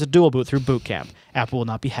 especially as a dual boot through Boot Camp. Apple will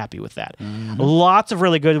not be happy with that. Lots of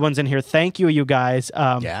really good ones in here. Thank you, you guys.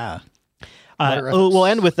 Yeah. We'll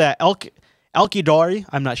end with Elkidori.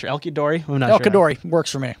 I'm not sure. Elkidori? I'm not sure. Elkidori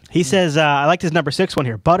works for me. He says, I like this number 6 one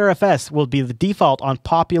here. ButterFS will be the default on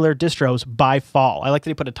popular distros by fall. I like that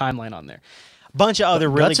he put a timeline on there. Bunch of other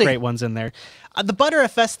really great ones in there. The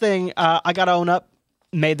ButterFS thing, I got to own up,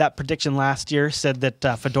 made that prediction last year, said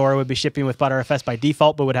that Fedora would be shipping with ButterFS by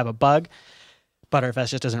default, but would have a bug. ButterFS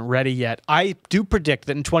just isn't ready yet. I do predict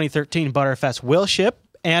that in 2013, ButterFS will ship,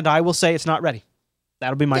 and I will say it's not ready.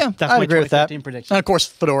 That'll be my, that's my 2013 prediction. And of course,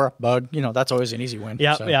 Fedora, bug, you know, that's always an easy win.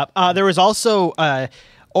 Yeah, yeah. There was also,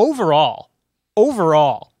 overall,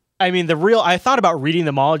 I mean, I thought about reading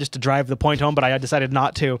them all just to drive the point home, but I decided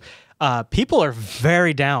not to. People are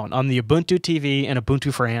very down on the Ubuntu TV and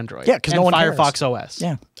Ubuntu for Android. Yeah, because no one cares. Firefox OS.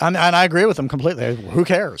 Yeah, and I agree with them completely. Who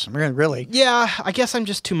cares? I mean, really. Yeah, I guess I'm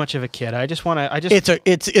just too much of a kid. I just want to.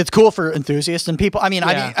 It's cool for enthusiasts and people. I mean,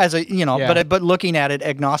 as a but looking at it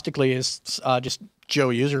agnostically is just Joe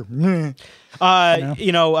user. The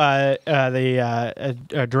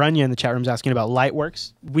Durunya in the chat room is asking about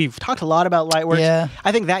Lightworks. We've talked a lot about Lightworks. Yeah.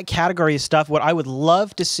 I think that category of stuff, what I would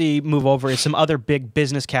love to see move over is some other big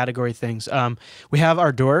business category things. We have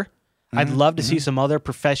Ardour. I'd love to see some other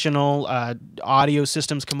professional audio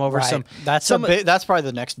systems come over. Right. That's probably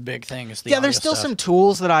the next big thing. Is the there's still some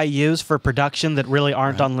tools that I use for production that really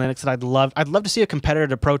aren't on Linux that I'd love to see a competitor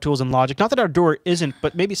to Pro Tools and Logic. Not that Ardour isn't,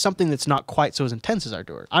 but maybe something that's not quite so as intense as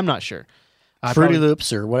Ardour. I'm not sure. Fruity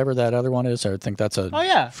Loops or whatever that other one is. I think that's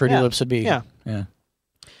a Fruity Loops would be. Yeah.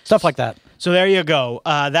 Stuff like that. So there you go.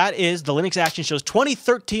 That is the Linux Action Show's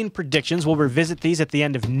 2013 predictions. We'll revisit these at the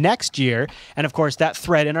end of next year. And, of course, that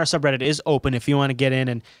thread in our subreddit is open. If you want to get in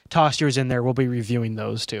and toss yours in there, we'll be reviewing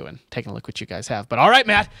those, too, and taking a look what you guys have. But, all right,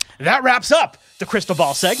 Matt, that wraps up the Crystal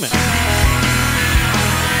Ball segment. And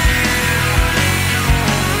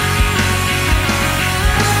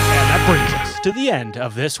that brings us to the end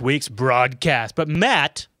of this week's broadcast. But,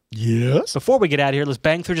 Matt... Yes. Before we get out of here, let's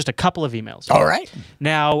bang through just a couple of emails. All right.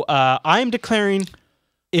 Now, I'm declaring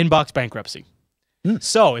inbox bankruptcy.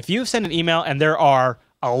 So if you've sent an email and there are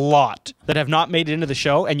a lot that have not made it into the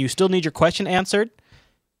show and you still need your question answered,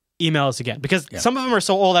 email us again. Because some of them are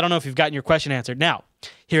so old, I don't know if you've gotten your question answered. Now,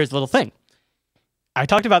 here's the little thing. I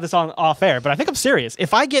talked about this on off air, but I think I'm serious.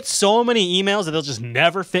 If I get so many emails that they'll just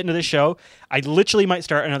never fit into the show, I literally might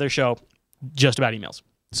start another show just about emails.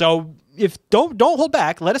 So if don't hold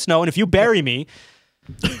back, let us know. And if you bury me,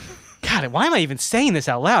 God, why am I even saying this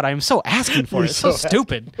out loud? I'm so asking for it. It's so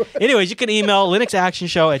stupid. Anyways, you can email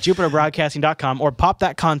linuxactionshow@jupiterbroadcasting.com or pop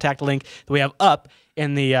that contact link that we have up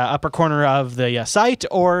in the upper corner of the site,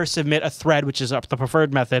 or submit a thread, which is the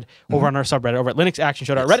preferred method, over on our subreddit over at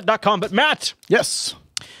linuxactionshow.reddit.com. But Matt, yes,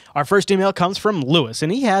 our first email comes from Lewis,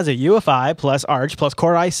 and he has a UFI plus Arch plus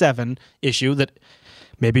Core i7 issue that.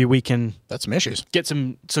 Maybe we can... That's some issues. Get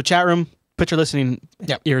some... So chat room, put your listening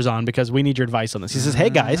ears on because we need your advice on this. He says,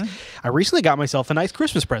 hey guys, I recently got myself a nice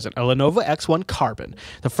Christmas present, a Lenovo X1 Carbon.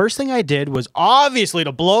 The first thing I did was obviously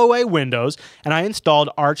to blow away Windows, and I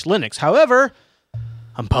installed Arch Linux. However,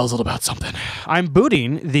 I'm puzzled about something. I'm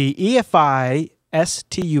booting the EFI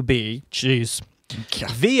STUB,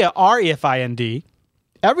 via REFIND.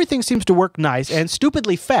 Everything seems to work nice and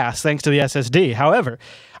stupidly fast thanks to the SSD. However,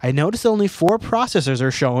 I noticed only 4 processors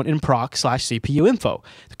are shown in proc/CPU info.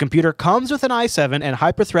 The computer comes with an i7 and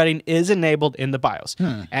hyperthreading is enabled in the BIOS.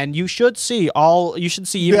 And you should see even the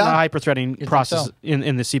hyperthreading process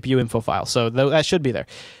in the CPU info file. So that should be there.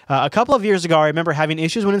 A couple of years ago, I remember having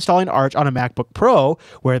issues when installing Arch on a MacBook Pro,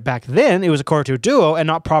 where back then it was a Core 2 Duo and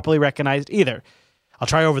not properly recognized either. I'll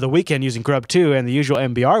try over the weekend using Grub2 and the usual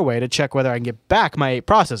MBR way to check whether I can get back my 8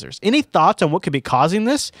 processors. Any thoughts on what could be causing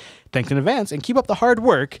this? Thanks in advance, and keep up the hard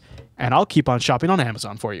work, and I'll keep on shopping on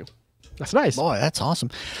Amazon for you. That's nice. Boy, that's awesome.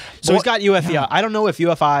 So he's got UFI. Yeah. I don't know if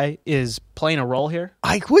UFI is playing a role here.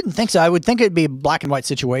 I wouldn't think so. I would think it'd be a black and white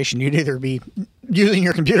situation. You'd either be using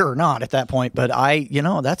your computer or not at that point. But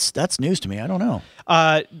that's news to me. I don't know.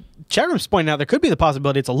 Chat room's pointing out there could be the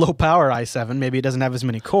possibility it's a low power i7. Maybe it doesn't have as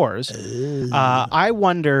many cores. I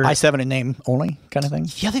wonder... i7 in name only kind of thing?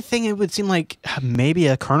 The other thing, it would seem like maybe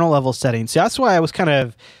a kernel level setting. So that's why I was kind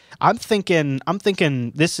of... I'm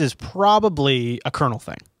thinking this is probably a kernel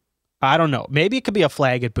thing. I don't know. Maybe it could be a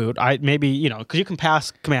flag at boot. Maybe, because you can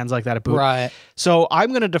pass commands like that at boot. Right. So I'm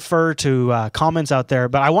going to defer to comments out there,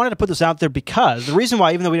 but I wanted to put this out there because the reason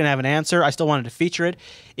why, even though we didn't have an answer, I still wanted to feature it,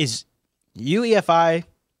 is UEFI,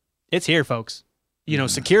 it's here, folks.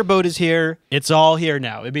 Secure boot is here. It's all here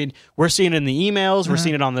now. I mean, we're seeing it in the emails. We're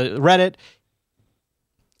seeing it on the Reddit.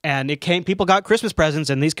 And people got Christmas presents,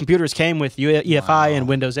 and these computers came with EFI and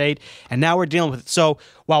Windows 8, and now we're dealing with it. So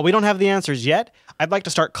while we don't have the answers yet, I'd like to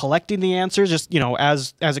start collecting the answers, just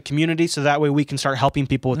as a community, so that way we can start helping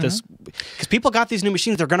people with this. Because people got these new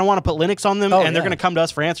machines, they're going to want to put Linux on them, and they're going to come to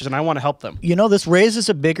us for answers, and I want to help them. This raises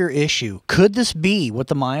a bigger issue. Could this be what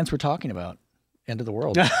the Mayans were talking about? End of the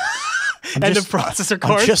world. End of processor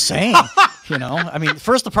cores. I'm just saying.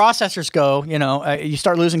 First the processors go. You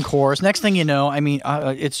start losing cores. Next thing you know,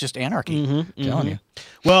 it's just anarchy. I'm telling you.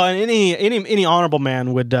 Well, and any honorable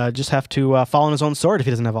man would just have to fall on his own sword if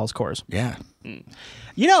he doesn't have all his cores. Yeah.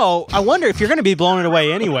 I wonder if you're going to be blowing it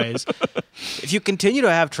away anyways. If you continue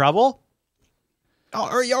to have trouble,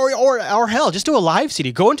 or hell, just do a live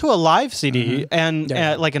CD. Go into a live CD and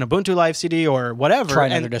like an Ubuntu live CD or whatever. Try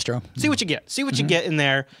another distro. See what you get. See what you get in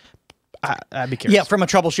there. I'd be curious. Yeah, from a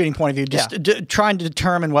troubleshooting point of view, just trying to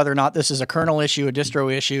determine whether or not this is a kernel issue, a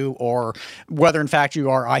distro issue, or whether in fact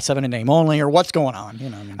you are i7 in name only, or what's going on.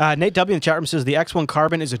 Nate W in the chat room says the X1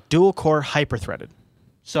 Carbon is a dual core hyper-threaded,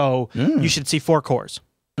 so you should see 4 cores.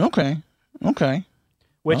 Okay.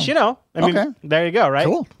 Which there you go, right?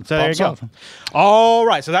 Cool. So there you go. All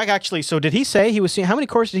right. So that actually. So did he say he was seeing? How many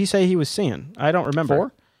cores did he say he was seeing? I don't remember.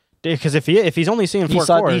 4. Because if he's only seeing 4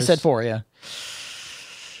 cores, he said 4. Yeah.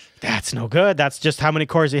 That's no good. That's just how many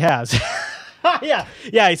cores he has. Yeah.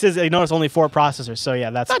 He says he noticed only 4 processors. So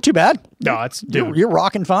yeah, that's not too bad. No, it's dude. You're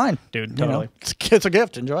rocking fine, dude. Totally. It's a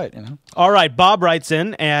gift. Enjoy it. All right. Bob writes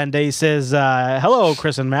in and he says, "Hello,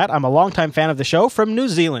 Chris and Matt. I'm a longtime fan of the show from New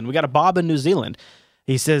Zealand. We got a Bob in New Zealand."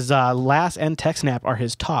 He says Lass and TechSnap are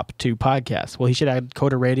his top 2 podcasts. Well, he should add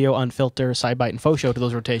Coda Radio, Unfilter, SciByte, and Faux Show to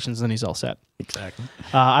those rotations, and then he's all set. Exactly.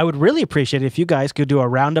 I would really appreciate it if you guys could do a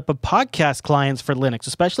roundup of podcast clients for Linux,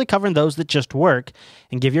 especially covering those that just work,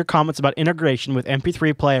 and give your comments about integration with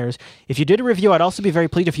MP3 players. If you did a review, I'd also be very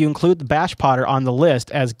pleased if you include the Bash Potter on the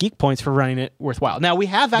list as geek points for running it worthwhile. Now, we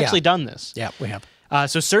have actually done this. Yeah, we have.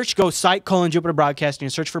 So go site:/Jupiter Broadcasting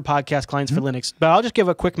and search for podcast clients for Linux. But I'll just give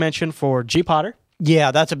a quick mention for G Potter.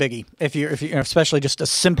 Yeah, that's a biggie. If you're especially just a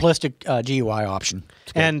simplistic GUI option.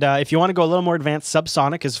 And if you want to go a little more advanced,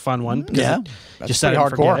 Subsonic is a fun one. Yeah, just set it and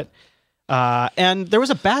forget it. And there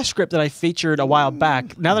was a Bash script that I featured a while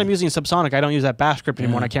back. Now that I'm using Subsonic, I don't use that Bash script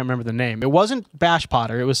anymore, and I can't remember the name. It wasn't Bash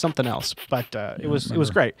Potter; it was something else. But it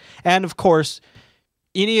was great. And of course,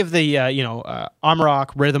 any of the Amarok,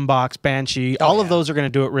 Rhythmbox, Banshee, all of those are going to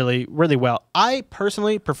do it really, really well. I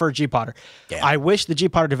personally prefer G-Potter. Yeah. I wish the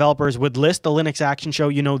G-Potter developers would list the Linux Action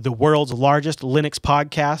Show, the world's largest Linux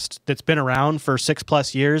podcast that's been around for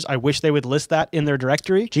 6+ years. I wish they would list that in their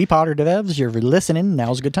directory. G-Potter devs, you're listening.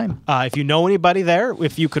 Now's a good time. If you know anybody there,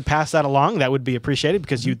 if you could pass that along, that would be appreciated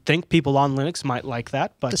because you'd think people on Linux might like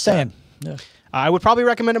that. But just saying. Yeah. I would probably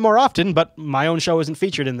recommend it more often, but my own show isn't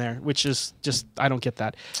featured in there, which is just, I don't get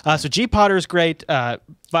that. So G-Potter is great,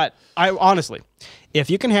 but I honestly, if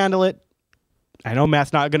you can handle it, I know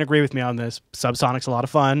Matt's not going to agree with me on this. Subsonic's a lot of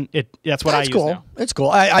fun. That's what I use now. It's cool.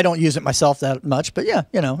 I don't use it myself that much, but yeah,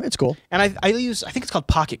 it's cool. And I think it's called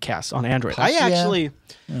Pocket Cast on Android. To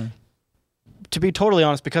be totally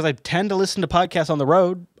honest, because I tend to listen to podcasts on the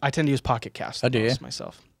road, I tend to use Pocket Cast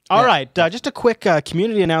myself. All right, just a quick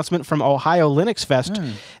community announcement from Ohio Linux Fest.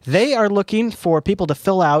 They are looking for people to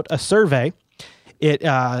fill out a survey.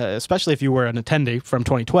 Especially if you were an attendee from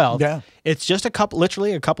 2012. Yeah. It's just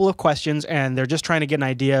literally a couple of questions, and they're just trying to get an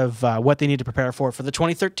idea of what they need to prepare for the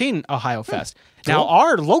 2013 Ohio Fest. Cool. Now,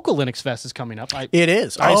 our local Linux Fest is coming up. It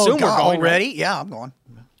is. I assume we're going already. Right? Yeah, I'm going.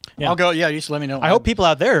 Yeah. I'll go. Yeah, you just let me know. I hope people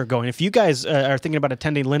out there are going. If you guys are thinking about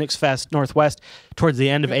attending Linux Fest Northwest towards the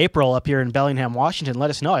end of April up here in Bellingham, Washington,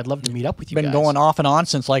 let us know. I'd love to meet up with you guys. Been going off and on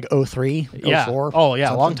since like 03, 04. Oh,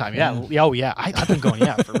 yeah, a long time. Yeah. Oh, yeah. I've been going,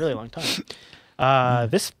 for a really long time. Wow.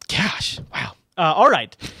 All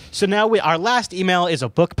right. So now our last email is a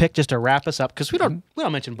book pick just to wrap us up because we don't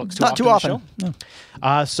mention books too often. No.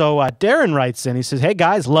 So Darren writes in. He says, "Hey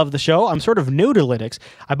guys, love the show. I'm sort of new to Linux.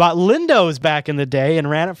 I bought Lindos back in the day and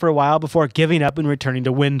ran it for a while before giving up and returning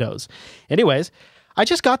to Windows. Anyways, I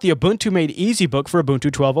just got the Ubuntu Made Easy book for Ubuntu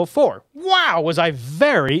 12.04. Wow, was I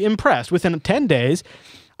very impressed. Within 10 days,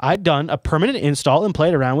 I'd done a permanent install and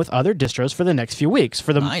played around with other distros for the next few weeks.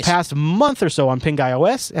 For the past month or so on Ping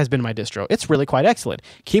iOS has been my distro. It's really quite excellent.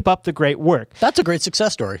 Keep up the great work. That's a great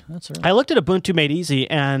success story. I looked at Ubuntu Made Easy,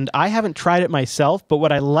 and I haven't tried it myself, but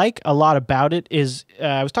what I like a lot about it is,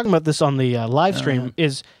 I was talking about this on the live stream,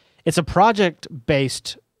 is it's a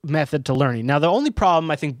project-based method to learning. Now, the only problem,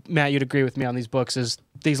 I think, Matt, you'd agree with me on these books, is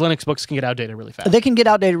these Linux books can get outdated really fast. They can get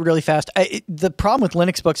outdated really fast. The problem with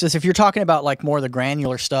Linux books is if you're talking about like more of the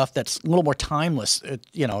granular stuff that's a little more timeless,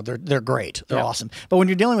 they're great. They're awesome. But when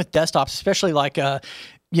you're dealing with desktops, especially like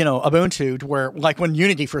Ubuntu, where like when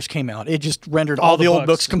Unity first came out, it just rendered all the old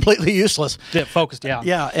books completely useless. Focused, yeah.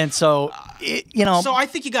 Yeah, and so So I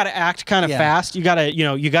think you got to act kind of fast. You got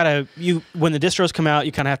to when the distros come out,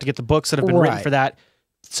 you kind of have to get the books that have been written for that.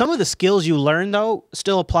 Some of the skills you learn, though,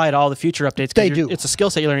 still apply to all the future updates. They do. It's a skill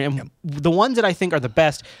set you learn. And the ones that I think are the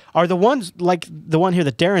best are the ones like the one here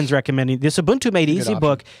that Darren's recommending. This Ubuntu Made Easy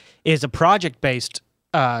book is a project-based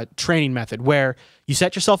training method where you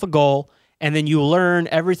set yourself a goal, and then you learn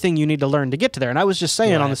everything you need to learn to get to there. And I was just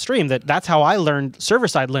saying on the stream that that's how I learned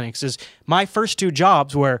server-side Linux. Is my first 2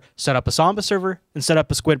 jobs were set up a Samba server and set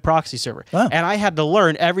up a Squid proxy server. Wow. And I had to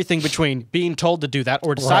learn everything between being told to do that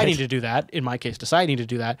or deciding to do that, in my case, deciding to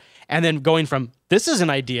do that, and then going from this is an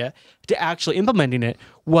idea to actually implementing it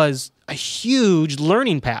was a huge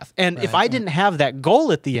learning path. And if I didn't have that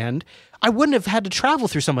goal at the end, I wouldn't have had to travel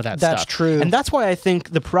through some of that stuff. That's true. And that's why I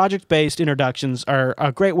think the project-based introductions are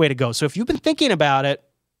a great way to go. So if you've been thinking about it,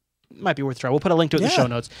 it might be worth trying. We'll put a link to it in the show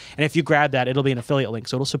notes. And if you grab that, it'll be an affiliate link,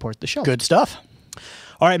 so it'll support the show. Good stuff.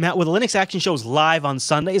 All right, Matt, well, the Linux Action Show is live on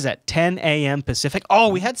Sundays at 10 a.m. Pacific. Oh,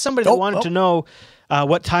 we had somebody that wanted to know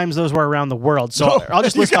what times those were around the world. So I'll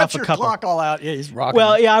just list off a couple. Clock all out. Yeah, he's rocking.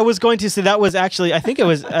 Well, yeah, I was going to say that was actually, I think it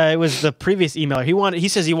was the previous emailer. He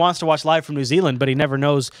says he wants to watch live from New Zealand, but he never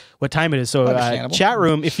knows what time it is. So chat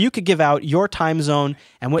room, if you could give out your time zone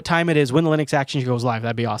and what time it is when the Linux Action Show goes live,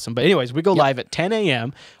 that'd be awesome. But anyways, we go live at 10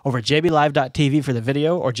 a.m. over jblive.tv for the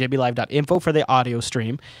video or jblive.info for the audio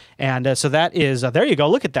stream. And so that is, there you go.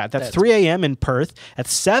 Look at that. That's 3 a.m. in Perth.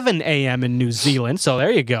 That's 7 a.m. in New Zealand. So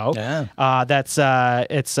there you go. Yeah.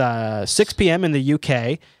 It's 6 p.m. in the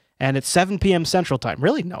UK, and it's 7 p.m. Central Time.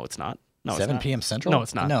 Really? No, it's not. No, 7 p.m. Central? No,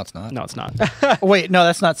 it's not. No, it's not. No, it's not. Wait, no,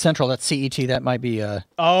 that's not Central. That's CET. That might be... okay.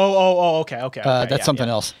 That's something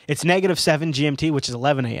else. It's -7 GMT, which is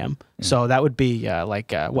 11 a.m. So that would be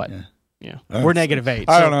what? Yeah, we're -8.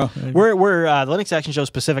 I don't know. We're the Linux Action Show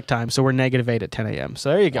is Pacific time, so we're -8 at 10 a.m.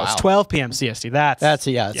 So there you go. Wow. It's 12 p.m. CST.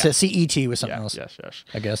 It's a CET with something else. Yes.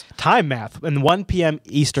 I guess. Time math and 1 p.m.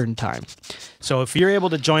 Eastern time. So if you're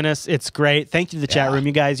able to join us, it's great. Thank you to the chat room,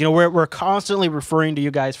 you guys. We're constantly referring to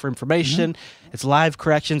you guys for information. It's live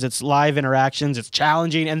corrections. It's live interactions. It's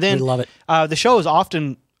challenging, and then we love it. The show is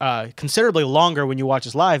often considerably longer when you watch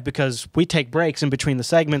us live because we take breaks in between the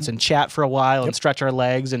segments and chat for a while and stretch our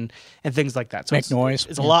legs and things like that. So make noise.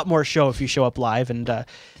 It's a lot more show if you show up live, and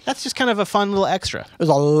that's just kind of a fun little extra. There's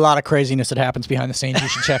a lot of craziness that happens behind the scenes you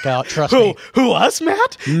should check out. Trust me. Who, us,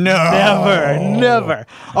 Matt? No. Never.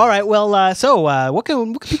 All right, well, what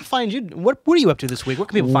can people find you? What are you up to this week? What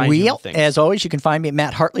can people find you? As always, you can find me at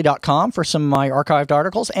matthartley.com for some of my archived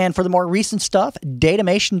articles, and for the more recent stuff,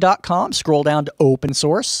 datamation.com. Scroll down to open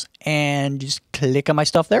source and just click on my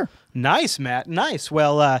stuff there. Nice, Matt. Nice.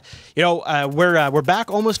 Well, we're back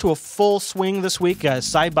almost to a full swing this week.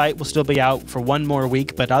 SciByte will still be out for one more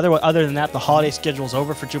week, but other than that, the holiday schedule is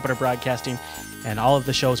over for Jupiter Broadcasting, and all of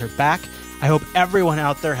the shows are back. I hope everyone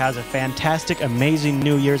out there has a fantastic, amazing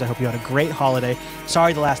New Year's. I hope you had a great holiday.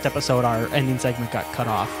 Sorry the last episode, our ending segment got cut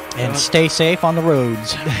off. And stay safe on the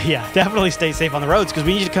roads. Yeah, definitely stay safe on the roads, because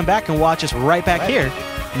we need you to come back and watch us right back here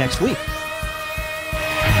next week.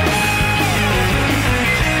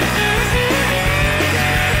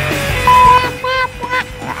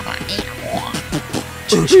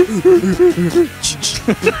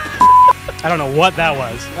 I don't know what that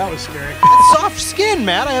was. That was scary. That's soft skin,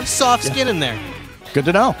 Matt. I have soft skin in there. Good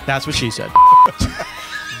to know. That's what she said.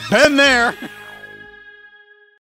 Been there.